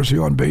Lee Dorsey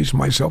on bass,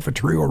 myself, a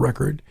trio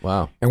record.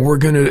 Wow. And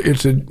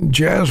it's a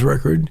jazz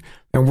record,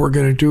 and we're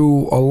going to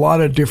do a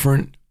lot of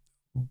different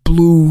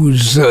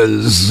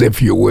blueses, if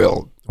you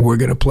will. We're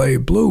going to play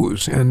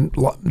blues and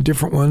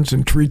different ones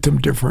and treat them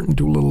different and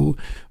do little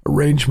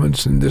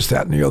arrangements and this,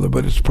 that, and the other.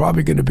 But it's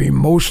probably going to be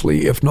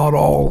mostly, if not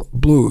all,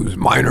 blues,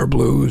 minor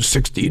blues,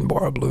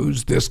 16-bar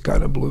blues, this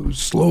kind of blues,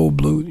 slow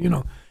blues,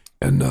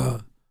 And,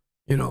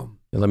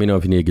 Let me know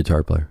if you need a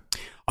guitar player.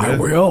 I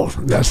will.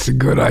 That's a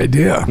good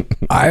idea.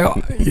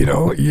 I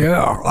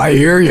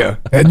hear you.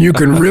 And you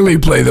can really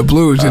play the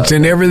blues. It's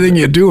in everything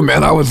you do,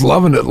 man. I was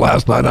loving it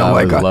last night.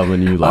 I was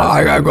loving you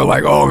last night. I go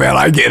like, oh man,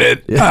 I get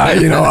it.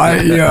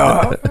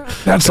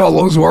 That's all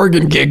those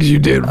organ gigs you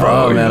did,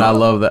 bro. Oh man, I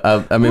love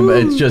that. I mean,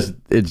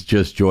 it's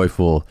just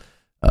joyful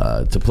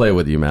to play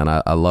with you, man.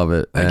 I love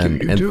it.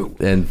 Thank you.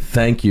 And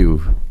thank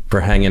you for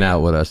hanging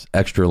out with us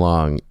extra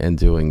long and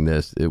doing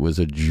this. It was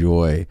a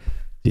joy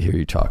to hear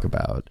you talk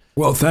about.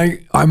 Well,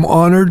 I'm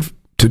honored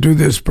to do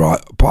this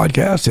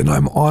podcast, and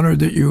I'm honored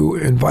that you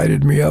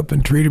invited me up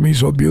and treated me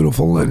so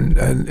beautiful, and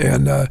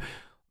the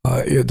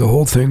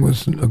whole thing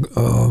was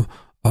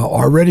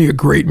already a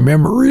great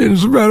memory. And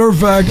as a matter of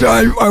fact,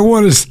 I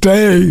want to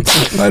stay.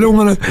 I don't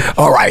want to.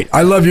 All right,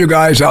 I love you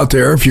guys out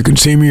there. If you can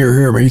see me or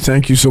hear me,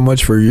 thank you so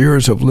much for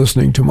years of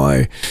listening to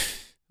my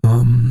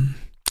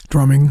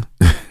drumming.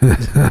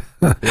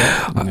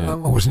 I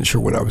wasn't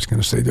sure what I was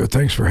going to say there.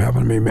 Thanks for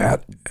having me,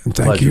 Matt. And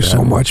thank you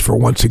so much for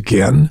once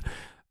again.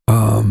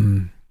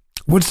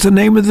 What's the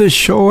name of this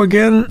show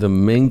again? The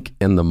Mink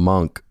and the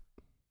Monk.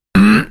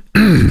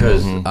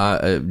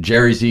 Because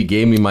Jerry Z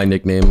gave me my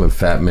nickname of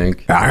Fat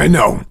Mink. I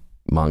know.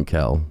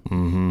 Monkel.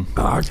 Mm-hmm.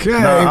 Okay.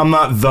 No, I'm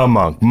not the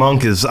monk.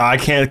 Monk is, I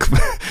can't,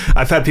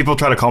 I've had people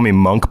try to call me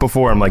monk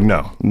before. I'm like,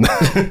 no. You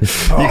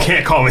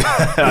can't call me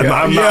that.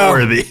 I'm not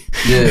worthy.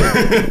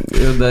 Yeah,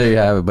 there you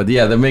have it. But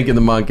yeah, they're making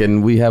the Monk,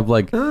 and we have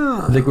like,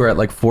 I think we're at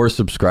like 4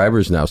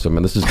 subscribers now. So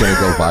man, this is going to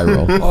go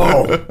viral.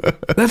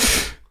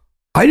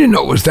 I didn't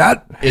know it was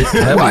that. It's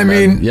heavy, I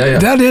mean,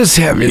 that is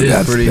heavy. It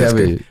is pretty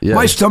heavy. Yeah.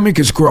 My stomach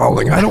is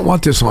growling. I don't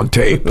want this on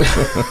tape.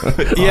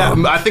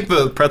 I think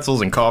the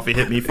pretzels and coffee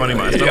hit me funny.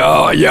 My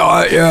stomach.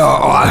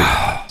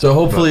 Yeah. So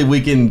hopefully we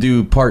can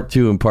do part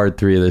 2 and part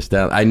 3 of this.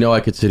 Down. I know I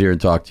could sit here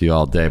and talk to you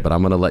all day, but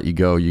I'm going to let you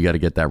go. You got to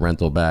get that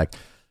rental back.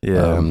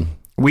 Yeah.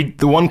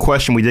 The one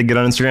question we did get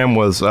on Instagram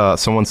was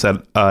someone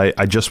said,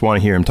 I just want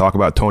to hear him talk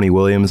about Tony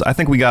Williams. I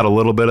think we got a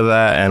little bit of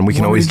that, and we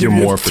can always do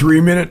more.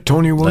 3-minute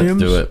Tony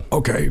Williams? Let's do it.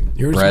 Okay.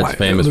 Brad's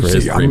famous for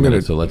his 3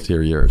 minutes, so let's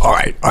hear yours. All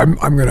right. I'm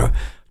going to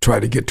try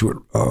to get to it.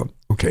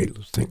 Okay,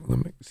 let's think.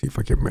 Let me see if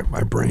I can make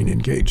my brain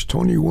engaged.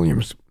 Tony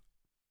Williams,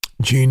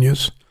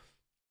 genius,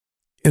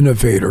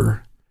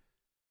 innovator,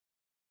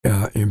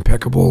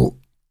 impeccable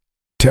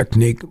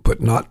technique, but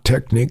not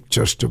technique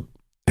just to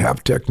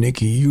have technique.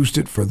 He used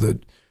it for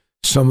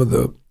some of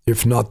the,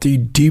 if not the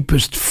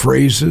deepest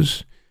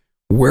phrases,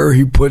 where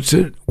he puts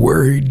it,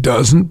 where he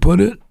doesn't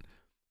put it,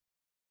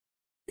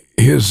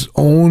 his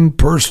own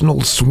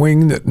personal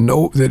swing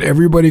that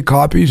everybody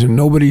copies and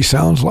nobody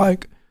sounds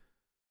like,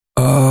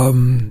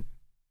 the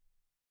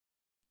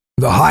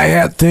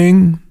hi-hat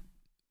thing,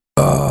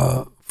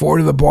 4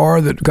 to the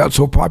bar that got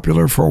so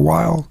popular for a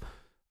while,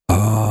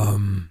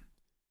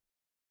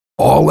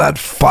 all that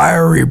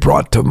fire he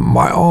brought to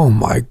oh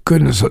my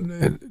goodness,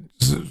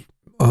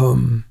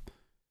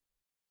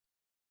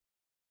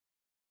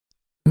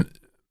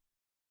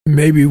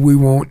 maybe we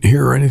won't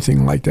hear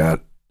anything like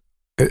that,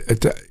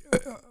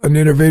 an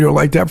innovator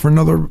like that for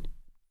another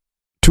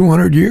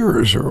 200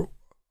 years. Or,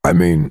 I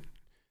mean,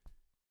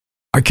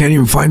 I can't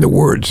even find the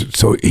words.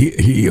 So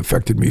he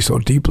affected me so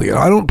deeply. And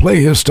I don't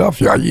play his stuff.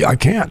 Yeah, I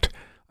can't.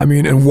 I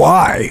mean, and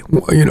why?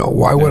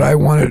 Why would I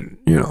want it?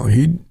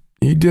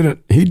 He did it.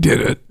 He did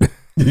it.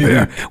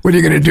 Yeah. What are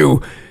you going to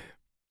do?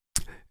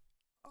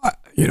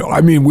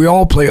 I mean, we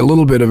all play a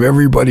little bit of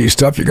everybody's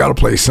stuff. You got to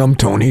play some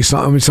Tony.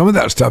 Some of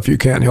that stuff you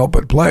can't help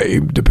but play,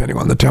 depending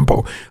on the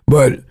tempo.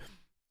 But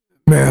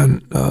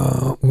man,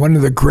 one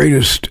of the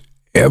greatest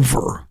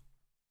ever.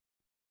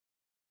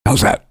 How's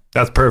that?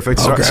 That's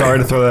perfect. Okay. Sorry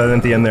to throw that in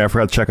at the end there. I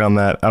forgot to check on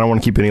that. I don't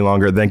want to keep it any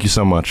longer. Thank you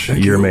so much.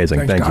 You're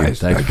amazing. Thank you.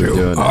 Thanks for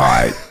doing it. All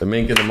right. The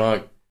Mink and the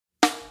Monk.